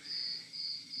ego.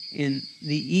 And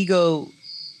the ego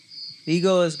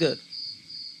is good.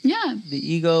 Yeah.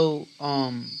 The ego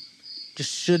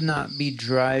just should not be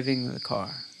driving the car.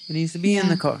 It needs to be in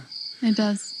the car. It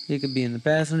does. It could be in the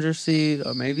passenger seat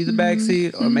or maybe the back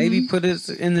seat or maybe put it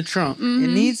in the trunk. It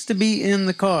needs to be in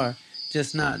the car,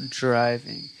 just not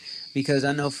driving. Because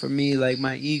I know for me, like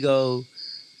my ego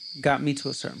got me to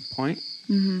a certain point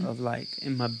of like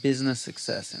in my business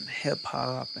success and hip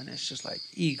hop, and it's just like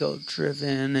ego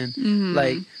driven and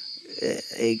like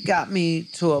it got me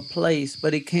to a place,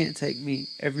 but it can't take me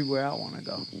everywhere I want to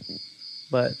go.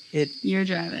 But you're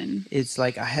driving. It's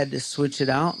like I had to switch it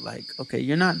out. Like, okay,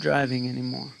 you're not driving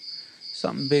anymore.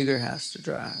 Something bigger has to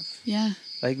drive. Yeah.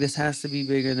 Like this has to be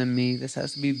bigger than me. This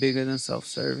has to be bigger than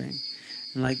self-serving.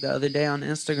 And like the other day on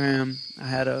Instagram, I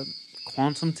had a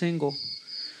quantum tingle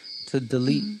to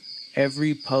delete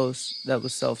every post that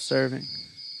was self-serving.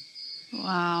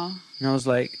 Wow. And I was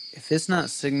like, if it's not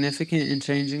significant in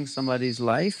changing somebody's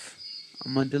life,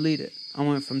 I'm going to delete it. I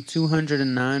went from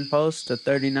 209 posts to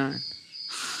 39.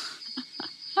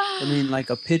 I mean, like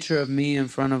a picture of me in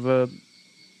front of a,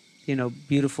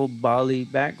 beautiful Bali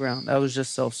background. That was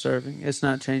just self-serving. It's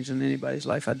not changing anybody's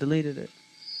life. I deleted it.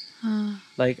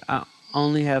 Like, I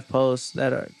only have posts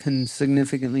that can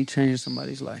significantly change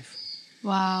somebody's life.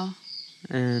 Wow.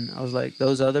 And I was like,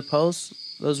 those other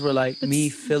posts, those were like me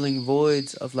filling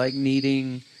voids of like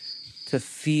needing to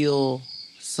feel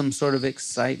some sort of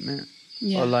excitement.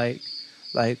 Yeah. Or like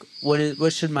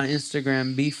what should my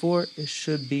Instagram be for? It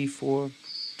should be for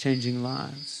changing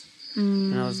lives.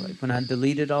 And I was like, when I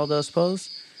deleted all those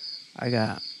posts, I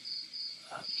got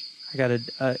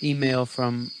an email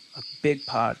from a big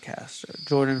podcaster,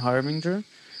 Jordan Harbinger.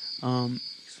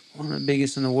 He's one of the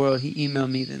biggest in the world. He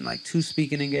emailed me, then like 2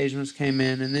 speaking engagements came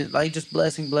in, and then like just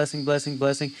blessing.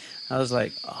 I was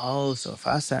like, oh, so if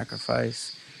I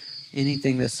sacrifice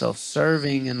anything that's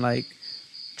self-serving and like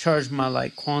charge my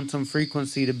like quantum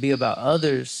frequency to be about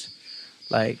others,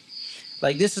 like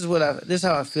this is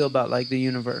how I feel about like the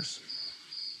universe.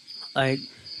 Like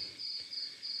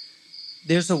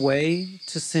there's a way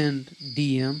to send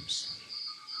DMs,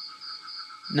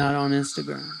 not on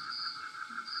Instagram.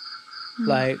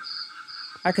 Like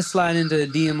I could slide into a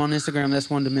DM on Instagram that's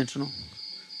one-dimensional.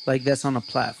 Like that's on a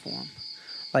platform.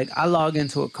 Like I log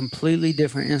into a completely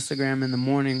different Instagram in the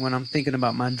morning when I'm thinking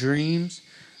about my dreams.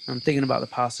 I'm thinking about the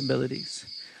possibilities.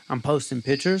 I'm posting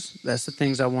pictures. That's the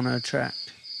things I want to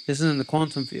attract. This is in the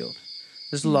quantum field.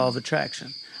 This is the law of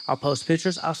attraction. I'll post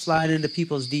pictures. I'll slide into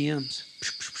people's DMs.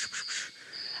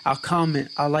 I'll comment.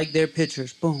 I'll like their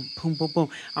pictures. Boom, boom, boom, boom.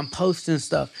 I'm posting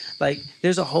stuff. Like,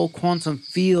 there's a whole quantum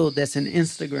field that's in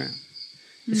Instagram.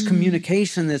 It's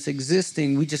communication that's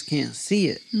existing. We just can't see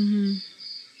it.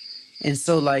 And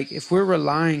so, like, if we're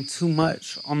relying too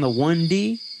much on the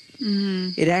 1D,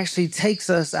 it actually takes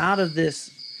us out of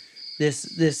this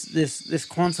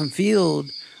quantum field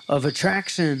of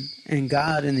attraction and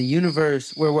God and the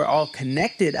universe, where we're all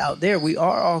connected out there. We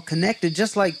are all connected,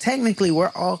 just like technically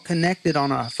we're all connected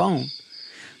on our phone.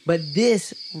 But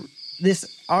this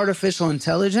artificial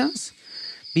intelligence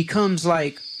becomes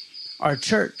like our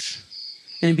church,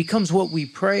 and it becomes what we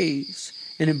praise,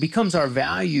 and it becomes our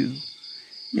value,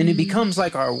 and it becomes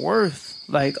like our worth.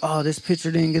 Like, oh, this picture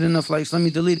didn't get enough likes, let me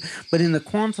delete it. But in the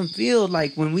quantum field,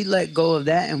 like, when we let go of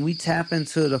that and we tap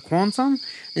into the quantum,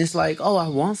 it's like, oh, I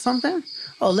want something?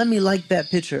 Oh, let me like that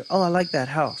picture. Oh, I like that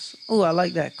house. Oh, I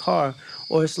like that car.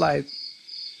 Or it's like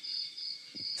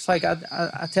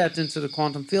I tapped into the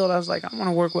quantum field. I was like, I want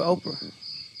to work with Oprah.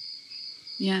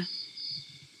 Yeah.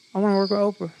 I want to work with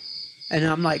Oprah. And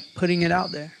I'm like putting it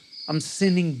out there. I'm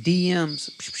sending DMs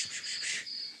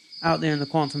out there in the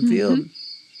quantum field.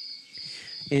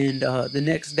 And the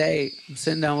next day, I'm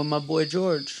sitting down with my boy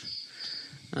George.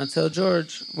 And I tell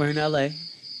George, we're in LA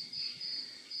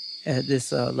at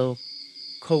this little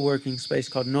co-working space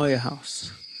called Noya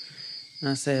House. And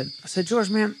I said, George,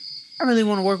 man, I really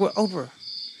want to work with Oprah.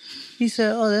 He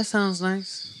said, oh, that sounds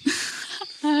nice.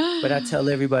 But I tell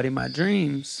everybody my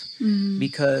dreams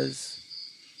because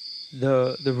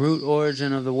the root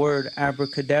origin of the word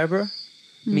abracadabra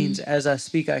means as I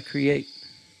speak, I create.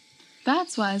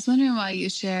 That's why I was wondering why you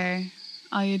share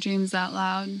all your dreams out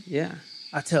loud. Yeah.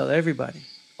 I tell everybody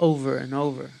over and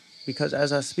over because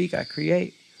as I speak, I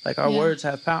create. Like, our words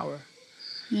have power.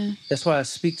 Yeah. That's why I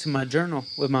speak to my journal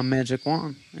with my magic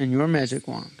wand and your magic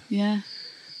wand. Yeah.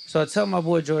 So I tell my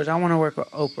boy George, I want to work with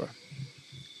Oprah.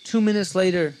 2 minutes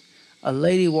later, a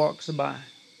lady walks by.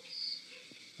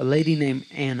 A lady named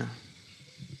Anna.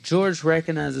 George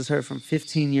recognizes her from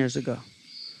 15 years ago.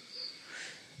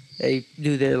 They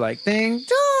do their like thing.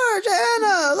 George,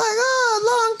 Anna, like, oh,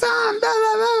 long time, blah,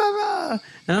 blah, blah, blah, blah.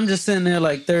 And I'm just sitting there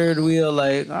like third wheel,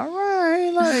 like, all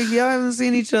right, like, y'all haven't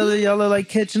seen each other. Y'all are like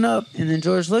catching up. And then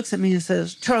George looks at me and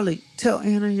says, Charlie, tell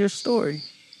Anna your story.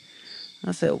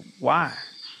 I said, why?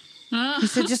 He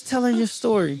said, just tell her your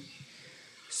story.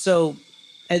 So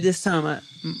at this time,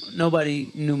 nobody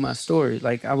knew my story.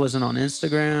 Like, I wasn't on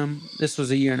Instagram. This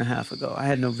was 1.5 years ago. I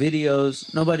had no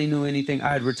videos. Nobody knew anything.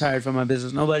 I had retired from my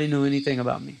business. Nobody knew anything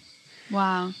about me.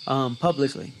 Wow.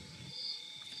 Publicly.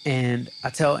 And I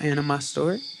tell Anna my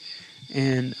story,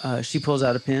 and she pulls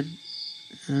out a pen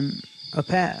and a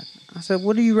pad. I said,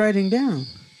 what are you writing down?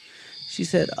 She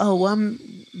said, oh, well,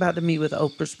 I'm about to meet with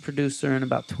Oprah's producer in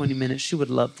about 20 minutes. She would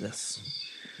love this.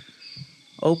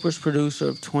 Oprah's producer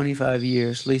of 25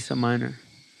 years, Lisa Minor,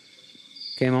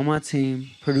 came on my team,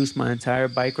 produced my entire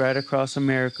bike ride across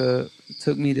America,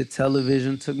 took me to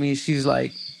television, she's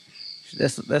like,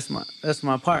 that's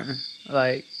my partner.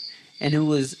 Like, and it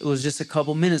was just a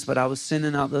couple minutes, but I was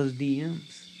sending out those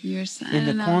DMs. You're sending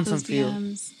in the out quantum those field.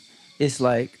 DMs. It's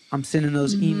like I'm sending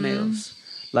those emails.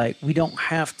 Like, we don't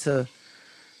have to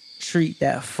treat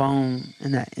that phone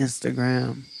and that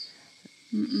Instagram.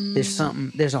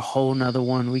 There's a whole nother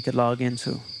one we could log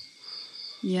into.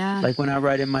 Yeah. Like, when I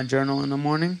write in my journal in the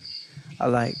morning,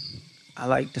 I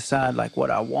decide like what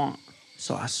I want.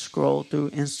 So I scroll through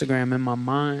Instagram in my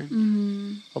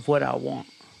mind of what I want.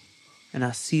 And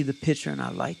I see the picture and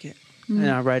I like it. And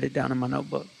I write it down in my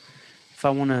notebook. If I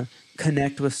want to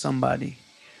connect with somebody,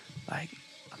 like,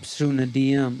 I'm shooting a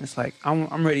DM. It's like,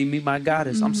 I'm ready to meet my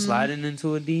goddess. I'm sliding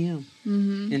into a DM,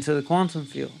 into the quantum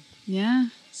field. Yeah.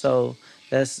 So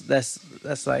that's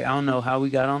like, I don't know how we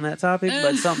got on that topic,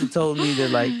 but something told me to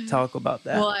like talk about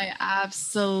that. Well, I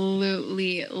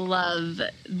absolutely love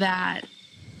that.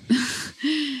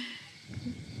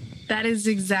 That is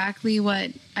exactly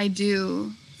what I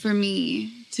do for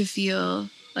me to feel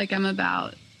like I'm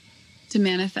about to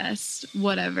manifest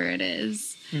whatever it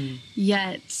is.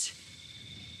 Yet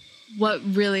what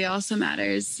really also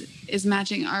matters is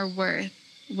matching our worth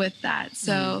with that.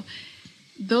 So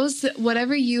those,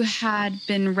 whatever you had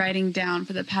been writing down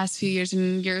for the past few years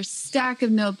in your stack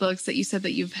of notebooks that you said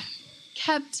that you've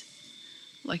kept,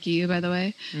 lucky you, by the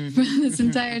way, for this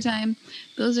entire time,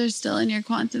 those are still in your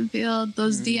quantum field.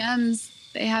 Those DMs,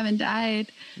 they haven't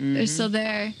died. They're still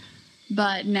there.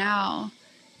 But now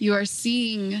you are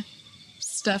seeing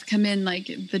stuff come in, like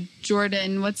the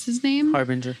Jordan, what's his name?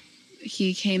 Harbinger.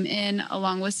 He came in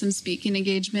along with some speaking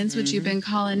engagements, which you've been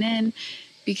calling in.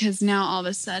 because now all of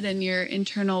a sudden your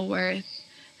internal worth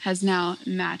has now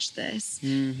matched this.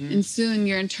 And soon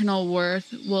your internal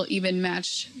worth will even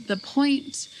match the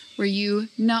point where you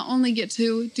not only get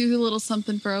to do a little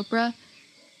something for Oprah,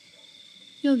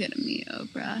 you'll get to meet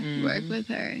Oprah, work with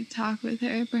her, talk with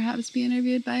her, perhaps be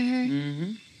interviewed by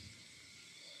her.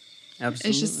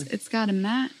 Absolutely. It's got to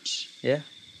match. Yeah.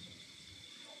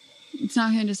 It's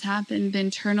not going to just happen. The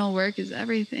internal work is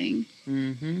everything.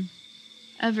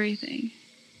 Everything.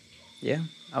 Yeah.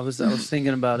 I was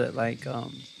thinking about it, like,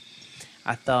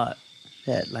 I thought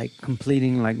that, like,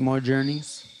 completing, like, more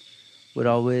journeys would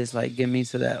always, like, get me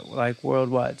to that, like,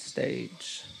 worldwide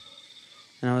stage.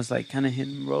 And I was, like, kind of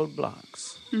hitting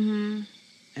roadblocks.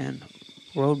 And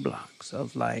roadblocks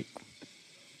of, like,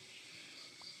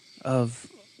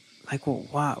 well,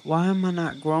 why am I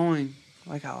not growing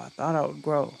like how I thought I would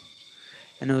grow?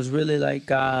 And it was really like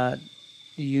God,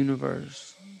 the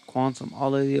universe, quantum,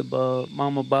 all of the above,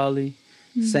 Mama Bali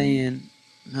saying,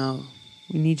 no,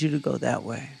 we need you to go that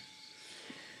way.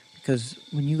 Because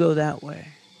when you go that way,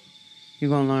 you're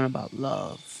going to learn about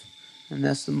love. And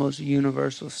that's the most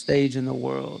universal stage in the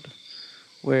world,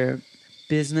 where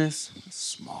business is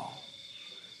small.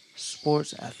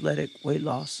 Sports, athletic, weight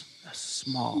loss, that's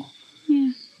small.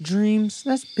 Yeah. Dreams,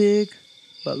 that's big.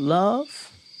 But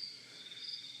love,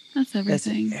 That's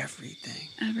everything. that's everything.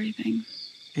 Everything.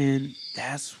 And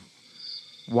that's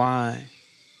why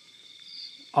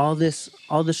all the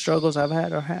struggles I've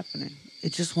had are happening.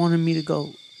 It just wanted me to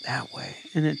go that way.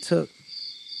 And it took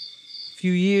a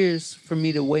few years for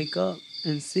me to wake up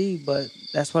and see, but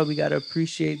that's why we got to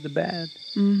appreciate the bad,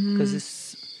 because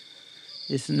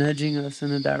it's nudging us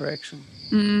in a direction.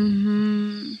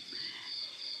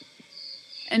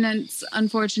 And it's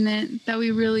unfortunate that we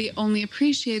really only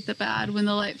appreciate the bad when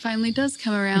the light finally does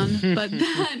come around. But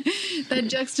that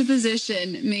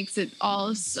juxtaposition makes it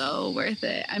all so worth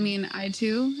it. I mean, I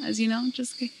too, as you know,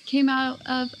 just came out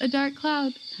of a dark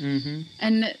cloud.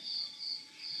 And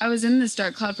I was in this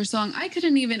dark cloud for so long, I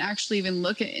couldn't even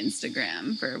look at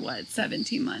Instagram for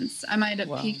 17 months. I might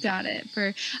have peeked at it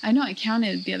for, I know I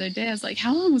counted the other day. I was like,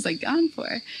 how long was I gone for?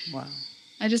 Wow.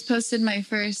 I just posted my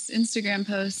first Instagram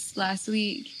post last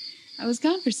week. I was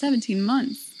gone for 17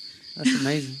 months. That's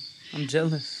amazing. I'm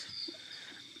jealous.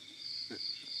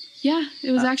 Yeah,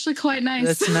 it was actually quite nice.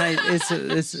 That's nice.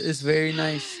 It's very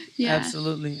nice. Yeah.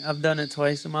 Absolutely. I've done it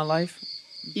twice in my life.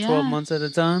 Yeah. 12 months at a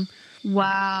time.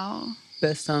 Wow.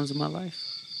 Best times of my life.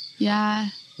 Yeah.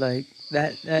 Like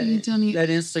that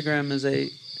Instagram is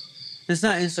it's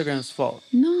not Instagram's fault.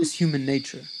 No. It's human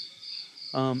nature.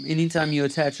 Anytime you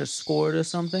attach a score to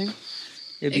something,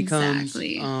 it becomes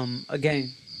a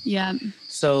game. Yeah.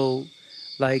 So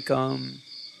like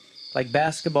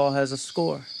basketball has a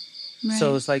score. Right.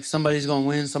 So it's like somebody's going to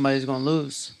win, somebody's going to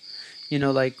lose. You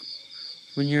know, like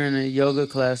when you're in a yoga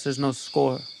class, there's no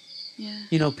score. Yeah.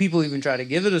 You know, people even try to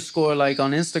give it a score, like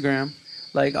on Instagram.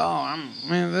 Like, oh,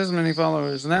 man, this many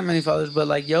followers and that many followers. But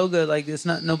like yoga, like it's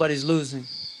not, nobody's losing.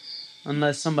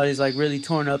 Unless somebody's like really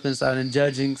torn up inside and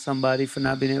judging somebody for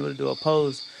not being able to do a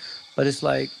pose. But it's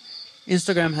like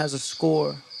Instagram has a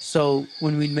score. So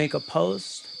when we make a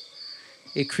post,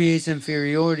 it creates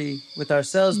inferiority with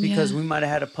ourselves because we might have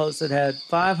had a post that had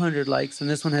 500 likes and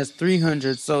this one has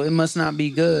 300. So it must not be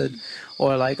good.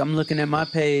 Or like I'm looking at my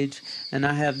page and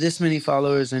I have this many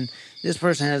followers and this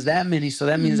person has that many. So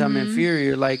that means I'm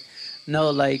inferior. Like, no,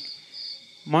 like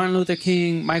Martin Luther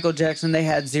King, Michael Jackson, they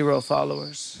had 0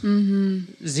 followers.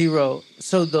 0.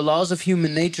 So the laws of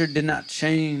human nature did not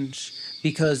change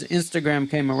because Instagram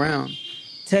came around.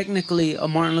 Technically, a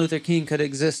Martin Luther King could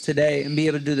exist today and be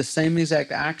able to do the same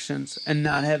exact actions and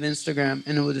not have Instagram,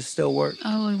 and it would have still worked.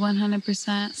 Oh,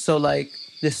 100%. So, like,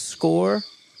 this score,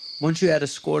 once you add a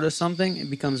score to something, it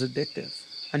becomes addictive.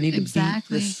 I need to beat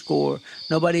this score.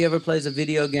 Nobody ever plays a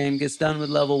video game, gets done with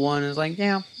level 1, and is like,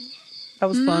 yeah, that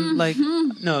was fun. Like,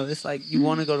 no, it's like you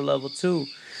want to go to level 2.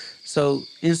 So,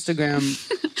 Instagram...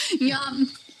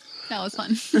 Yum. That was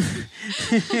fun.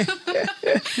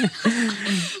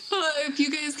 If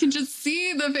you guys can just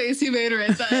see the face you made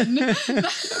right then.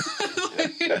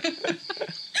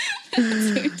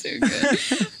 That's too good.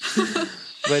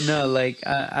 But no, like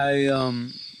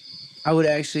I would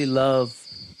actually love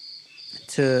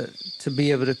to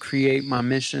be able to create my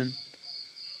mission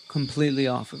completely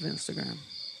off of Instagram.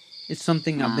 It's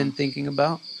something I've been thinking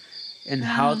about, and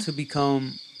how to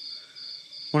become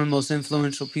one of the most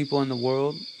influential people in the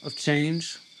world of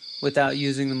change without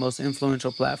using the most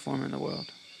influential platform in the world.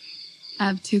 I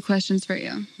have 2 questions for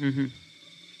you.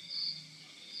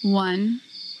 1,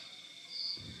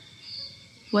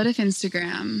 what if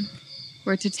Instagram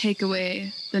were to take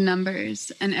away the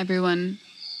numbers and everyone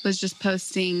was just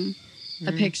posting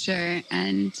a picture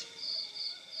and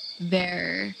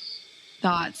their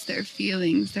thoughts, their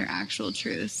feelings, their actual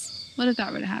truths? What if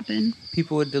that were to happen?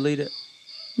 People would delete it.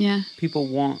 Yeah. People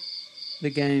want the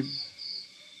game.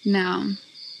 No.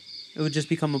 It would just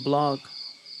become a blog.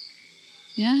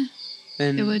 Yeah.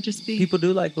 And it would just be. People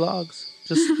do like blogs.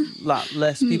 Just a lot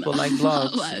less people like blogs. A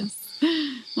lot less.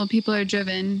 Well, people are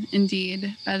driven,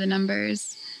 indeed, by the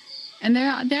numbers. And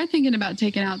they're thinking about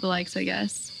taking out the likes, I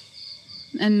guess.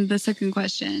 And the second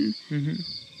question. Mm-hmm.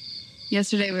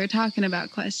 Yesterday we were talking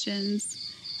about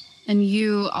questions. And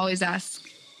you always ask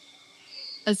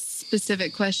a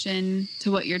specific question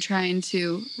to what you're trying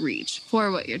to reach,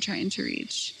 for what you're trying to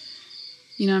reach.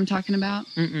 You know what I'm talking about?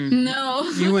 Mm-mm. No.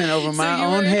 You went over my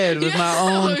own head with my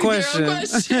own question.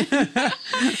 So,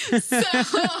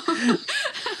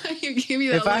 you gave me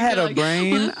that if I had a like,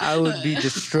 brain, I would be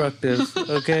destructive,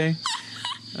 okay?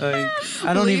 Like,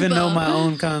 I don't even know my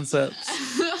own concepts.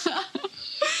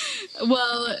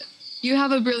 Well, you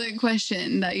have a brilliant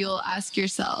question that you'll ask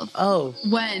yourself. Oh.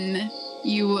 When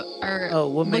you are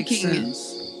what looking, makes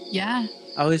sense? Yeah.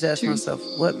 I always ask True. myself,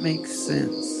 what makes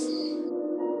sense?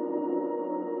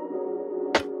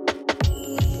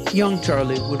 Young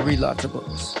Charlie would read lots of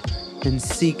books and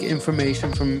seek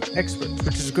information from experts,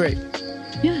 which is great.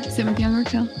 Yeah, same with young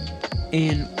Raquel.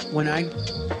 And when I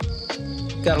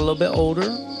got a little bit older,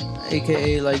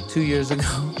 aka like 2 years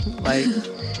ago, like,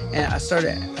 and I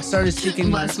started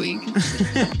seeking last week.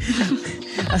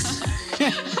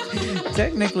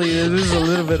 Technically, this is a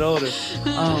little bit older.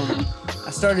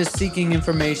 I started seeking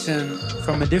information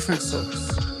from a different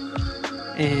source,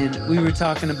 and we were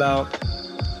talking about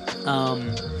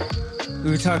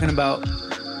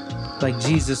like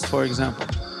Jesus, for example.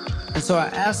 And so I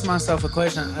asked myself a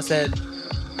question. I said,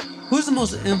 who's the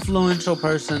most influential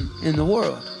person in the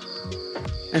world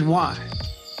and why?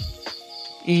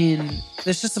 And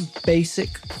that's just a basic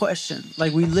question.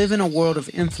 Like, we live in a world of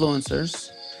influencers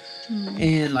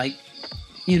and like,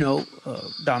 you know,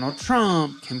 Donald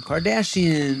Trump, Kim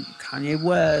Kardashian, Kanye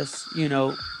West, you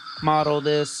know, model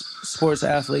this, sports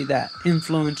athlete, that,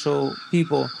 influential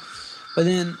people. But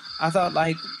then I thought,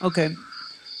 like, okay,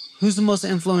 who's the most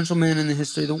influential man in the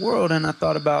history of the world? And I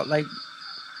thought about, like,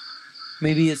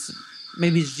 maybe it's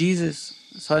Jesus.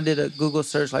 So I did a Google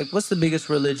search, like, what's the biggest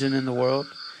religion in the world?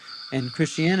 And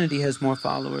Christianity has more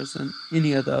followers than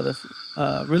any of the other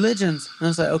religions. And I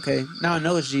was like, okay, now I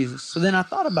know it's Jesus. So then I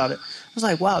thought about it. I was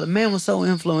like, wow, the man was so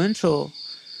influential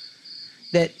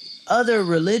that other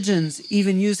religions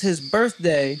even use his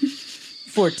birthday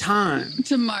for time.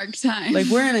 To mark time. Like,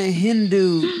 we're in a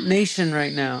Hindu nation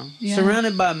right now,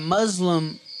 surrounded by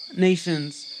Muslim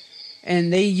nations,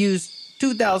 and they use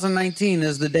 2019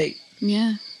 as the date.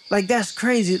 Yeah. Like, that's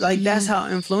crazy. Like, that's how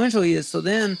influential he is. So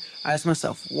then I asked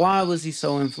myself, why was he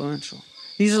so influential?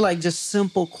 These are like just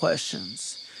simple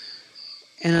questions.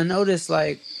 And I noticed,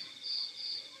 like,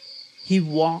 he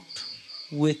walked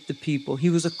with the people. He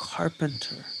was a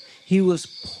carpenter. He was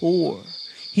poor.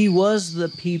 He was the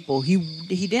people. He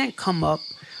didn't come up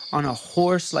on a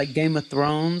horse like Game of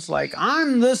Thrones, like,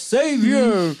 I'm the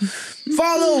savior,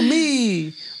 follow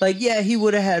me. Like, yeah, he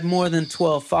would have had more than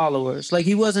 12 followers. Like,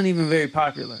 he wasn't even very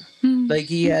popular. Like,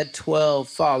 he had 12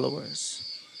 followers.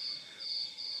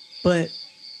 But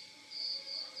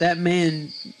that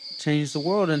man changed the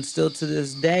world, and still to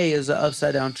this day is an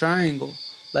upside down triangle.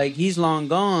 Like, he's long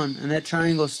gone, and that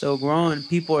triangle's still growing.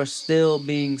 People are still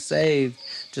being saved,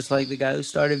 just like the guy who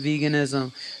started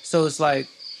veganism. So it's like,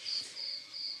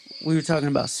 we were talking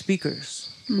about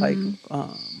speakers, like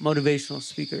motivational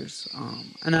speakers.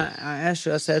 And I asked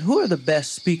you, I said, who are the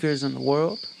best speakers in the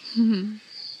world?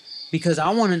 Because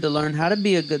I wanted to learn how to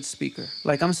be a good speaker.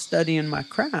 Like, I'm studying my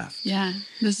craft. Yeah,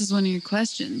 this is one of your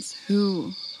questions.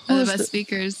 Who are the best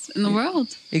speakers in the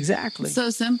world? Exactly. So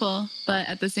simple, but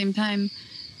at the same time,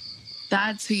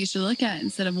 that's who you should look at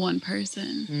instead of one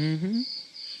person.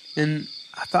 And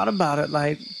I thought about it,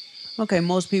 like, okay,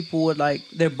 most people would, like,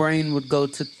 their brain would go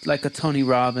to like a Tony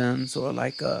Robbins or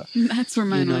like a... That's where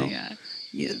mine went,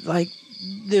 yeah. Like,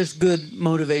 there's good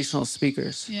motivational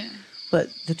speakers. Yeah. But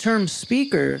the term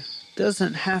speaker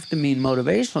doesn't have to mean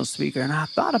motivational speaker. And I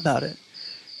thought about it.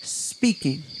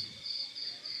 Speaking.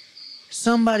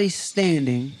 Somebody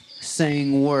standing,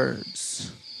 saying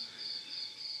words.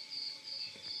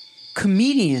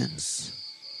 Comedians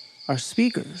are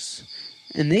speakers.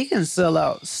 And they can sell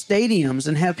out stadiums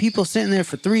and have people sitting there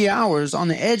for 3 hours on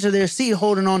the edge of their seat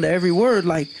holding on to every word.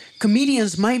 Like,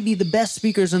 comedians might be the best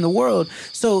speakers in the world.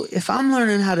 So if I'm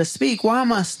learning how to speak, why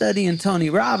am I studying Tony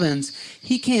Robbins?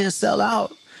 He can't sell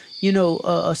out,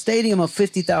 a stadium of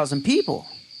 50,000 people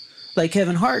like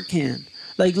Kevin Hart can.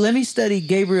 Like, let me study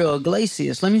Gabriel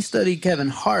Iglesias. Let me study Kevin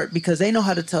Hart because they know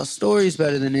how to tell stories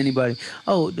better than anybody.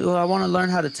 Oh, do I want to learn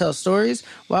how to tell stories?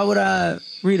 Why would I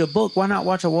read a book? Why not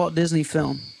watch a Walt Disney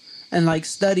film and like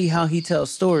study how he tells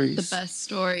stories? The best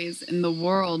stories in the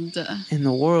world. In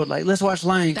the world. Like, let's watch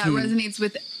Lion That King. resonates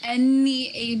with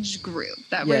any age group.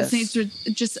 That Yes. resonates with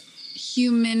just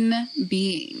human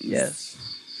beings. Yes.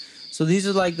 So these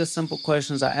are like the simple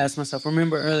questions I asked myself.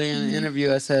 Remember earlier in the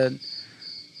interview, I said,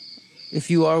 if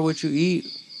you are what you eat,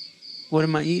 what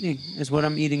am I eating? Is what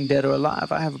I'm eating dead or alive?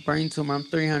 I have a brain tumor. I'm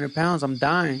 300 pounds. I'm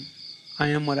dying. I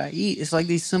am what I eat. It's like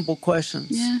these simple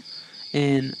questions. Yeah.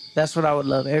 And that's what I would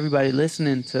love everybody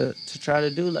listening to try to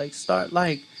do. Like, start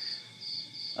like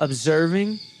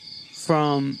observing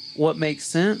from what makes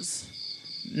sense,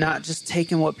 not just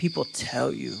taking what people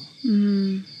tell you.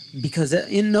 Because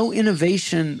no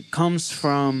innovation comes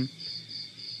from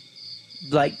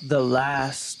like the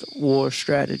last war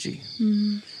strategy.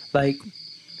 Like,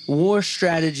 war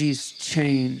strategies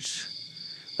change.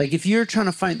 Like, if you're trying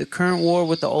to fight the current war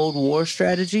with the old war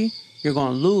strategy, you're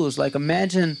going to lose. Like,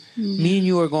 imagine me and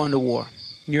you are going to war.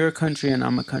 You're a country and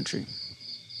I'm a country.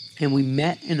 And we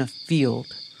met in a field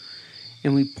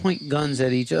and we point guns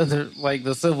at each other like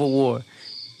the Civil War.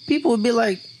 People would be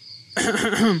like,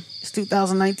 it's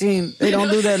 2019. They don't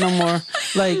do that no more.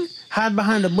 Like, hide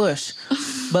behind a bush.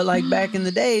 But like back in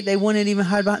the day, they wouldn't even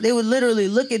hide behind. They would literally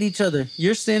look at each other.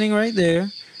 You're standing right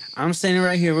there. I'm standing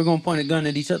right here. We're going to point a gun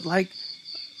at each other. Like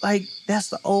that's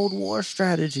the old war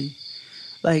strategy.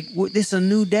 Like, it's a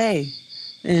new day.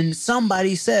 And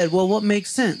somebody said, well, what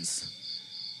makes sense?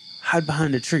 Hide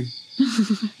behind a tree.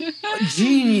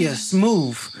 Genius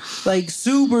move. Like,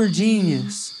 super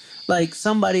genius. Like,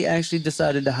 somebody actually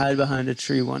decided to hide behind a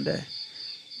tree one day.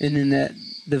 And then that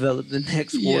developed the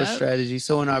next war strategy.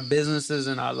 So in our businesses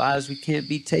and our lives, we can't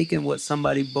be taking what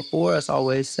somebody before us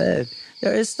always said.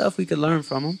 There is stuff we could learn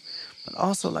from them. But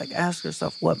also, like, ask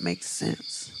yourself, what makes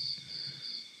sense?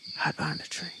 Hide behind a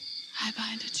tree. Hide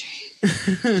behind a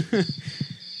tree.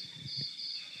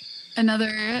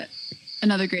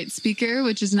 Another great speaker,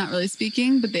 which is not really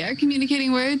speaking, but they are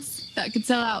communicating words that could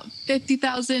sell out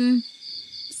 50,000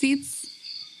 seats.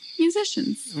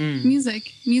 Musicians,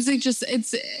 music just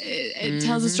it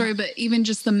tells a story, but even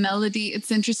just the melody,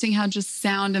 it's interesting how just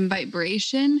sound and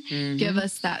vibration give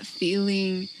us that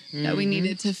feeling that we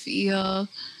needed to feel.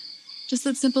 Just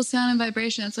that simple sound and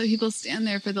vibration. That's why people stand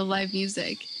there for the live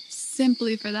music.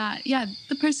 Simply for that. Yeah,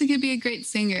 the person could be a great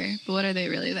singer, but what are they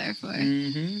really there for?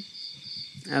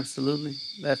 Absolutely.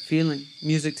 That feeling.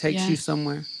 Music takes you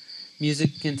somewhere.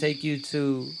 Music can take you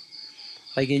to,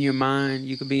 like, in your mind,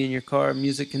 you could be in your car.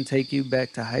 Music can take you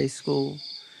back to high school.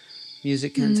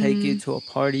 Music can take you to a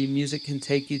party. Music can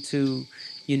take you to,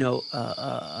 you know,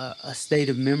 a state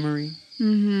of memory.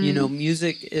 You know,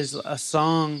 music is a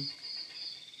song.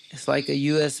 It's like a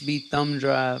USB thumb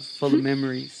drive full of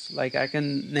memories. Like, I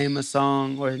can name a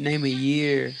song or name a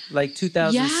year, like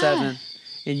 2007,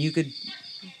 and you could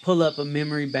pull up a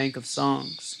memory bank of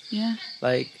songs. Yeah.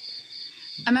 Like,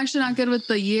 I'm actually not good with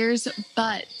the years,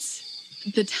 but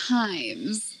the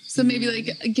times. So maybe like,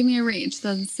 give me a range: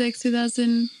 2006,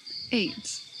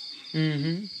 2008.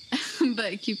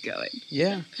 But keep going.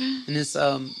 Yeah, and it's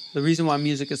the reason why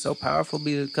music is so powerful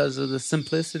because of the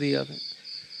simplicity of it.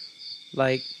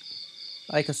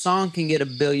 Like a song can get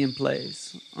 1 billion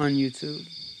plays on YouTube.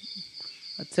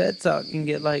 A TED Talk can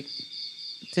get like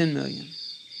 10 million.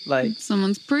 Like,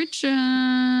 someone's preaching.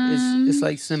 It's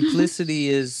like simplicity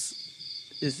is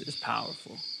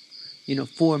powerful. You know,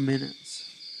 4 minutes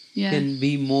can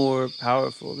be more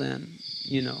powerful than,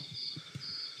 you know,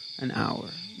 an hour.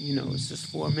 You know, it's just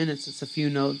 4 minutes. It's a few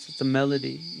notes. It's a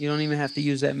melody. You don't even have to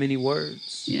use that many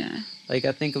words. Yeah. Like,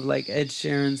 I think of like Ed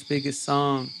Sheeran's biggest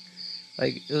song.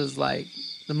 Like, it was like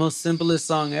the most simplest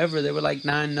song ever. There were like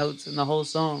 9 notes in the whole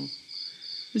song.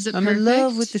 Is it I'm perfect? in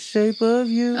love with the shape of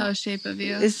you. Oh, Shape of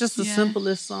You. It's just the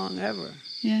simplest song ever.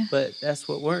 Yeah. But that's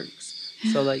what works.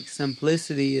 So, like,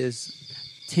 simplicity is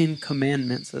 10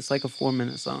 commandments. That's like a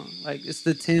 4-minute song. Like, it's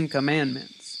the 10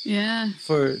 commandments. Yeah.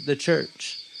 For the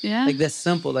church. Yeah. Like, that's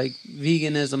simple. Like,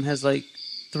 veganism has like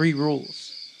 3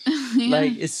 rules.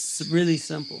 Like, it's really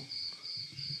simple.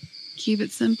 Keep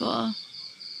it simple.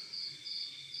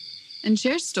 And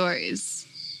share stories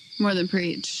more than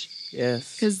preach.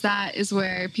 Yes. Because that is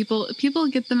where people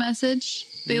get the message.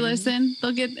 They listen.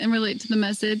 They'll get and relate to the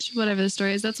message, whatever the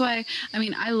story is. That's why, I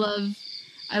mean, I love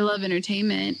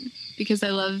entertainment because I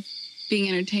love being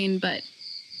entertained, but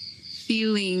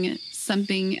feeling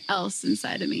something else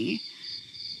inside of me.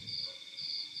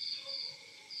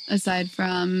 Aside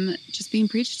from just being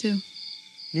preached to.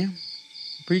 Yeah.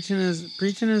 Preaching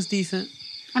is decent.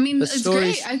 I mean, The it's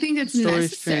stories- great. I think it's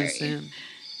Stories necessary. transcend.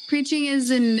 Preaching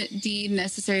is indeed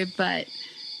necessary, but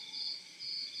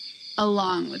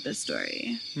along with the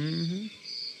story. Mm-hmm.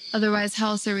 Otherwise, how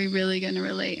else are we really going to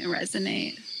relate and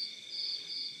resonate?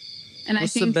 And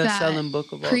What's I think the best-selling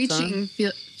book of all preaching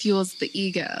time? fuels the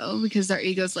ego, because our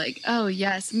ego's like, oh,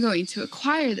 yes, I'm going to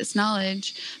acquire this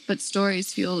knowledge, but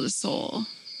stories fuel the soul.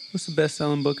 What's the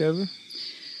best-selling book ever?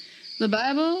 The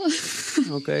Bible?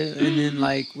 Okay, and then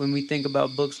like when we think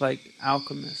about books like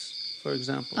Alchemist, for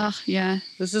example, Oh, yeah.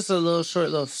 it's just a little short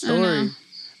little know. story.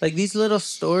 Like these little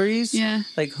stories, Yeah.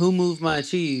 like Who Moved My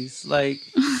Cheese, like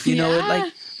you know, Yeah.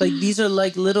 like these are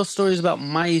like little stories about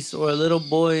mice or a little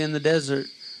boy in the desert.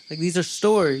 Like these are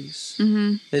stories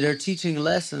that are teaching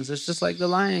lessons. It's just like The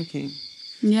Lion King,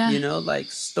 Yeah. you know,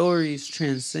 like stories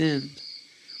transcend.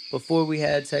 Before we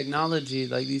had technology,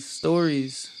 like these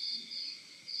stories,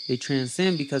 they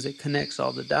transcend because it connects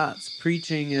all the dots.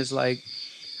 Preaching is like,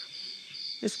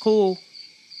 it's cool.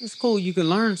 It's cool. You can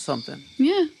learn something.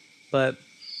 Yeah. But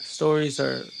stories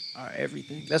are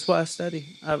everything. That's why I study.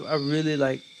 I really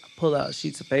like pull out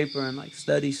sheets of paper and like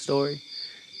study story.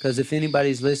 Because if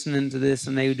anybody's listening to this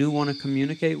and they do want to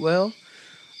communicate well,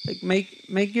 like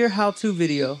make your how-to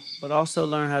video, but also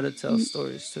learn how to tell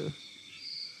stories too.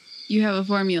 You have a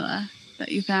formula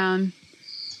that you found.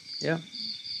 Yeah.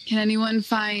 Can anyone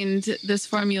find this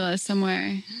formula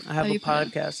somewhere? I have that a you put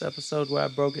it? podcast episode where I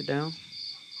broke it down.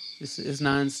 It's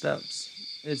 9 steps.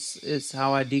 It's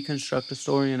how I deconstruct a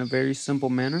story in a very simple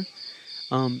manner.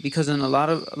 Because in a lot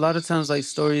of times, like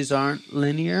stories aren't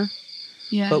linear,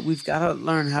 Yeah. but we've got to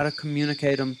learn how to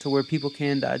communicate them to where people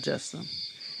can digest them.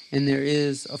 And there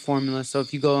is a formula. So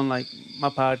if you go on like my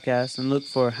podcast and look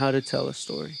for how to tell a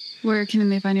story, Where can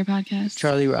they find your podcast?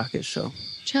 Charlie Rocket Show.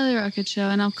 Charlie Rocket Show.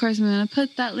 And of course, I'm going to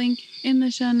put that link in the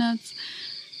show notes.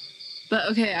 But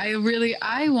okay,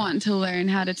 I want to learn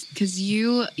how to, because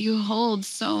you hold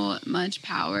so much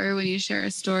power when you share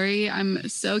a story. I'm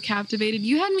so captivated.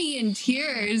 You had me in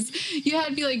tears. You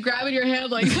had me like grabbing your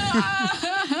hand like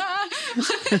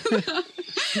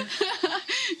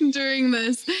during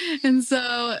this. And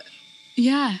so,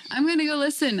 yeah, I'm going to go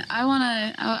listen.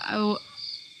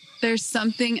 There's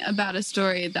something about a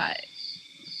story that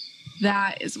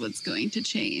is what's going to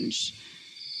change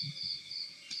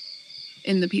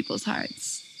in the people's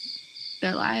hearts,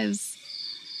 their lives.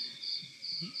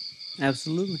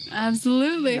 Absolutely.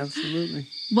 Absolutely.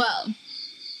 Well,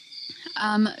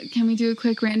 can we do a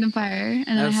quick random fire? And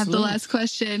then I have the Absolutely. last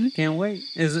question. Can't wait.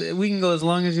 We can go as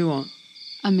long as you want.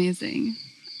 Amazing.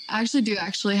 I do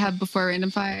have, before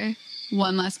random fire,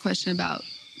 one last question about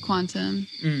quantum.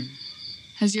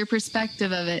 Has your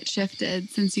perspective of it shifted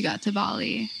since you got to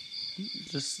Bali?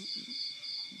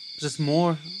 Just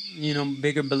more,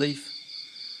 bigger belief.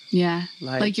 Yeah.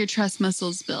 Like- Like your trust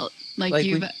muscles built. Like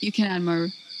when- you can add more.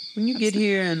 When you get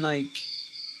here and like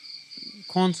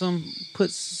quantum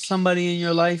puts somebody in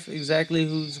your life exactly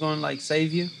who's going to like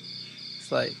save you,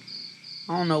 it's like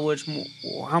I don't know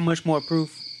how much more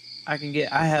proof I can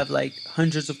get. I have like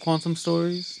hundreds of quantum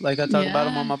stories. Like I talk about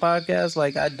them on my podcast.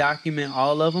 Like I document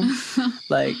all of them.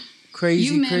 Like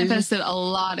crazy. You manifested a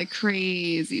lot of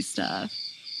crazy stuff.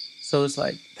 So it's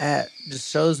like that just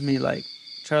shows me like,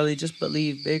 Charlie, just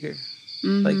believe bigger.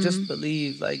 Like just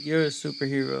believe like you're a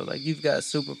superhero. Like you've got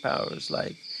superpowers.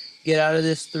 Like get out of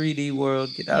this 3D world,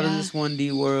 get out of this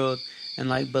 1D world, and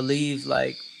like believe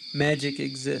like magic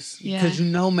exists. Yeah. Because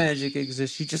magic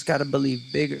exists. You just got to believe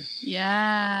bigger.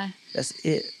 Yeah. That's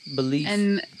it. Belief.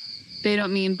 And they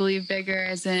don't mean believe bigger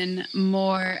as in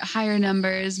more, higher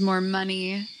numbers, more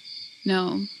money.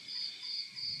 No.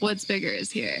 What's bigger is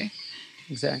here.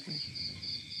 Exactly.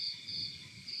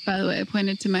 By the way, I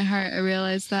pointed to my heart. I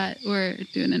realized that we're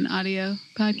doing an audio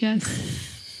podcast,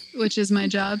 which is my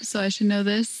job, so I should know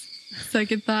this.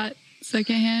 Second thought,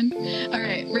 second hand. All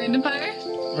right, random fire.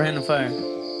 Random fire.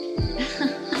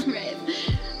 All right.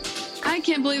 I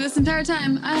can't believe this entire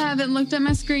time I haven't looked at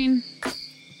my screen.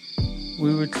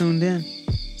 We were tuned in.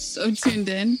 So tuned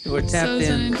in. We're tapped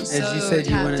in. As you said,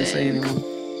 you wouldn't say anymore.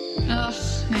 Ugh,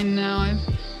 I know.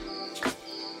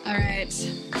 All right.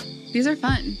 These are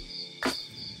fun.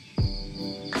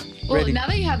 Well, Ready. now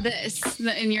that you have this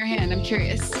in your hand, I'm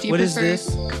curious. Do you What is prefer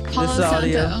this? Palo This is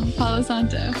audio. Santo. Palo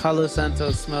Santo. Palo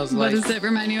Santo smells What like does it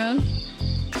remind you of?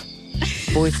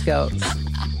 Boy Scouts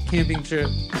camping trip.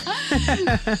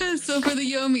 So for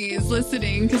the Yomis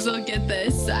listening, because they'll get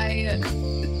this,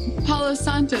 Palo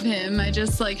Santo'd him. I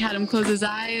just like had him close his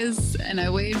eyes and I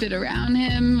waved it around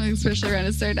him, especially around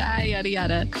his third eye, yada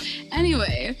yada.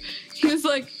 Anyway, he was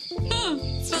like,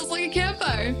 smells like a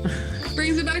campfire.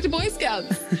 Brings me back to Boy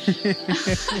Scouts.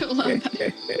 I love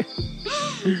that.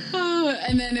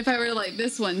 And then if I were to light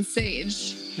this one,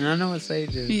 sage. I know what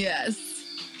sage is. Yes.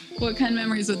 What kind of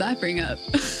memories would that bring up?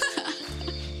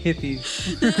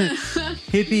 Hippies.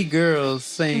 Hippie girls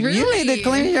saying, Really? you need to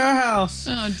clean your house.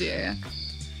 Oh dear.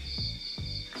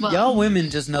 Well, Y'all women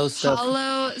just know stuff.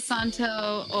 Palo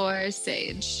Santo or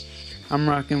sage. I'm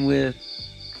rocking with...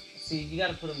 See, you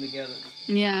gotta put them together.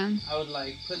 Yeah. I would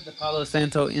like put the Palo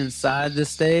Santo inside the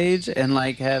stage and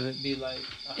like have it be like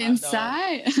a hot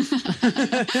Inside?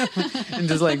 dog. And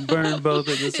just like burn both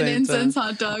at the An same incense time.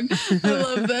 hot dog. I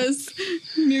love this.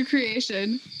 New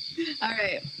creation. All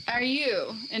right. Are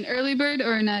you an early bird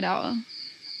or a night owl?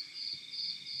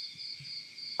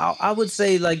 I would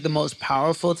say like the most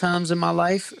powerful times in my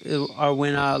life are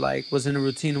when I like was in a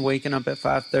routine of waking up at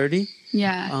 5:30.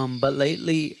 Yeah. But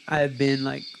lately I've been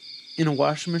like in a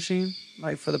washing machine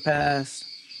like for the past,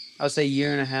 I would say,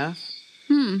 year and a half.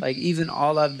 Like even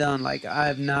all I've done, like I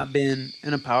have not been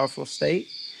in a powerful state.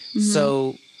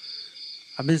 So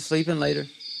I've been sleeping later.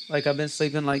 Like I've been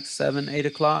sleeping like 7, 8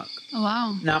 o'clock. Oh,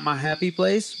 wow. Not my happy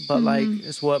place, but like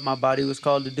it's what my body was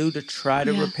called to do, to try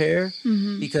to repair,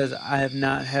 because I have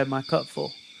not had my cup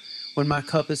full. When my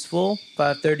cup is full,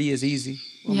 5:30 is easy.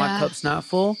 When my cup's not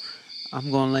full, I'm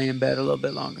going to lay in bed a little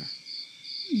bit longer.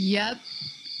 Yep.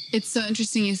 It's so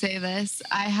interesting you say this.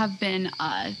 I have been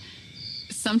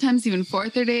sometimes even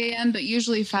 4:30 a.m., but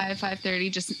usually 5:30,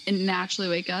 just naturally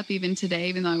wake up. Even today,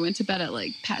 even though I went to bed at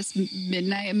like past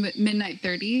midnight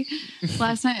 30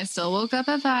 last night, I still woke up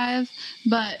at 5.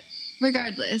 But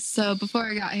regardless, so before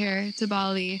I got here to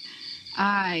Bali,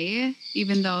 I,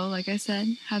 even though, like I said,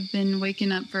 have been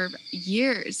waking up for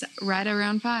years right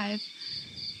around 5.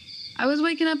 I was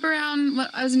waking up around, when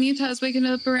I was in Utah, I was waking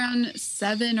up around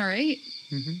 7 or 8.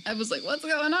 I was like, what's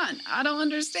going on? I don't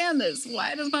understand this.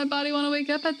 Why does my body want to wake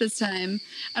up at this time?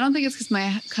 I don't think it's because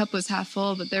my cup was half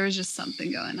full, but there was just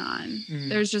something going on.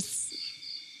 There's just,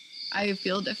 I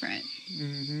feel different.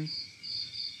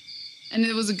 And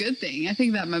it was a good thing. I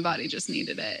think that my body just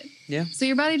needed it. Yeah. So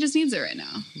your body just needs it right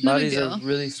now. No big Bodies deal. are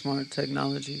really smart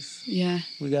technologies. Yeah.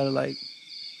 We got to like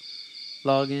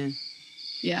log in.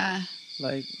 Yeah.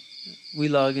 Like we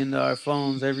log into our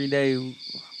phones every day.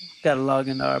 Got to log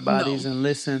into our bodies and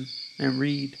listen and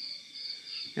read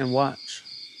and watch.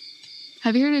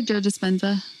 Have you heard of Joe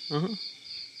Dispenza? Uh-huh.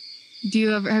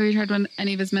 Have you heard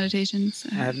any of his meditations?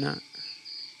 I have not.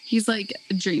 He's like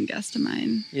a dream guest of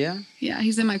mine. Yeah? Yeah,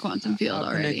 he's in my quantum field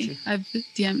I'll connect already. you. I've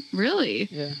DM. Really?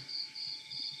 Yeah.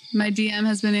 My DM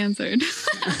has been answered.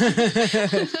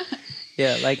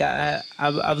 Yeah, like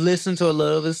I've listened to a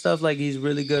little of his stuff. Like he's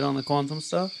really good on the quantum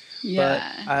stuff.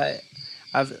 Yeah. But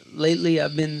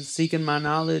I've been seeking my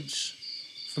knowledge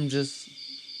from just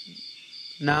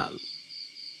not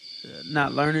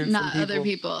learning Not from other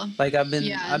people. Like I've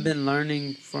been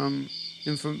learning from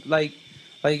like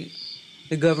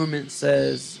the government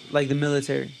says, like the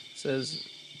military says,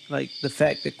 like the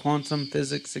fact that quantum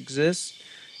physics exists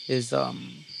is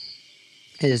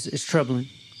troubling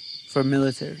for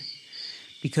military,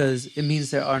 because it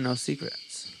means there are no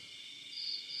secrets.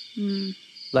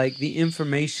 Like the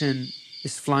information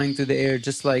is flying through the air,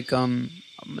 just like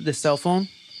the cell phone.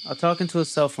 I'm talking to a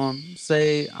cell phone.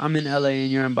 Say I'm in LA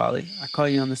and you're in Bali. I call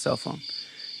you on the cell phone.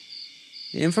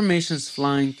 The information's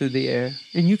flying through the air,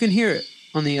 and you can hear it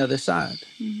on the other side,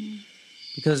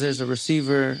 because there's a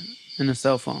receiver in a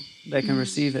cell phone that can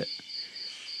receive it.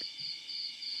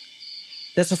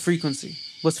 That's a frequency.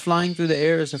 What's flying through the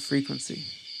air is a frequency,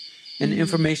 and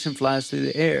information flies through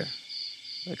the air.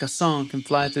 Like a song can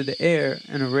fly through the air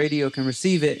and a radio can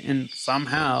receive it, and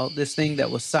somehow this thing that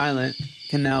was silent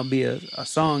can now be a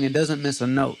song and doesn't miss a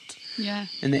note. Yeah.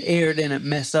 And the air didn't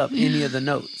mess up any of the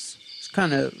notes. It's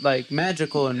kind of like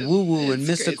magical and woo-woo and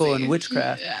mystical crazy. and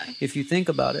witchcraft, Yeah. if you think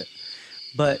about it.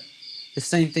 But the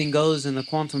same thing goes in the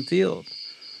quantum field.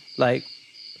 Like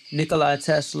Nikola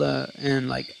Tesla and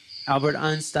like Albert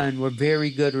Einstein were very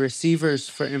good receivers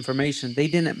for information. They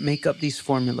didn't make up these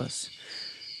formulas.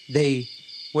 They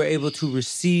were able to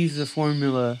receive the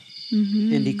formula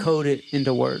and decode it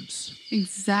into words.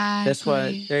 Exactly. That's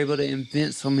why they're able to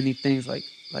invent so many things. Like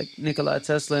Nikola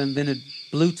Tesla invented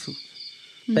Bluetooth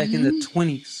back in the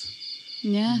 20s.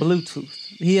 Yeah. Bluetooth.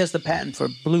 He has the patent for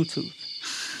Bluetooth,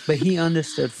 but he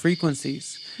understood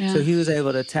frequencies. Yeah. So he was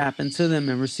able to tap into them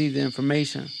and receive the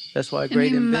information. That's why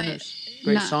great he inventors,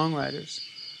 great not- songwriters,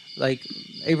 like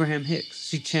Abraham Hicks,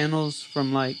 she channels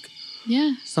from like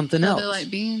Yeah. something Other else.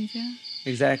 light beings, yeah.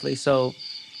 Exactly. So,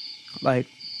 like,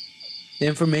 the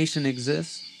information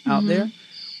exists out there.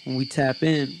 When we tap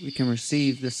in, we can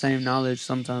receive the same knowledge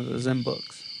sometimes as in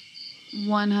books.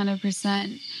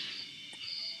 100%.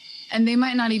 And they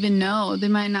might not even know. They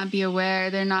might not be aware.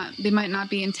 They might not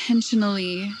be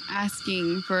intentionally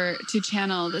asking to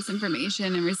channel this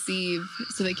information and receive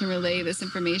so they can relay this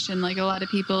information. Like a lot of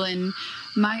people in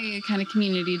my kind of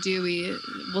community do. We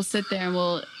will sit there and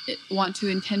we'll want to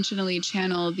intentionally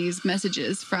channel these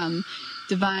messages from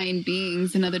divine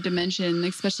beings, another dimension,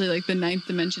 especially like the ninth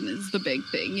dimension is the big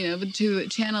thing, but to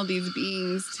channel these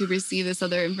beings to receive this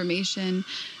other information.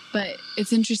 But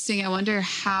it's interesting. I wonder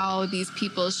how these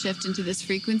people shift into this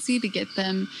frequency to get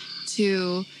them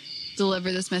to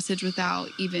deliver this message without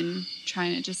even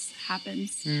trying. It just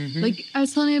happens. Like I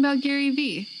was telling you about Gary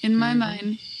Vee. In my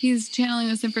mind, he's channeling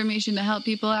this information to help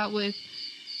people out with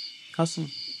hustle.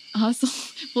 Well,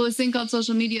 this thing called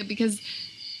social media, because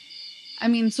I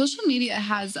mean, social media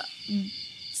has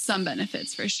some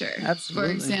benefits for sure. Absolutely.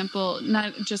 For example,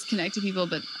 not just connect to people,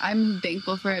 but I'm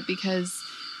thankful for it because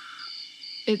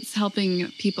it's helping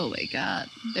people wake up.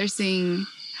 They're seeing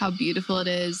how beautiful it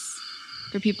is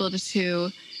for people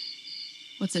to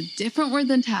what's a different word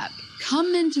than tap?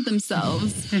 Come into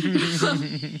themselves.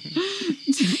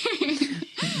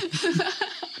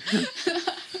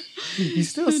 You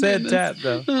still said tap,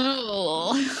 though.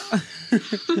 Oh.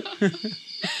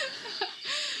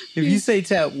 If you say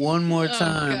tap one more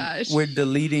time, we're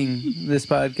deleting this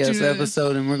podcast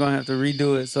episode and we're going to have to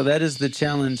redo it. So that is the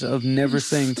challenge of never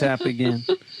saying tap again.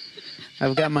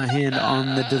 I've got my hand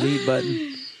on the delete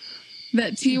button.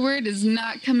 That T word is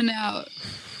not coming out.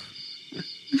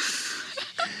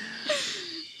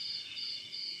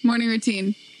 Morning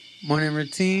routine.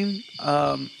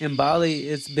 In Bali,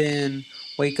 it's been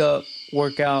wake up,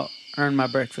 work out, earn my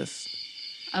breakfast.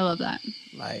 I love that.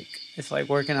 It's like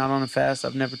working out on a fast.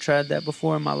 I've never tried that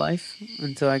before in my life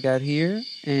until I got here,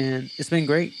 and it's been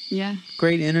great. Yeah.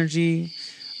 Great energy.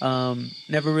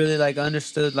 Never really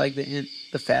understood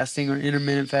the fasting or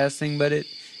intermittent fasting, but it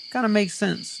kind of makes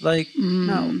sense.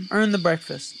 No, earn the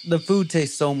breakfast. The food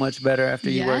tastes so much better after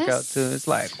you work out too. It's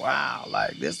like, wow,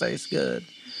 this tastes good.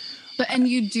 And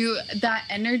you do that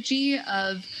energy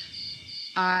of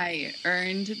I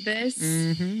earned this,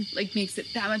 makes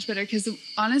it that much better. Because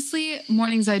honestly,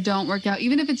 mornings I don't work out,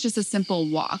 even if it's just a simple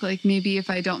walk. Like maybe if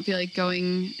I don't feel like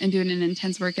going and doing an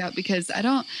intense workout, because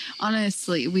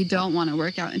we don't want to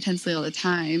work out intensely all the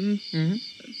time.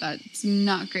 That's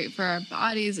not great for our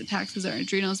bodies. It taxes our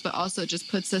adrenals, but also just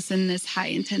puts us in this high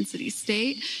intensity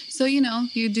state. So,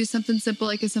 you do something simple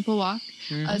like a simple walk,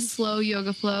 a slow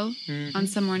yoga flow on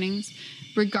some mornings,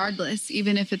 regardless,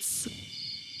 even if it's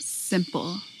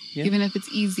simple, even if it's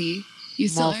easy, you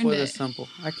still earned it. Simple.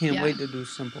 I can't wait to do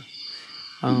simple.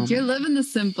 You're living the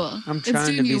simple. I'm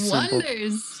trying to be simple.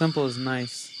 Wonders. Simple is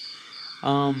nice.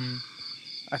 I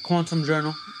quantum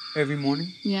journal every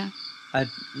morning. Yeah. I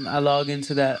log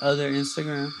into that other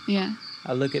Instagram. Yeah.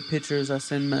 I look at pictures. I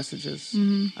send messages.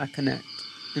 I connect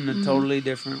in a totally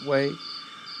different way.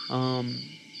 And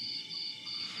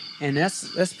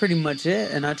that's pretty much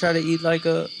it. And I try to eat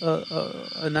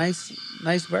a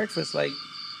nice breakfast.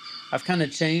 I've kind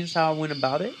of changed how I went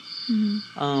about it.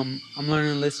 I'm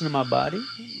learning to listen to my body.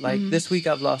 This week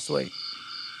I've lost weight.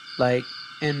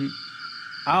 And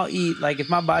I'll eat, if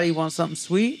my body wants something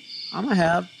sweet, I'm going to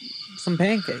have some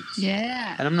pancakes.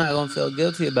 Yeah. And I'm not going to feel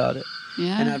guilty about it.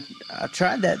 Yeah. And I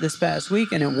tried that this past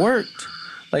week and it worked.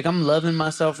 I'm loving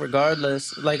myself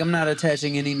regardless. I'm not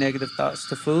attaching any negative thoughts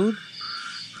to food.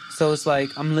 So it's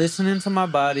I'm listening to my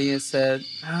body. It said,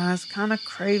 it's kind of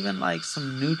craving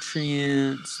some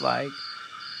nutrients,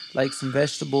 some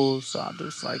vegetables. So I'll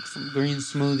do some green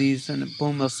smoothies and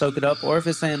boom, they'll soak it up. Or if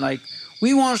it's saying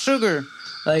we want sugar,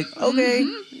 okay,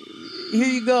 here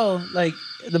you go.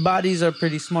 The bodies are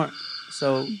pretty smart.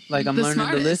 So I'm learning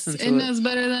to listen to it. It knows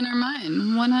better than our mind,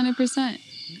 100%.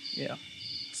 Yeah.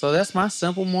 So that's my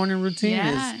simple morning routine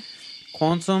is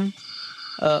quantum.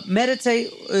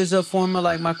 Meditate is a form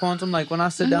of my quantum. When I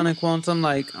sit down in quantum,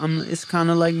 it's kind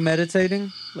of like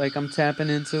meditating. I'm tapping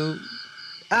into.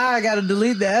 I gotta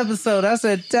delete the episode. I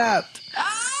said tapped.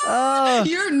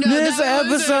 This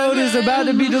episode is about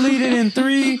to be deleted in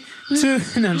 3, 2.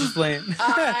 No, I'm just playing.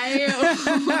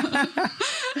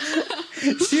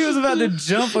 She was about to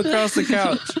jump across the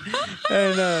couch.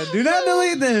 And do not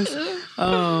delete this.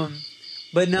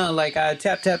 But no, I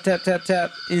tap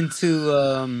into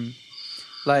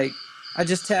I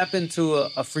just tap into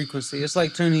a frequency. It's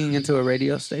like tuning into a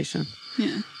radio station.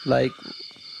 Yeah.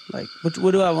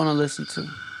 What do I want to listen to?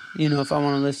 If I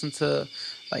want to listen to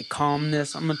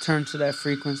calmness, I'm going to turn to that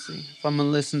frequency. If I'm going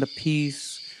to listen to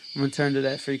peace, I'm gonna turn to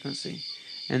that frequency,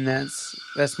 and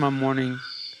that's my morning.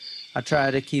 I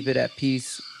try to keep it at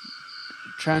peace.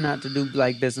 Try not to do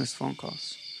like business phone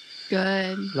calls,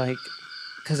 Good. like,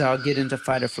 because I'll get into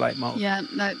fight or flight mode. Yeah,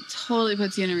 that totally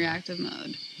puts you in a reactive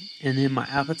mode. And then my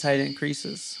appetite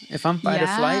increases. If I'm fight or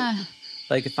flight,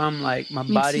 like if I'm like my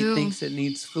body too. thinks it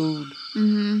needs food,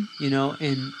 Mm-hmm. you know,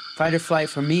 and fight or flight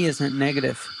for me isn't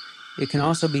negative. It can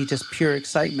also be just pure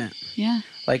excitement. Yeah.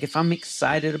 Like if I'm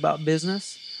excited about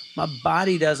business, my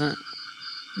body doesn't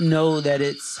know that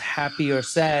it's happy or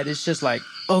sad. It's just like,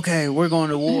 okay, we're going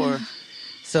to war.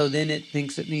 So then it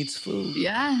thinks it needs food.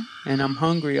 Yeah. And I'm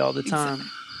hungry all the time.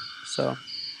 So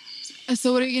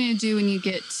what are you going to do when you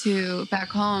get back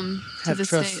home to the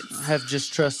States? Have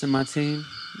just trust in my team.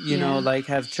 You know, like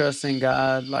have trust in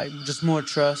God. Like just more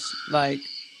trust. Like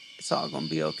it's all going to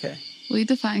be okay. Will you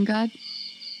define God?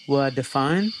 Will I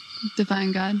define?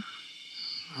 Define God.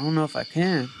 I don't know if I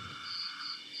can.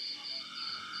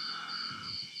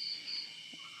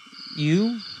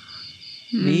 You,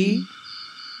 me,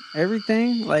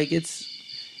 everything. Like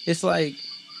it's like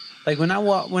when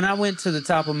I went to the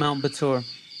top of Mount Batur,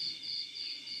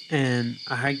 and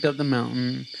I hiked up the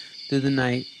mountain through the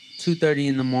night, 2:30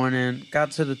 in the morning,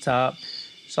 got to the top,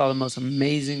 saw the most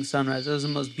amazing sunrise. It was the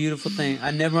most beautiful thing.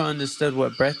 I never understood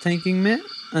what breathtaking meant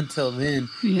until then,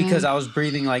 because I was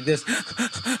breathing like this.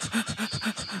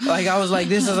 Like I was like,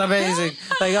 this is amazing.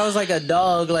 Like I was like a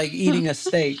dog like eating a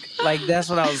steak. Like that's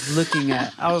what I was looking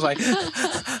at. I was like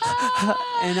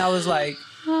and I was like,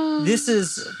 this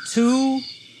is too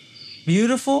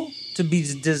beautiful to be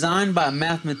designed by a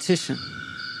mathematician.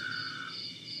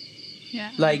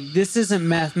 Yeah. Like this isn't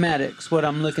mathematics what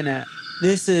I'm looking at.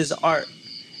 This is art.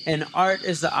 And art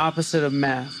is the opposite of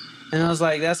math. And I was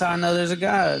like, that's how I know there's a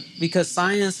God. Because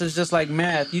science is just like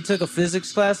math. You took a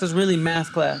physics class, it's really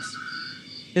math class.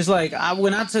 It's like,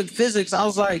 when I took physics, I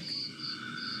was like,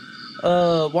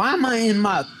 why am I in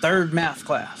my third math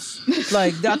class?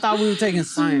 Like, I thought we were taking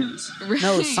science. Right.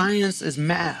 No, science is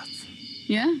math.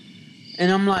 Yeah.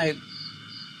 And I'm like,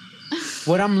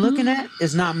 what I'm looking at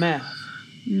is not math.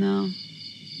 No.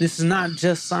 This is not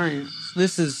just science.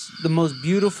 This is the most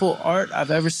beautiful art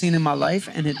I've ever seen in my life,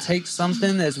 and it takes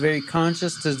something that's very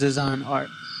conscious to design art.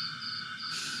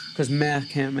 Because math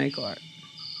can't make art.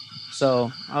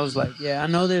 So I was like, yeah, I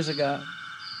know there's a God.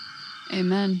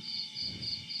 Amen.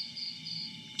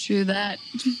 True that.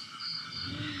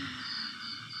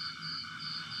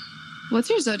 What's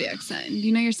your zodiac sign? Do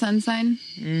you know your sun sign?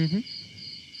 Mm-hmm.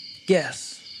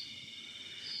 Guess.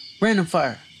 Random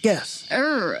fire. Guess.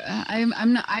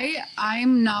 I'm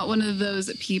not one of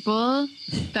those people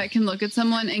that can look at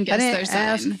someone and guess their sign.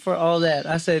 I didn't ask for all that.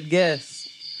 I said guess.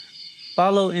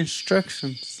 Follow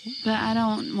instructions. But I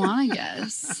don't want to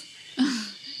guess.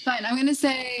 Fine, I'm gonna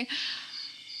say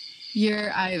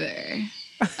you're either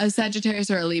a Sagittarius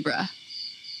or a Libra.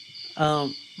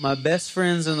 My best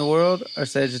friends in the world are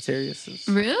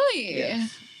Sagittariuses. Really?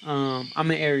 Yes. I'm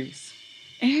an Aries.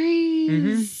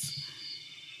 Aries.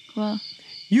 Well,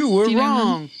 you were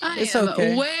wrong. It's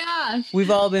okay. Way off.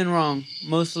 We've all been wrong.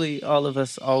 Mostly all of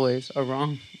us always are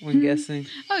wrong when guessing.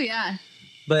 Oh yeah.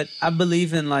 But I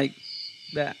believe in like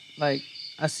that. Like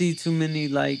I see too many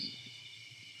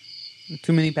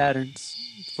patterns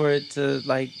for it to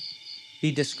like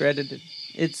be discredited.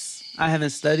 I haven't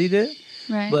studied it.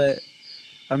 Right. But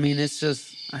I mean, it's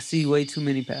just I see way too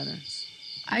many patterns.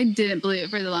 I didn't believe it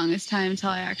for the longest time until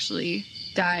I actually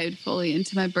dived fully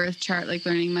into my birth chart, like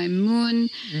learning my moon,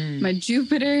 my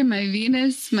Jupiter, my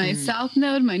Venus, my south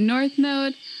node, my north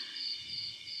node.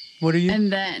 What are you? And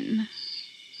then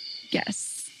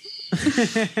guess.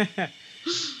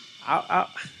 Well,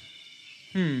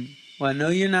 I know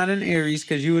you're not an Aries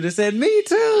because you would have said me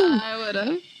too. I would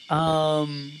have.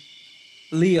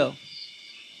 Leo.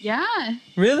 Yeah.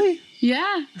 Really?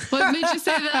 Yeah. What made you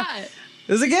say that?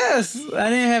 It was a guess. I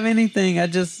didn't have anything. I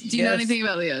just Do you know anything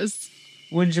about Leos?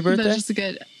 When's your birthday? That's just a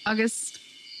good August.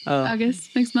 Oh.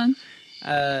 August next month.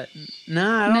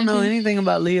 Nah, I don't know anything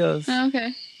about Leos. Oh,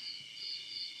 okay.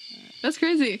 That's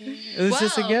crazy. It was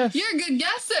just a guess. You're a good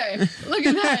guesser. Look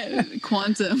at that.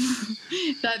 Quantum.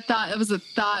 That was a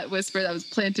thought whisper that was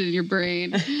planted in your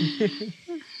brain.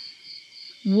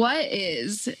 What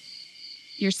is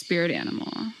your spirit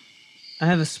animal? I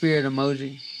have a spirit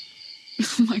emoji.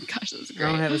 Oh my gosh, that's great.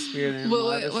 I don't have a spirit animal.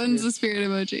 When's the spirit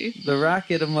emoji? The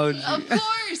rocket emoji. Of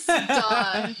course,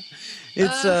 duh.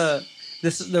 It's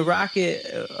the rocket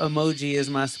emoji is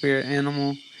my spirit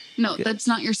animal. No, that's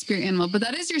not your spirit animal, but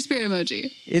that is your spirit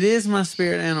emoji. It is my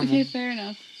spirit animal. Okay, fair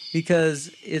enough.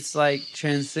 Because it's like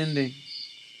transcending.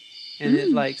 and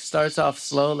it like starts off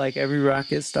slow. Like every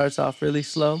rocket starts off really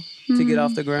slow to get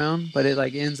off the ground, but it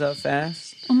like ends up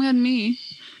fast. Oh my God, me.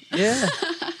 Yeah.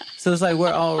 So it's like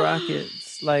we're all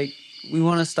rockets. Like we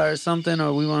want to start something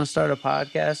or we want to start a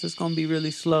podcast. It's gonna be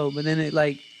really slow, but then it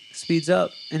like speeds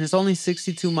up, and it's only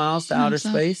 62 miles to outer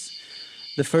space.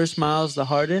 The first mile is the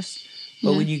hardest,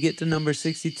 but when you get to number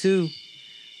 62,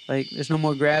 like there's no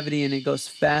more gravity, and it goes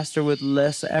faster with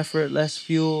less effort, less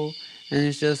fuel, and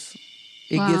it's just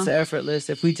it gets effortless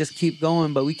if we just keep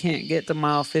going. But we can't get to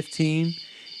mile 15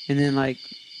 and then like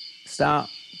stop,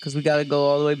 because we got to go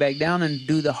all the way back down and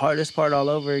do the hardest part all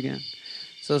over again.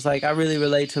 So it's like I really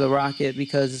relate to the rocket,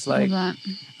 because it's like I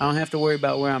don't have to worry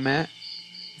about where I'm at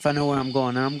if I know where I'm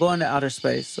going. And I'm going to outer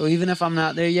space. So even if I'm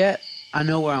not there yet, I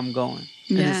know where I'm going.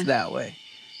 And it's that way.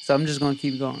 So I'm just going to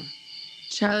keep going.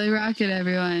 Charlie Rocket,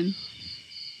 everyone.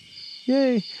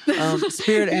 Yay.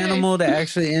 Spirit animal, to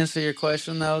actually answer your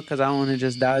question, though, because I don't want to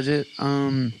just dodge it.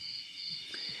 You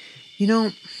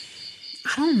know,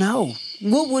 I don't know.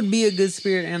 What would be a good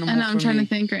spirit animal? I know, I'm trying to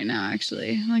think right now,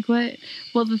 actually. Like, what?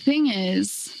 Well, the thing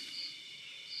is,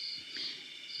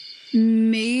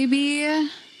 maybe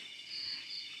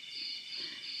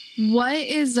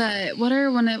what's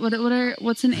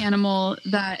an animal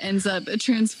that ends up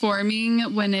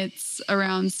transforming when it's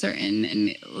around certain,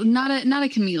 and not a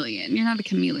chameleon. You're not a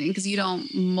chameleon because you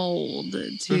don't mold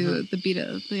to the beat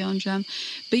of the own drum,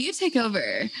 but you take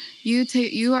over.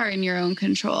 You are in your own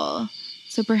control.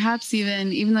 So perhaps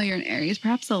even though you're an Aries,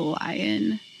 perhaps a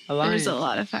lion. A lion. There's a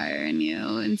lot of fire in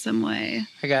you in some way.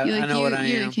 I know what I am.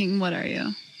 You're the king. What are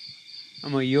you?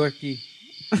 I'm a Yorkie.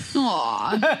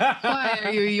 Aw. Why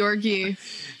are you a Yorkie?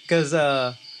 Because,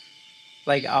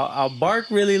 like, I'll bark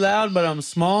really loud, but I'm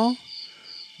small.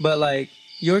 But, like,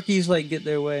 Yorkies, like, get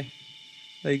their way.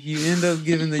 Like, you end up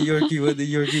giving the Yorkie what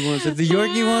the Yorkie wants. If the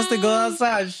Yorkie wants to go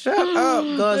outside, shut up.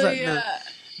 Go outside. Yeah.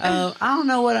 No. I don't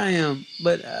know what I am,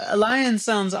 but a lion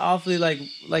sounds awfully like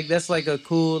that's like a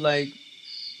cool, like,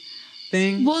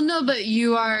 thing. Well, no, but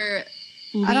you are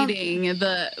leading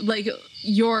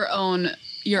your own way.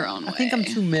 I think I'm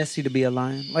too messy to be a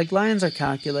lion. Like, lions are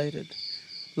calculated.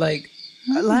 Like,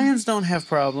 lions don't have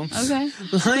problems. Okay.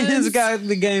 Lions got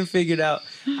the game figured out.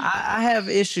 I have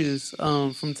issues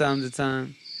from time to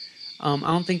time. I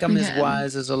don't think I'm as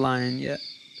wise as a lion yet.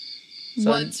 So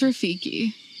What's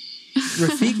Rafiki?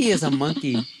 Rafiki is a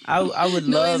monkey. I would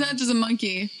No, love... he's not just a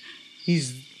monkey.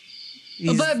 He's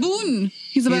a baboon.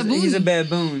 He's a baboon. He's a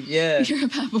baboon, yeah. You're a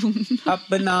baboon. Up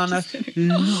banana.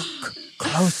 Look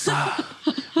closer.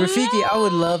 Rafiki, I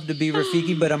would love to be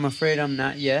Rafiki, but I'm afraid I'm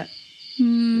not yet.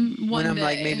 When I'm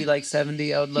like maybe like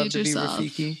 70, I would love to be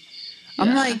Rafiki.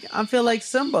 Yeah. I feel like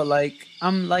Simba. Like,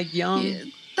 I'm like young.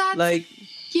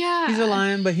 Yeah, he's a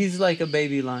lion, but he's like a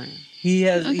baby lion.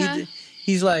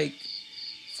 He's like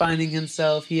finding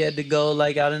himself. He had to go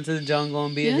like out into the jungle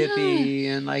and be a hippie,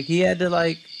 and like he had to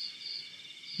like.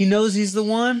 He knows he's the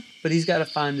one, but he's got to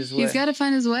find his way. He's got to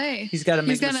find his way. He's got to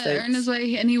make mistakes. He's got to earn his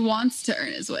way, and he wants to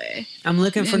earn his way. I'm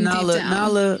looking for Nala.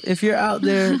 Nala, if you're out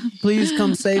there, please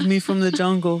come save me from the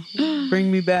jungle.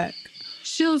 Bring me back.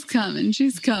 She's coming.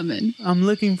 She's coming. I'm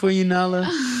looking for you, Nala.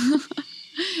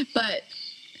 But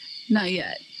not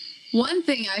yet. One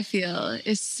thing I feel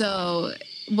is so,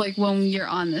 like, when you're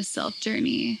on this self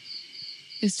journey,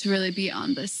 is to really be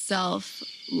on the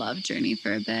self-love journey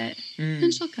for a bit.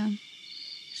 And she'll come.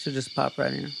 She'll just pop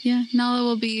right in. Yeah, Nala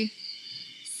will be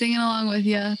singing along with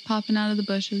you, popping out of the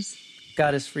bushes.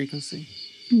 Goddess frequency.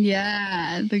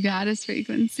 Yeah, the goddess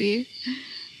frequency.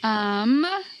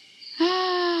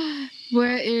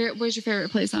 Where's your favorite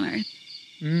place on earth?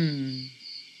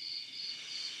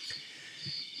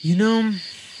 You know,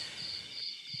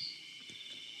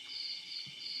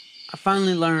 I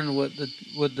finally learned what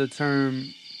the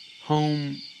term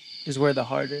home is, where the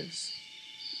heart is.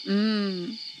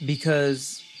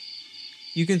 Because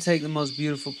you can take the most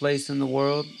beautiful place in the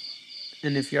world,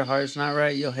 and if your heart's not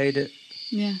right, you'll hate it.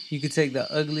 Yeah. You could take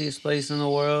the ugliest place in the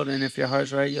world, and if your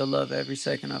heart's right, you'll love every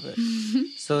second of it.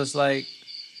 So it's like,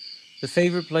 the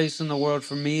favorite place in the world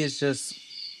for me is just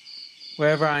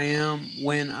wherever I am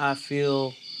when I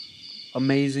feel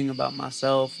amazing about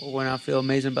myself, or when I feel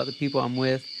amazing about the people I'm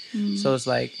with. So it's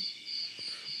like,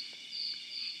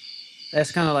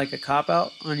 that's kind of like a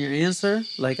cop-out on your answer.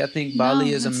 Like, I think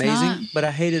Bali is amazing, but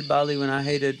I hated Bali when I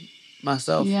hated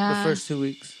myself the first 2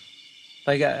 weeks.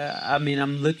 Like, I mean,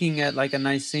 I'm looking at, like, a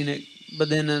nice scenic, but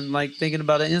then I'm, like, thinking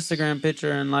about an Instagram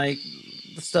picture and, like,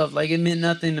 stuff. Like, it meant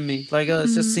nothing to me. Like, oh,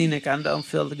 it's just scenic. I don't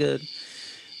feel good.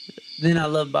 Then I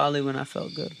loved Bali when I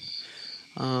felt good.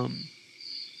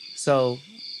 So,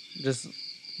 just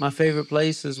my favorite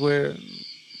place is where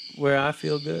I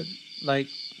feel good. Like,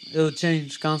 It'll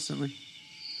change constantly.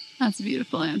 That's a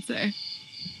beautiful answer.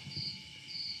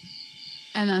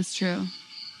 And that's true.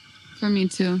 For me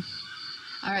too.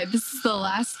 All right, this is the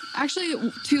last,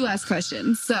 actually, 2 last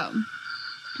questions. So,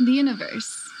 the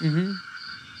universe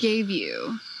gave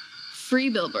you free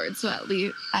billboards, so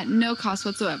at no cost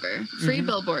whatsoever, free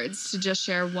billboards to just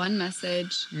share one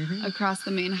message across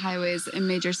the main highways in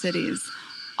major cities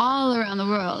all around the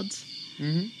world.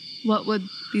 What would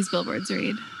these billboards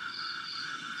read?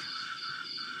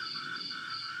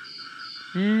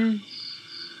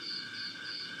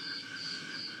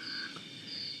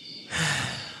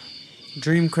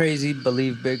 Dream crazy,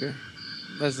 believe bigger.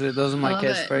 That's it. Those are my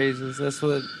catchphrases.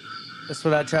 That's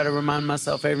what I try to remind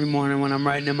myself every morning when I'm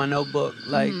writing in my notebook.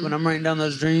 Like when I'm writing down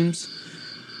those dreams,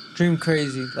 dream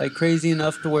crazy. Like crazy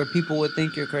enough to where people would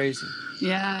think you're crazy.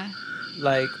 Yeah.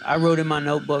 Like I wrote in my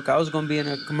notebook, I was going to be in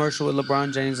a commercial with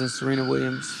LeBron James and Serena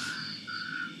Williams.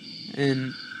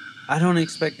 And I don't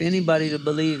expect anybody to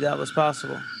believe that was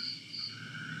possible.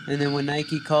 And then when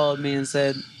Nike called me and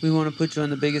said, we want to put you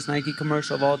in the biggest Nike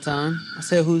commercial of all time, I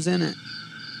said, who's in it?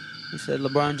 He said,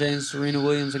 LeBron James, Serena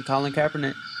Williams, and Colin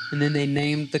Kaepernick. And then they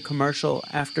named the commercial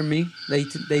after me.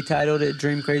 They titled it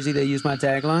Dream Crazy. They used my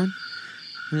tagline.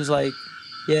 And it was like,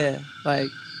 yeah, like,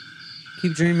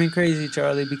 keep dreaming crazy,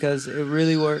 Charlie, because it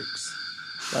really works.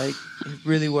 Like, it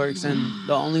really works. And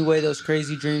the only way those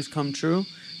crazy dreams come true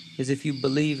is if you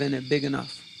believe in it big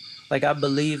enough. Like, I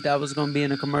believed I was going to be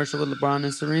in a commercial with LeBron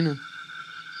and Serena.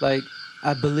 Like,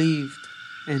 I believed,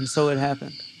 and so it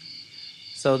happened.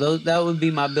 So that would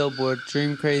be my billboard.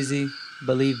 Dream crazy,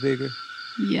 believe bigger.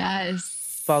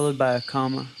 Yes. Followed by a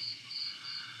comma.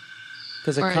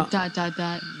 Or a dot, dot,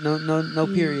 dot. No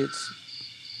periods.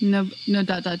 No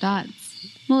dot, dot, dots.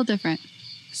 A little different.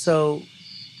 So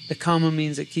the comma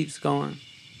means it keeps going.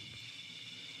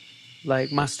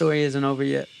 Like, my story isn't over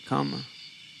yet, comma.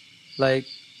 Like,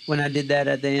 when I did that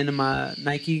at the end of my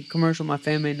Nike commercial, my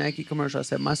fan-made Nike commercial, I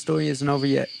said, my story isn't over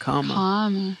yet,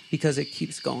 comma. Because it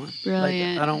keeps going.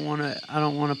 Brilliant. Like, I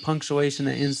don't want a punctuation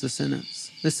that ends the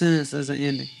sentence. The sentence isn't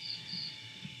ending.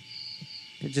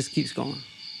 It just keeps going.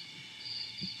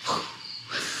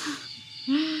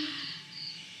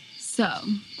 So,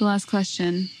 the last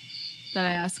question that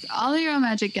I ask all of your own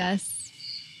magic guests,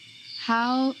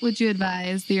 how would you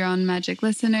advise the Your Own Magic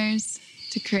listeners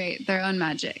to create their own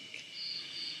magic?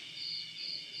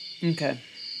 Okay.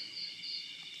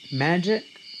 Magic,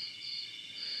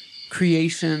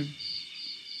 creation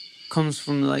comes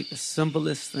from like the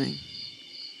simplest thing.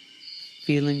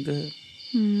 Feeling good.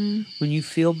 When you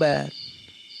feel bad,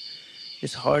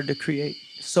 it's hard to create.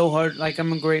 It's so hard. Like,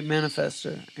 I'm a great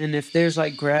manifester. And if there's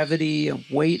like gravity and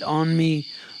weight on me,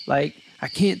 like, I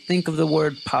can't think of the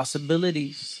word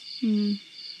possibilities.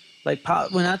 Like,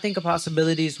 when I think of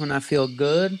possibilities, when I feel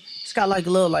good, it's got like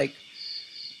a little like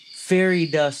fairy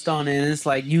dust on it, and it's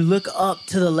like you look up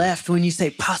to the left when you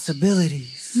say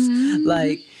possibilities.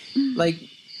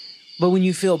 But when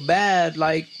you feel bad,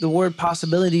 like, the word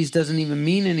possibilities doesn't even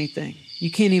mean anything.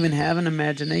 You can't even have an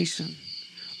imagination.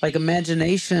 Like,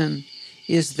 imagination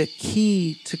is the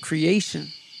key to creation.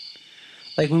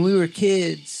 Like, when we were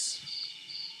kids,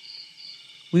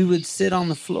 we would sit on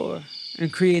the floor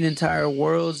and create entire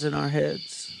worlds in our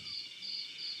heads.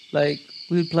 Like,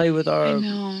 we would play with our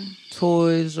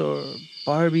toys or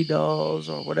Barbie dolls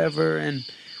or whatever, and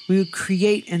we would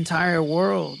create entire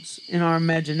worlds in our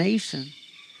imagination.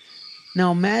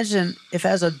 Now imagine if,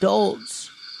 as adults,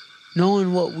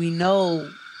 knowing what we know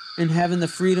and having the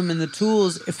freedom and the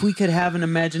tools, if we could have an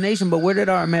imagination. But where did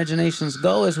our imaginations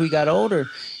go as we got older?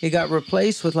 It got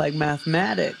replaced with like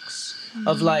mathematics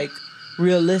of like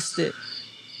realistic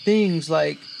things,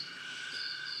 like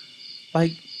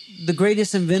the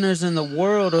greatest inventors in the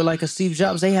world, or like a Steve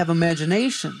Jobs, they have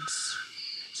imaginations.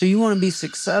 So you want to be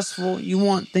successful, you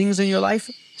want things in your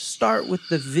life, start with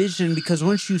the vision, because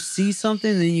once you see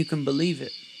something, then you can believe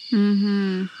it.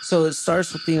 So it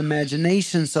starts with the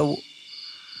imagination. So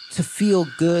to feel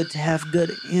good, to have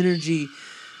good energy,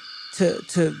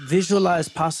 to visualize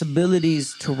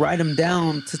possibilities, to write them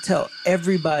down, to tell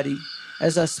everybody,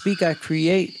 as I speak, I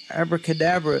create,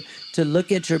 abracadabra, to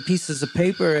look at your pieces of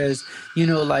paper as, you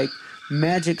know, like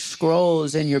magic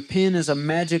scrolls, and your pen is a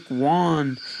magic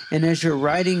wand. And as you're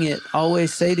writing it,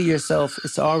 always say to yourself,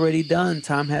 it's already done.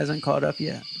 Time hasn't caught up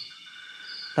yet.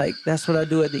 Like, that's what I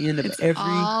do at the end of every... It's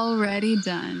already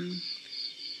done.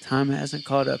 Time hasn't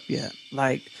caught up yet.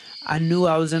 Like, I knew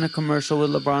I was in a commercial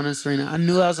with LeBron and Serena. I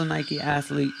knew I was a Nike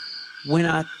athlete when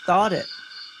I thought it.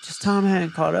 Just time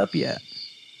hadn't caught up yet.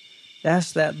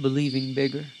 That's that believing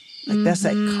bigger. Like, that's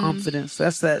that confidence.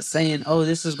 That's that saying, oh,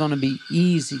 this is going to be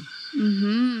easy.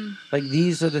 Like,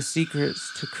 these are the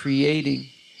secrets to creating.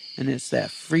 And it's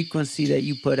that frequency that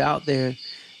you put out there.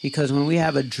 Because when we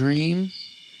have a dream,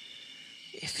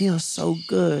 it feels so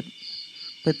good.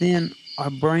 But then our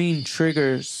brain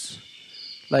triggers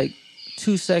like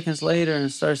 2 seconds later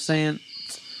and starts saying,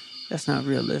 that's not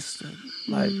realistic.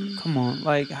 Like, come on.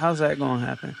 Like, how's that going to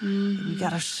happen? We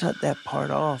got to shut that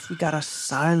part off. We got to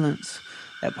silence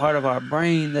that part of our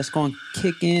brain that's going to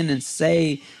kick in and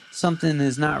say something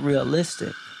is not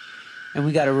realistic. And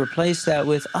we got to replace that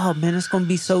with, oh man, it's going to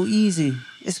be so easy.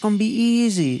 It's going to be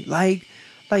easy. Like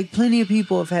plenty of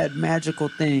people have had magical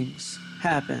things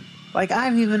happen. Like,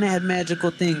 I've even had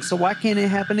magical things. So why can't it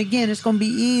happen again? It's going to be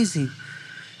easy.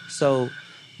 So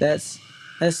that's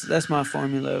my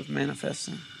formula of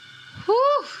manifesting.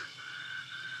 Whew.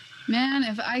 Man,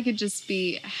 if I could just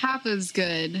be half as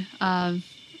good of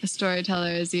a storyteller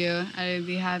as you, I'd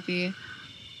be happy.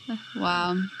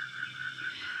 Wow.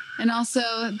 And also,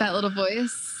 that little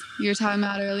voice you were talking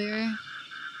about earlier,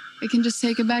 it can just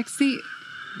take a back seat.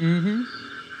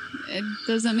 It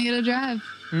doesn't need to drive.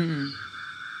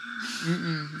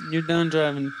 You're done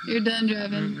driving. You're done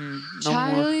driving. No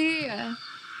Charlie,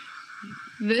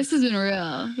 this has been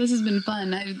real. This has been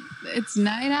fun. It's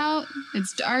night out.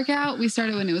 It's dark out. We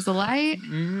started when it was a light.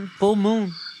 Full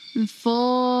moon.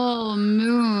 Full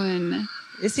moon.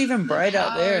 It's even bright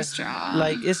out there. Strong.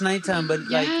 Like, it's nighttime, but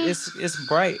like it's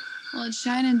bright. Well, it's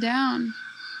shining down.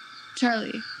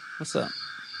 Charlie, What's up?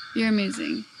 you're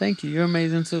amazing. Thank you. You're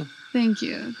amazing too. Thank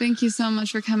you. Thank you so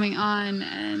much for coming on,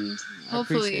 and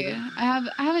hopefully I have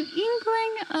an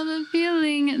inkling of a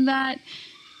feeling that,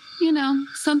 you know,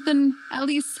 something, at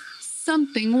least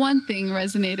something, one thing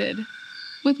resonated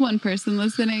with one person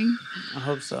listening. I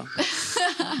hope so.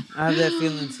 I have that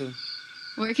feeling too.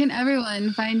 Where can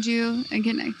everyone find you and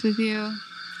connect with you?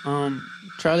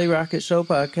 Charlie Rocket Show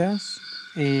Podcast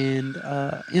and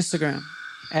Instagram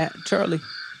at Charlie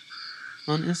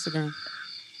on Instagram.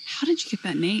 How did you get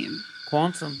that name?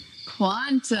 Quantum.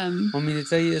 Want me to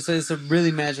tell you? It's a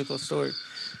really magical story.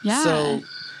 Yeah. So,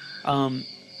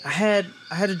 I had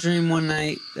a dream one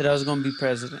night that I was going to be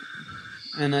president,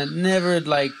 and I never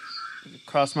like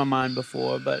crossed my mind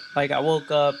before. But like, I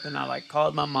woke up and I like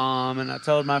called my mom and I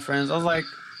told my friends. I was like,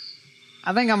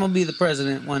 I think I'm gonna be the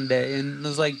president one day, and it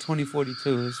was like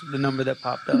 2042 is the number that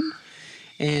popped up,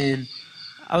 and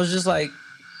I was just like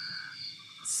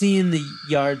seeing the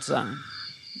yard sign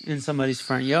in somebody's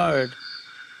front yard,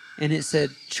 and it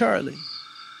said Charlie.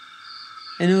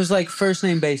 And it was like first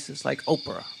name basis, like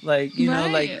Oprah, like, you know,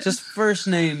 like just first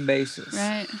name basis.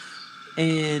 Right.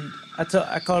 And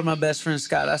I called my best friend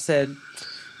Scott. I said,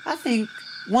 I think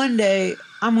one day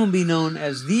I'm gonna be known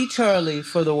as the Charlie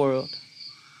for the world.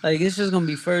 Like, it's just gonna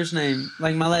be first name.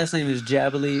 Like, my last name is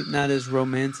Jabali, not as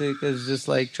romantic as just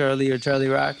like Charlie or Charlie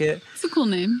Rocket. It's a cool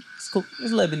name. It's cool.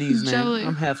 It's a Lebanese Jabali. name.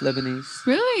 I'm half Lebanese.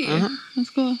 Really?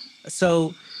 That's cool.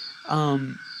 So,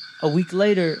 a week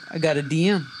later, I got a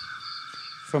DM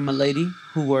from a lady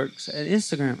who works at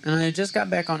Instagram. And I just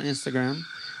got back on Instagram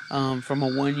from a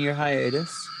 1-year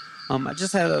hiatus. I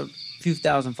just had a few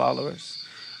thousand followers.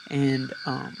 And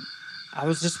I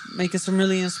was just making some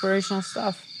really inspirational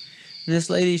stuff. And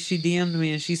this lady, she DM'd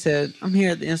me and she said, I'm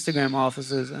here at the Instagram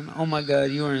offices, and oh my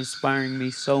God, you are inspiring me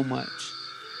so much.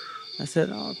 I said,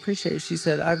 oh, I appreciate it. She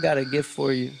said, I've got a gift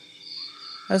for you.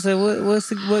 I said,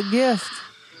 what gift?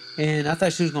 And I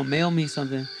thought she was going to mail me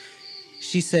something.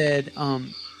 She said,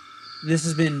 this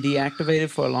has been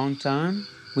deactivated for a long time.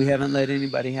 We haven't let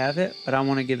anybody have it, but I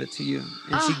want to give it to you.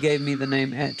 And she gave me the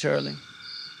name @Charlie.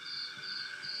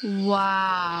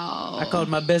 Wow. I called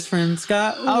my best friend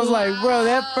Scott. I was like, bro,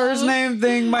 that first name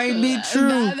thing might be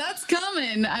true. That's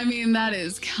coming. I mean, that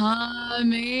is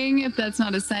coming. If that's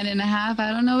not a sign and a half,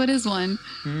 I don't know what is one.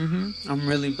 I'm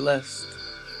really blessed.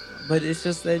 But it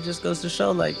just goes to show,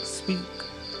 like, speak.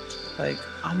 Like,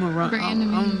 I'm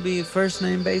gonna be first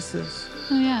name basis.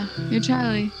 Oh yeah, you're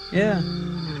Charlie. Yeah.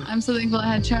 I'm so thankful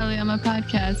I had Charlie on my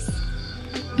podcast.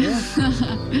 Yeah.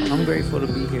 I'm grateful to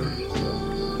be here.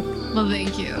 Well,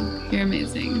 thank you. You're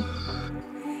amazing.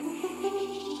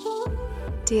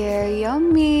 Dear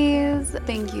Yummies,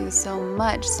 thank you so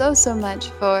much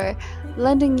for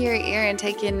lending your ear and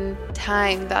taking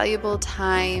time, valuable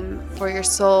time for your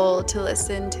soul to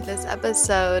listen to this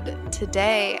episode.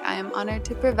 Today, I am honored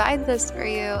to provide this for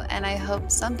you, and I hope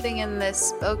something in this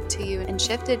spoke to you and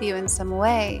shifted you in some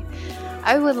way.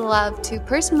 I would love to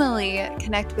personally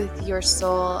connect with your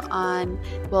soul on,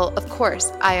 well, of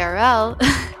course, IRL,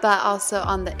 but also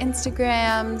on the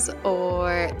Instagrams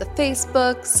or the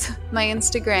Facebooks. My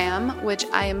Instagram, which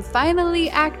I am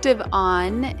finally active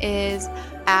on, is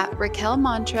 @Raquel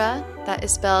Mantra. That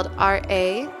is spelled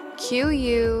RAQUEL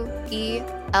QUELLE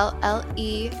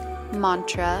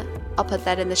mantra. I'll put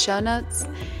that in the show notes.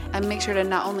 And make sure to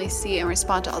not only see and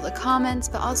respond to all the comments,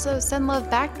 but also send love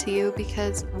back to you,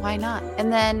 because why not?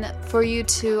 And then for you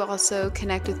to also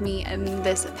connect with me and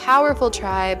this powerful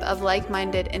tribe of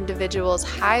like-minded individuals,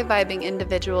 high-vibing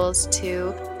individuals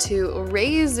to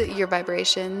raise your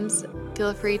vibrations,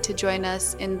 feel free to join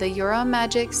us in the Your Own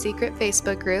Magic secret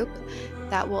Facebook group.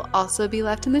 That will also be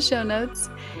left in the show notes.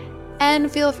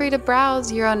 And feel free to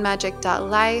browse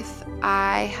yourownmagic.life.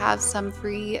 I have some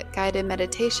free guided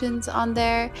meditations on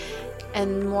there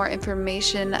and more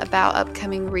information about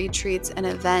upcoming retreats and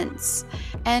events.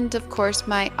 And of course,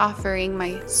 my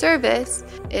service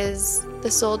is the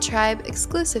Soul Tribe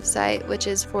exclusive site, which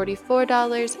is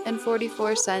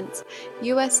 $44.44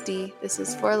 USD. This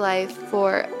is for life,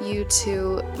 for you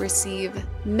to receive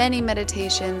many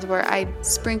meditations where I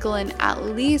sprinkle in at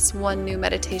least one new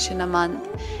meditation a month.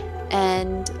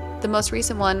 And the most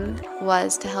recent one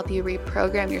was to help you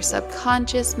reprogram your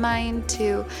subconscious mind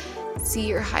to see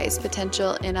your highest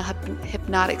potential in a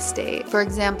hypnotic state. For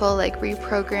example, like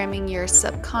reprogramming your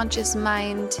subconscious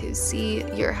mind to see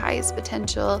your highest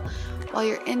potential while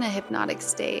you're in a hypnotic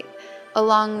state,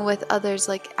 along with others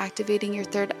like activating your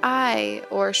third eye,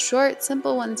 or short,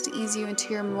 simple ones to ease you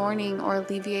into your morning or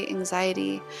alleviate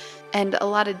anxiety, and a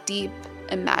lot of deep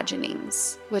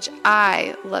imaginings, which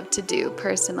I love to do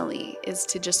personally, is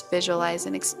to just visualize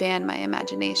and expand my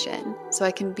imagination so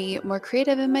I can be more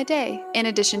creative in my day. In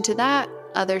addition to that,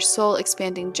 other soul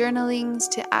expanding journalings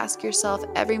to ask yourself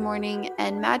every morning,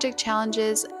 and magic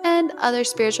challenges and other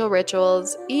spiritual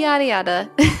rituals, yada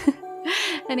yada.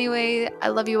 Anyway, I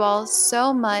love you all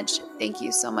so much. Thank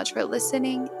you so much for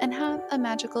listening, and have a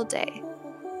magical day.